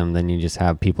system, then you just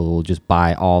have people who will just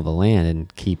buy all the land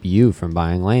and keep you from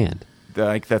buying land.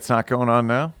 Like that's not going on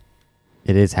now.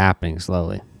 It is happening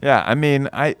slowly. Yeah, I mean,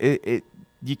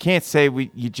 you can't say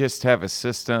you just have a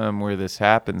system where this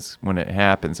happens when it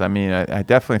happens. I mean, I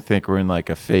definitely think we're in like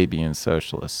a Fabian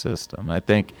socialist system. I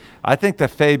think the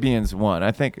Fabians won.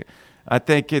 I think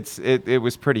it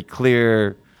was pretty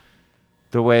clear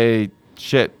the way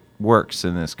shit works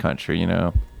in this country, you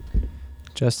know.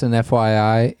 Just an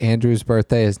FYI, Andrew's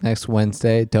birthday is next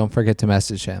Wednesday. Don't forget to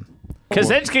message him.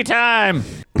 Kaczynski time.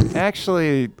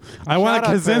 Actually, I want a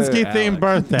shout out to Kaczynski-themed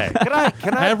Alex. birthday.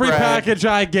 Can I Every brag? package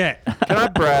I get. Can I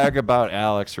brag about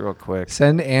Alex real quick?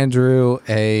 Send Andrew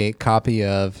a copy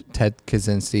of Ted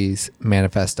Kaczynski's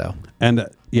manifesto. And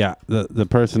yeah, the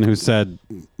person who said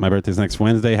my birthday's next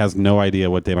Wednesday has no idea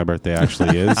what day my birthday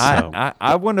actually is. So.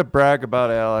 I want to brag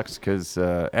about Alex because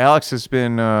Alex has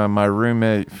been my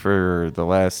roommate for the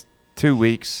last 2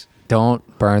 weeks. Don't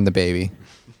burn the baby.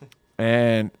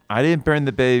 And I didn't burn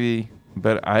the baby,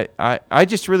 but I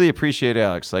just really appreciate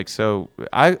Alex. Like, so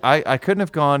I couldn't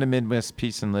have gone to Midwest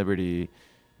Peace and Liberty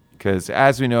because,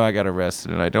 as we know, I got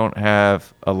arrested and I don't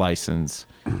have a license.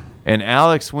 And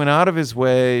Alex went out of his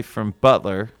way from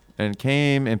Butler and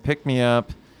came and picked me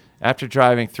up after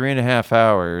driving 3.5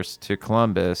 hours to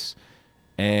Columbus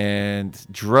and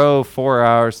drove 4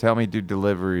 hours to help me do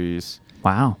deliveries.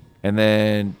 Wow. And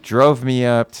then drove me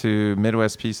up to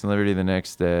Midwest Peace and Liberty the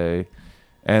next day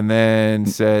and then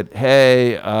said,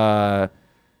 hey, I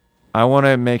want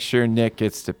to make sure Nick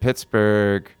gets to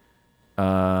Pittsburgh,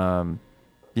 and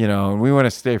we want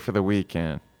to stay for the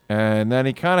weekend. And then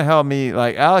he kind of helped me.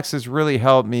 Like, Alex has really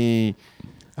helped me.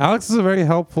 Alex is a very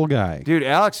helpful guy. Dude,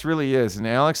 Alex really is. And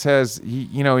Alex has,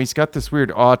 he's got this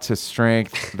weird autist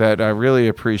strength that I really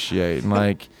appreciate. And,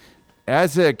 like,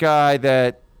 as a guy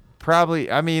that probably,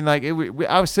 I mean, like,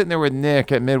 I was sitting there with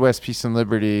Nick at Midwest Peace and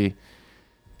Liberty,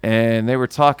 and they were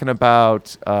talking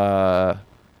about,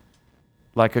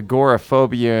 like,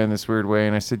 agoraphobia in this weird way.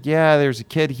 And I said, yeah, there's a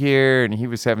kid here, and he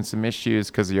was having some issues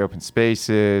because of the open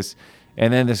spaces.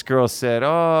 And then this girl said,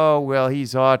 oh, well,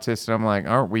 he's autist. And I'm like,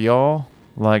 aren't we all?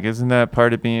 Like, isn't that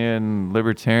part of being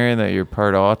libertarian, that you're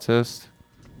part autist?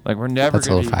 Like, we're never That's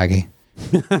a little faggy.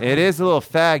 It is a little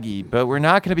faggy, but we're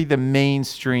not going to be the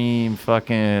mainstream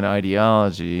fucking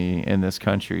ideology in this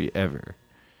country ever.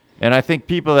 And I think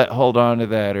people that hold on to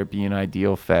that are being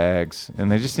ideal fags,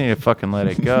 and they just need to fucking let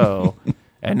it go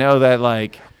and know that,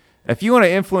 like, if you want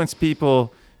to influence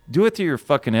people, do it through your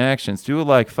fucking actions. Do it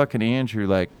like fucking Andrew,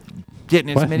 like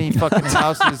getting as many fucking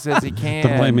houses as he can.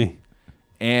 Don't blame me.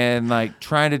 And like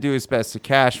trying to do his best to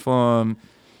cash flow him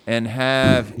and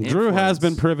have Drew has influence.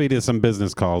 been privy to some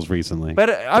business calls recently. But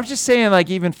I'm just saying, like,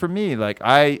 even for me, like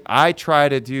I try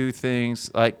to do things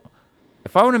like,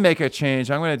 if I want to make a change,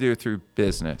 I'm going to do it through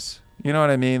business. You know what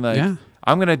I mean? Like, Yeah.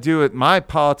 I'm going to do it. My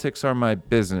politics are my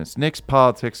business. Nick's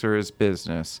politics are his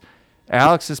business.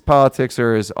 Alex's politics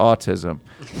are his autism.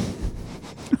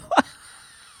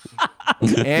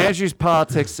 Andrew's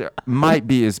politics might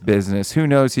be his business. Who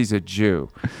knows? He's a Jew.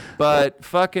 But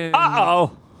fucking...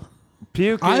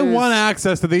 Puke I is- want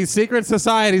access to these secret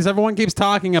societies everyone keeps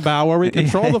talking about where we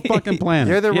control the fucking planet.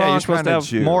 You're the wrong you're supposed kind to of have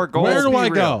Jew. more goals. Where do Let's I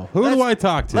be go? real. Who do I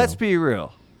talk to? Let's be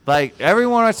real. Like,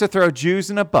 everyone wants to throw Jews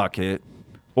in a bucket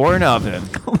or an oven,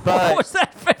 was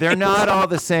that but they're not all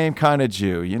the same kind of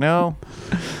Jew, you know?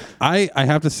 I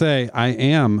have to say, I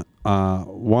am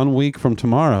 1 week from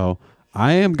tomorrow.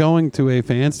 I am going to a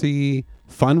fancy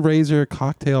fundraiser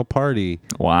cocktail party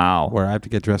Wow. where I have to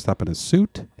get dressed up in a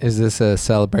suit. Is this a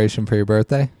celebration for your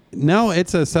birthday? No,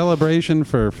 it's a celebration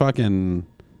for fucking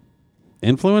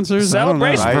influencers. I don't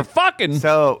know. Celebration for fucking.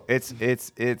 So it's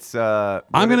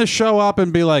I'm gonna show up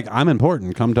and be like, I'm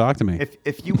important. Come talk to me.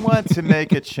 if you want to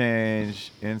make a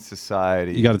change in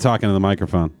society, You got to talk into the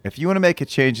microphone. if you want to make a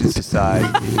change in society,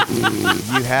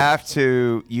 you have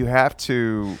to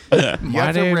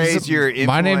raise your influence.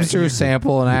 My name's Drew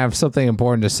Sample, and I have something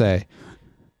important to say.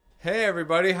 Hey,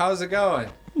 everybody, how's it going?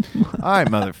 All right,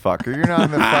 motherfucker.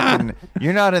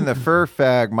 You're not in the fur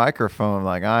fag microphone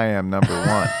like I am, number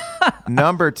one.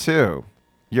 Number two,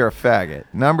 you're a faggot.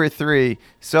 Number three,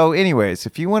 so anyways,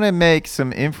 if you want to make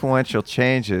some influential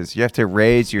changes, you have to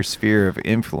raise your sphere of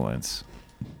influence.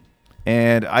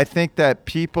 And I think that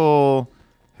people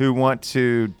who want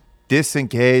to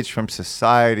disengage from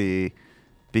society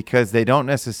because they don't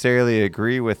necessarily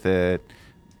agree with it,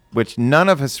 which none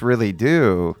of us really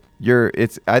do,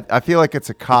 I feel like it's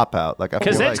a cop-out. Like, I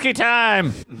feel Kaczynski like,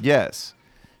 time. yes.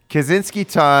 Kaczynski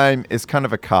time is kind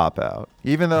of a cop-out,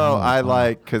 even though I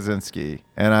like Kaczynski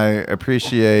and I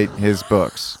appreciate his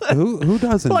books. Who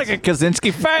doesn't? Like a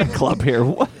Kaczynski fan club here.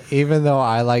 What? Even though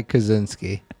I like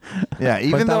Kaczynski. Yeah,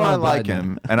 even Put that though I on a like button.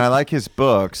 him and I like his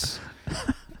books,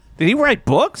 Did he write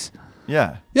books?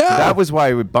 yeah. Yeah. That was why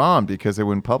he would bomb, because they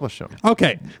wouldn't publish them.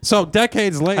 Okay, so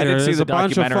decades later, didn't see there's the a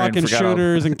bunch of documentary and fucking forgot all-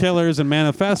 shooters and killers and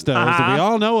manifestos that we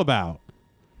all know about,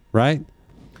 right?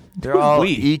 They're all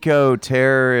we?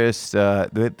 eco-terrorist,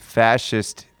 the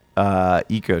fascist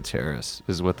eco-terrorists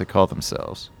is what they call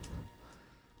themselves.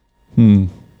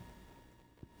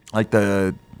 Like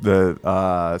the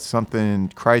something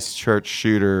Christchurch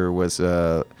shooter was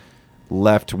a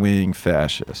left-wing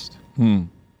fascist.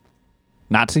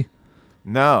 Nazi?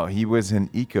 No, he was an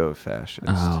eco-fascist.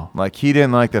 Oh. Like, he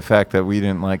didn't like the fact that we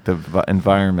didn't like the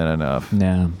environment enough.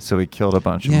 Yeah. So he killed a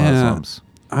bunch of Yeah. Muslims.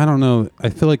 I don't know. I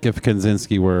feel like if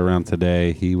Kaczynski were around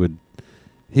today, he would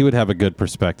have a good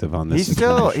perspective on this.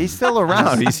 He's still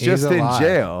around. He's just in alive.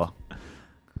 jail.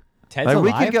 Ted's Like, we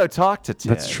alive? could go talk to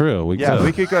Ted. That's true. We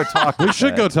could go talk to We should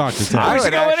Ted. go talk to Ted. I should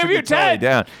would go actually interview be totally Ted.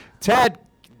 down. Ted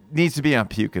needs to be on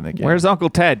puke in the game. Where's Uncle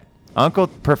Ted? Uncle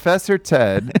Professor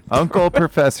Ted? Uncle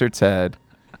Professor Ted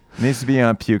needs to be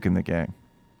on puke in the gang.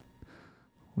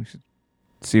 We should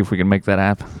see if we can make that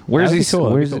happen. Where's That'd he? be cool,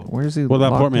 that'd Where's be it? cool. Where's he? What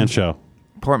about locked Portman in? Show?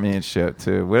 Portman shit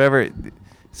too. Whatever.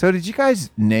 So did you guys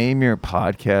name your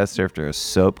podcast after a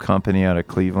soap company out of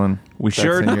Cleveland? We That's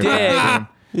sure in your did. background?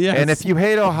 Yes. And if you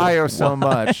hate Ohio so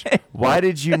much, why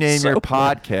did you name your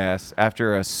podcast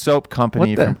after a soap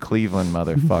company What the- from Cleveland,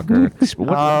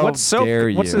 motherfucker? What's soap? Dare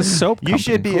you? What's this soap You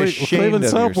should be company? ashamed Cleveland of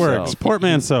Soap yourself. Works.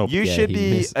 Portman Soap. You Yeah, should he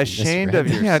be ashamed of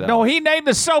misread. yourself. Yeah, no, he named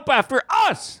the soap after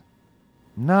us.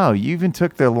 No, you even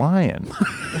took the lion.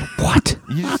 What?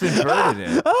 You just inverted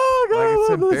it. Oh God, like it's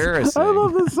embarrassing. I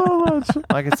love this so much.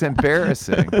 Like it's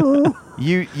embarrassing.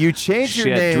 You changed your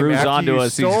Shit, name Drew's after onto you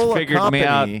us. He's stole a figured me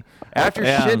company. out. After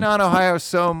Yeah. shitting on Ohio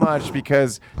so much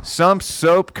because some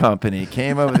soap company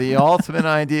came up with the ultimate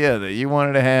idea that you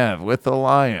wanted to have with the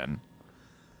lion.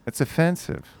 It's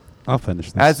offensive. I'll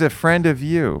finish this. As a friend of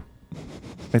you,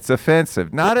 it's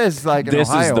offensive. Not as like an This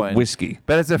is the Ohioan, whiskey.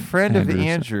 but as a friend of Andrew's.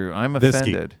 Andrew, I'm Whiskey.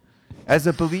 offended. As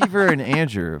a believer in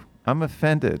Andrew, I'm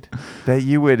offended that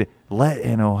you would let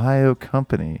an Ohio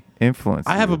company influence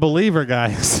I have you. a believer,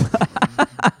 guys.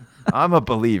 I'm a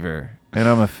believer, and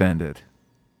I'm offended.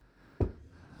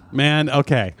 Man,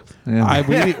 okay.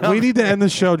 We need to end the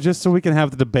show just so we can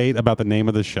have the debate about the name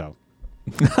of the show.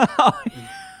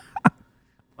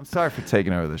 I'm sorry for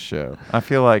taking over the show. I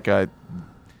feel like I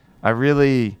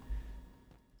really.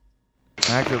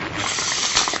 I could,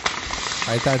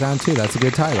 Write that down too. That's a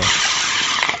good title.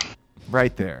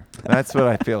 right there. That's what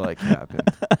I feel like happened.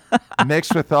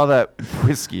 Mixed with all that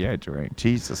whiskey I drank.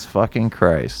 Jesus fucking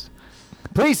Christ.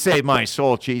 Please save my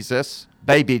soul, Jesus.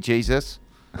 Baby Jesus.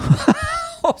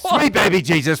 Sweet baby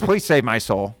Jesus, please save my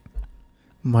soul.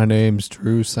 My name's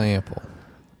Drew Sample.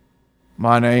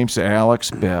 My name's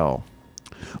Alex Bell.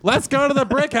 Let's go to the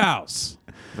Brick House.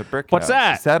 The Brick What's House.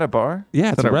 that? Is that a bar?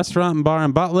 Yeah, it's a restaurant and bar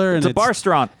in Butler. It's and a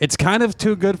bar-straurant. It's kind of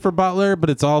too good for Butler, but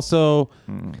it's also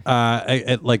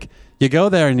like you go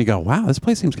there and you go, wow, this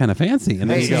place seems kind of fancy. And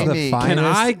then Hey, you go, Amy, can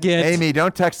I get Amy,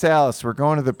 don't text Alice. We're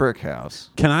going to the Brick House.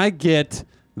 can I get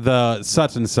the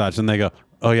such and such? And they go,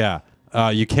 oh yeah,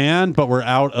 you can, but we're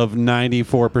out of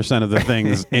 94% of the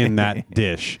things in that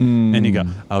dish. And you go,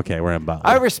 okay, we're in Butler.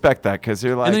 I respect that because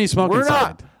you're like, And then you smoke we're inside.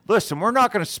 not. Listen, we're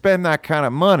not going to spend that kind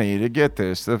of money to get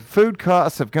this. The food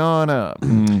costs have gone up.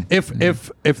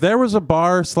 If there was a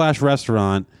bar /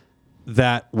 restaurant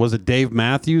that was a Dave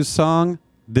Matthews song,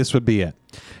 this would be it.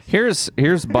 Here's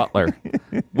Butler.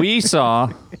 We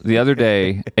saw the other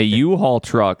day a U-Haul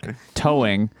truck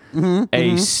towing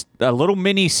a little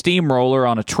mini steamroller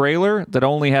on a trailer that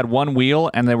only had one wheel,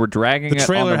 and they were dragging The it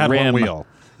trailer on the had rim. one wheel.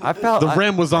 I felt The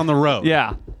rim was on the road.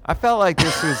 Yeah, I felt like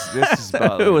this is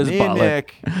Butler. It was me Butler. and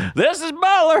Nick, this is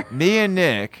Butler. me and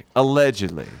Nick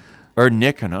allegedly, or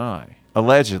Nick and I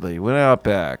allegedly went out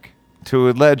back to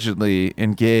allegedly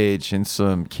engage in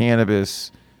some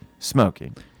cannabis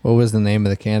smoking. What was the name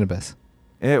of the cannabis?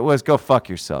 It was Go Fuck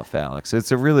Yourself, Alex.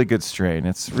 It's a really good strain.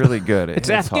 It's really good. It's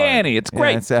hard. Afghani. It's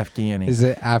great. Yeah, it's Afghani. Is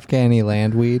it Afghani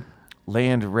landweed?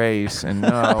 Land race, and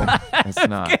no, it's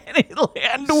not.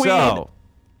 Landweed. So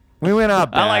we went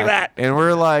out back, I like that. and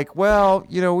we're like, well,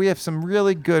 we have some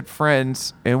really good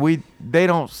friends, and they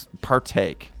don't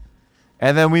partake.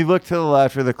 And then we looked to the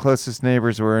left where the closest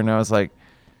neighbors were, and I was like,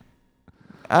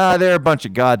 they're a bunch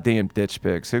of goddamn ditch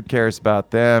pigs. Who cares about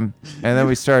them? And then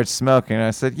we started smoking. And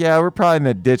I said, yeah, we're probably in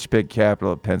the ditch pig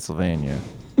capital of Pennsylvania.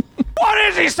 What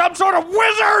is he? Some sort of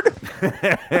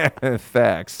wizard?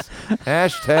 Facts.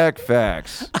 Hashtag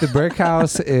facts. The Brick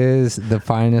House is the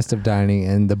finest of dining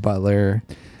in the Butler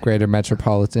greater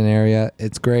metropolitan area.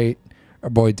 It's great. Our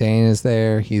boy Dane is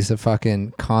there. He's a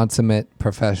fucking consummate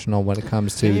professional when it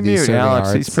comes to Can you the mute serving Alex?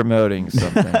 arts. He's promoting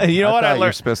something. You know what I thought you're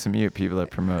learned? supposed to mute people that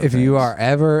promote If you things. are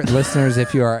ever, listeners,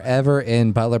 if you are ever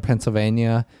in Butler,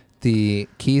 Pennsylvania, the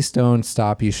keystone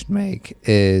stop you should make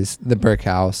is the Brick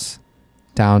House,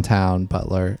 downtown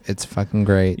Butler. It's fucking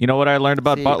great. You know what I learned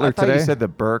about See, Butler I thought today? you said the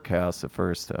Burke House the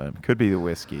first time. Could be the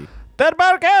whiskey. That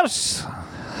Burghouse.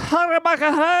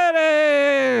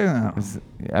 Is it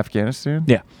Afghanistan?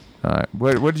 Yeah. All right.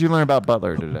 What did you learn about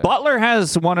Butler today? Butler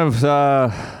has one of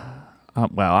well,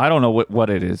 I don't know what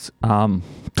it is.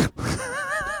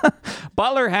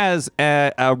 Butler has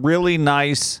a really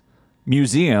nice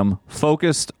museum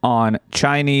focused on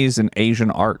Chinese and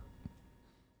Asian art.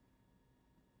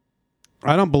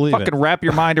 I don't believe Fucking it. wrap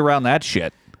your mind around that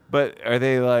shit. But are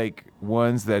they like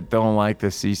ones that don't like the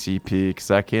CCP?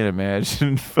 Because I can't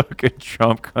imagine fucking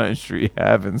Trump country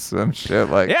having some shit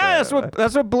like Yeah, that.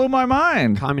 that's what blew my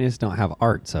mind. Communists don't have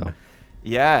art, so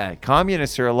Yeah,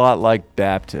 communists are a lot like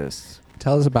Baptists.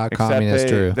 Tell us about Except communist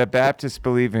Drew. the Baptists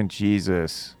believe in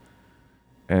Jesus,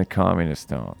 and communists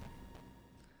don't.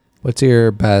 What's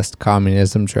your best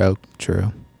communism joke,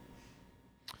 Drew?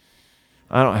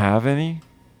 I don't have any,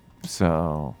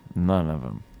 so none of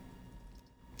them.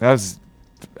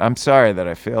 I'm sorry that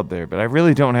I failed there, but I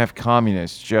really don't have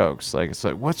communist jokes. Like, it's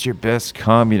like, what's your best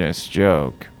communist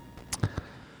joke?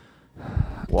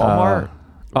 Walmart?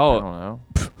 I don't know.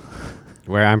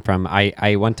 where I'm from,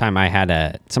 I one time I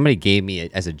had somebody gave me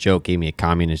as a joke a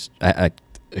communist a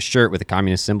shirt with a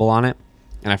communist symbol on it,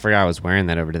 and I forgot I was wearing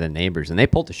that over to the neighbors, and they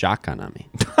pulled a shotgun on me.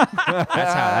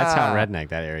 that's how redneck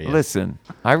that area is. Listen,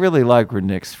 I really like where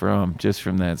Nick's from, just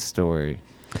from that story.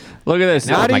 Look at this.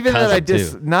 That was Not my even that I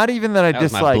cousin, too. not even that I That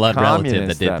was my dislike blood relative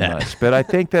communists that did that that. much, but I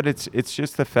think that it's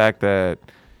just the fact that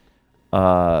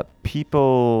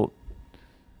people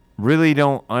really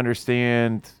don't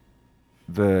understand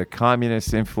the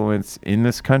communist influence in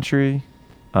this country.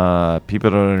 People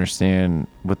don't understand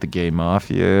what the gay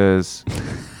mafia is.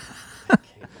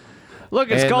 Look,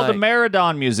 it's And, called the like-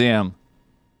 Maradon Museum.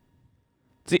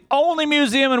 It's the only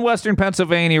museum in Western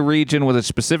Pennsylvania region with a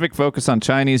specific focus on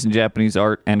Chinese and Japanese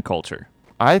art and culture.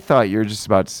 I thought you were just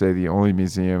about to say the only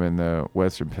museum in the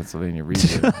Western Pennsylvania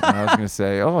region. And I was going to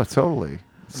say, oh, totally.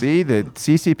 See, the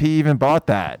CCP even bought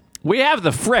that. We have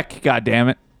the frick,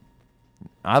 goddammit.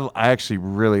 I actually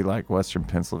really like Western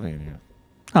Pennsylvania.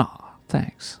 Oh,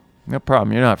 thanks. No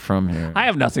problem. You're not from here. I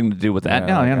have nothing to do with that.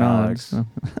 Yeah, No, like no. Alex.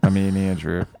 I mean,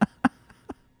 Andrew.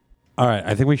 All right,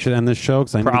 I think we should end this show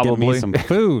because I need to get me Probably. some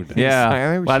food.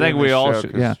 Yeah. I think we all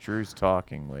should. Yeah. Drew's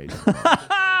talking, ladies.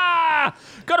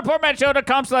 Go to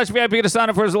portmanshow.com/VIP to sign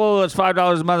up for as little as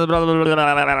 $5 a month. Blah, blah, blah, blah, blah,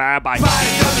 blah, blah. Bye.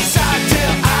 Party doesn't stop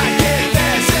till I hear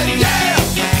dancing, yeah.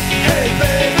 Hey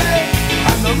baby,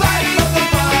 I'm the life of the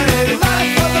party,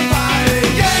 life of the party,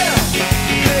 yeah.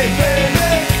 Hey baby,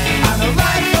 I'm the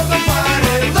life of the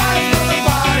party, life of the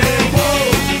party, whoa.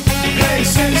 Hey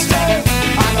sister,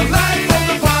 I'm the life of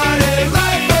the party,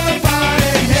 life of the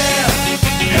party, yeah.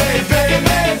 Hey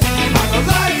baby, I'm the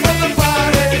life of the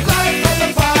party, life of the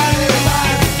party,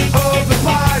 life of the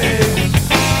party,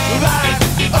 life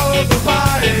of the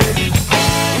party.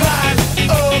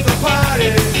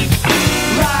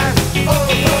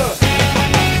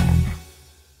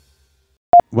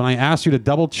 When I asked you to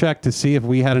double check to see if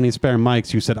we had any spare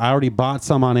mics, you said I already bought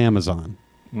some on Amazon.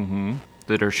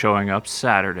 That are showing up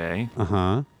Saturday.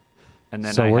 Uh-huh. And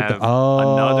then So I we're have oh.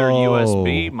 another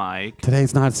USB mic.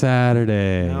 Today's not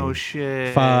Saturday. Oh,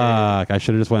 shit. Fuck. I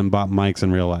should have just went and bought mics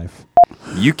in real life.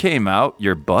 You came out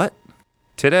your butt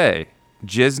today.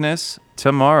 Jizness.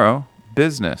 Tomorrow.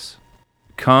 Business.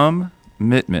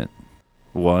 Commitment.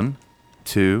 1,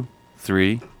 2,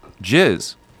 3.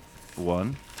 Jizz.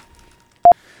 1.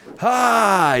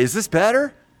 Ah, is this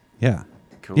better? Yeah.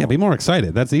 Cool. Yeah, be more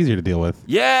excited. That's easier to deal with.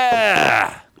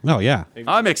 Yeah. Oh, yeah.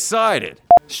 I'm excited.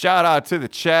 Shout out to the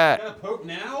chat. Poop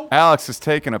now? Alex is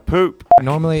taking a poop.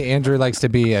 Normally, Andrew likes to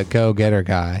be a go-getter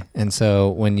guy, and so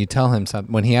when you tell him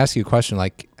something, when he asks you a question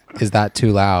like, "Is that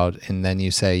too loud?" and then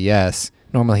you say yes,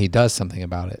 normally he does something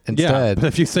about it. Yeah, Instead, but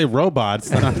if you say robots,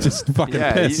 then I'm just fucking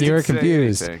Yeah, pissed. you you were didn't say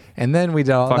confused, anything. and then we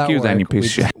did all Fuck that you work. then, you piece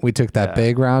of shit. We took that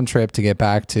big round trip to get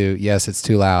back to yes, it's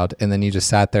too loud, and then you just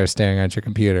sat there staring at your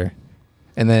computer,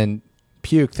 and then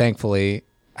Puke thankfully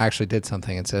actually did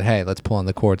something and said, "Hey, let's pull on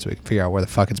the cord so we can figure out where the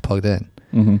fuck it's plugged in."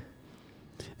 Mm-hmm.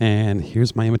 And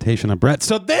here's my imitation of Brett.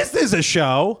 So this is a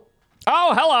show.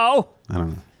 Oh, hello. I don't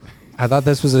know. I thought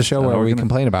this was a show where we're we gonna-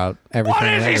 complain about everything.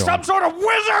 What is and he, some everyone. sort of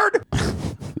wizard?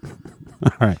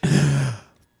 All right.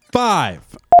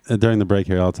 5. During the break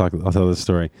here, I'll tell this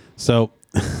story. So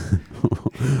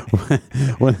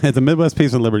when at the Midwest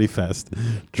Peace and Liberty Fest,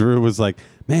 Drew was like,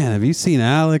 "Man, have you seen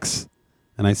Alex?"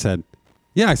 And I said,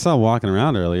 "Yeah, I saw him walking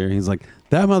around earlier." He's like,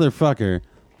 "That motherfucker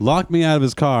locked me out of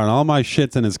his car and all my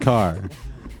shit's in his car."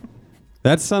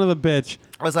 That son of a bitch.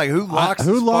 I was like, who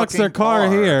locks Their car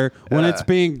here when it's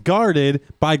being guarded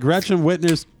by Gretchen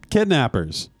Whitner's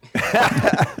kidnappers?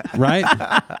 Right?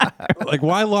 Like,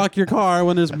 why lock your car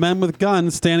when there's men with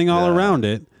guns standing all around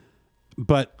it?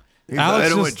 But Alex I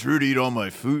don't just, want Drew to eat all my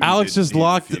food. Alex just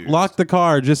locked the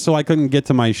car just so I couldn't get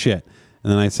to my shit.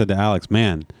 And then I said to Alex,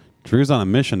 "Man, Drew's on a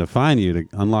mission to find you to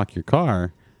unlock your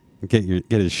car and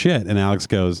get his shit." And Alex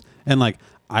goes, and like,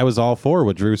 I was all for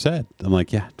what Drew said. I'm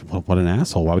like, yeah, what an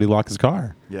asshole. Why would he lock his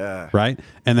car? Yeah. Right?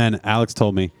 And then Alex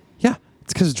told me, yeah,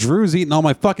 it's because Drew's eating all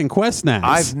my fucking Quest snacks.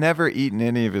 I've never eaten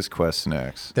any of his Quest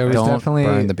snacks. There was Don't definitely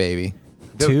burn the baby.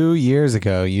 2 years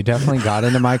ago. You definitely got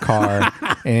into my car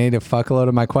and ate a fuckload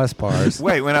of my Quest bars.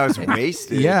 Wait, when I was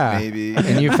wasted, Yeah, maybe.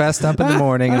 And you fessed up in the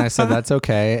morning, and I said that's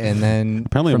okay. And then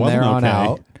Apparently it from there wasn't on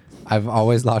okay. out, I've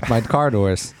always locked my car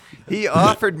doors. He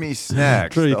offered me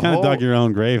snacks. Drew, you the kind of whole- dug your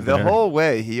own grave The there. whole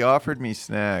way, he offered me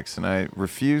snacks, and I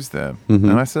refused them. Mm-hmm.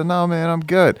 And I said, "No, man, I'm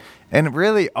good." And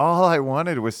really, all I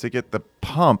wanted was to get the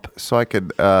pump so I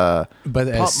could But pump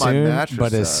as my soon, mattress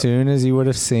but as up. soon as you would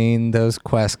have seen those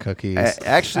Quest cookies,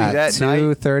 Actually, at that night,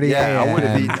 2:30 yeah, I would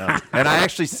have a.m. eaten them. And I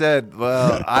actually said,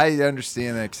 "Well, I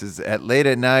understand that because at late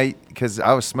at night, because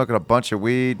I was smoking a bunch of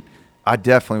weed, I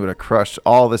definitely would have crushed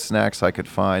all the snacks I could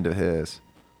find of his."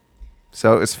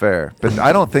 So it's fair, but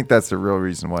I don't think that's the real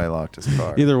reason why he locked his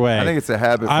car. Either way, I think it's a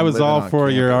habit. I from was living all on for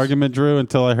your campus. argument, Drew,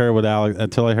 until I heard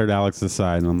Alex's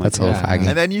side, and I'm like, That's a little yeah. faggy.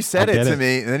 And then you said I it get to it.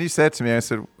 me. And then you said to me, I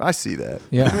said, "I see that."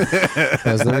 Yeah,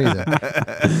 that's the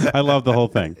reason. I love the whole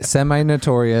thing.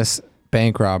 Semi-notorious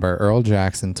bank robber Earl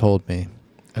Jackson told me.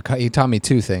 He taught me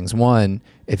 2 things. One,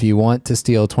 if you want to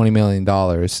steal $20 million,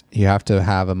 you have to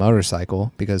have a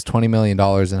motorcycle because $20 million in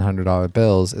 $100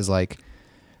 bills is like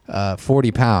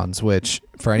 40 pounds, which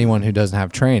for anyone who doesn't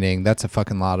have training, that's a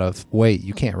fucking lot of weight.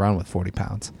 You can't run with 40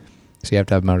 pounds. So you have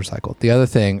to have a motorcycle. The other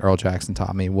thing Earl Jackson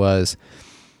taught me was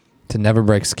to never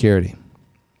break security.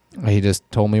 He just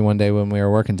told me one day when we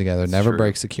were working together, never true.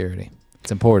 break security.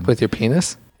 It's important. With your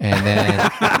penis? And then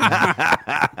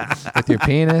with your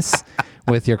penis,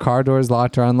 with your car doors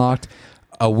locked or unlocked.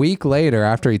 A week later,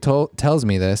 after he tells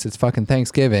me this, it's fucking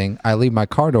Thanksgiving. I leave my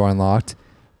car door unlocked,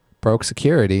 broke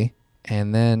security,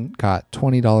 and then got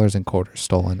 $20 in quarters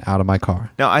stolen out of my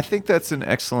car. Now, I think that's an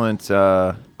excellent.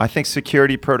 I think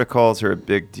security protocols are a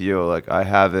big deal. Like I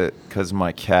have it because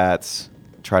my cats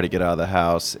try to get out of the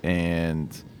house,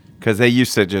 and because they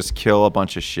used to just kill a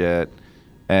bunch of shit,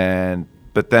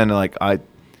 but then like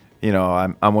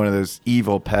I'm one of those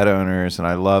evil pet owners, and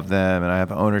I love them, and I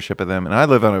have ownership of them, and I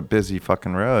live on a busy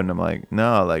fucking road, and I'm like,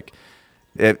 no, like,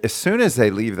 as soon as they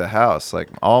leave the house, like,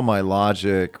 all my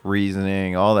logic,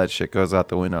 reasoning, all that shit goes out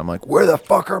the window. I'm like, where the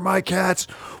fuck are my cats?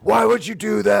 Why would you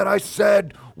do that? I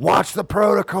said, watch the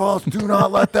protocols. Do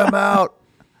not let them out.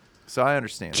 So I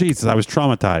understand. Jesus, I was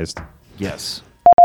traumatized. Yes.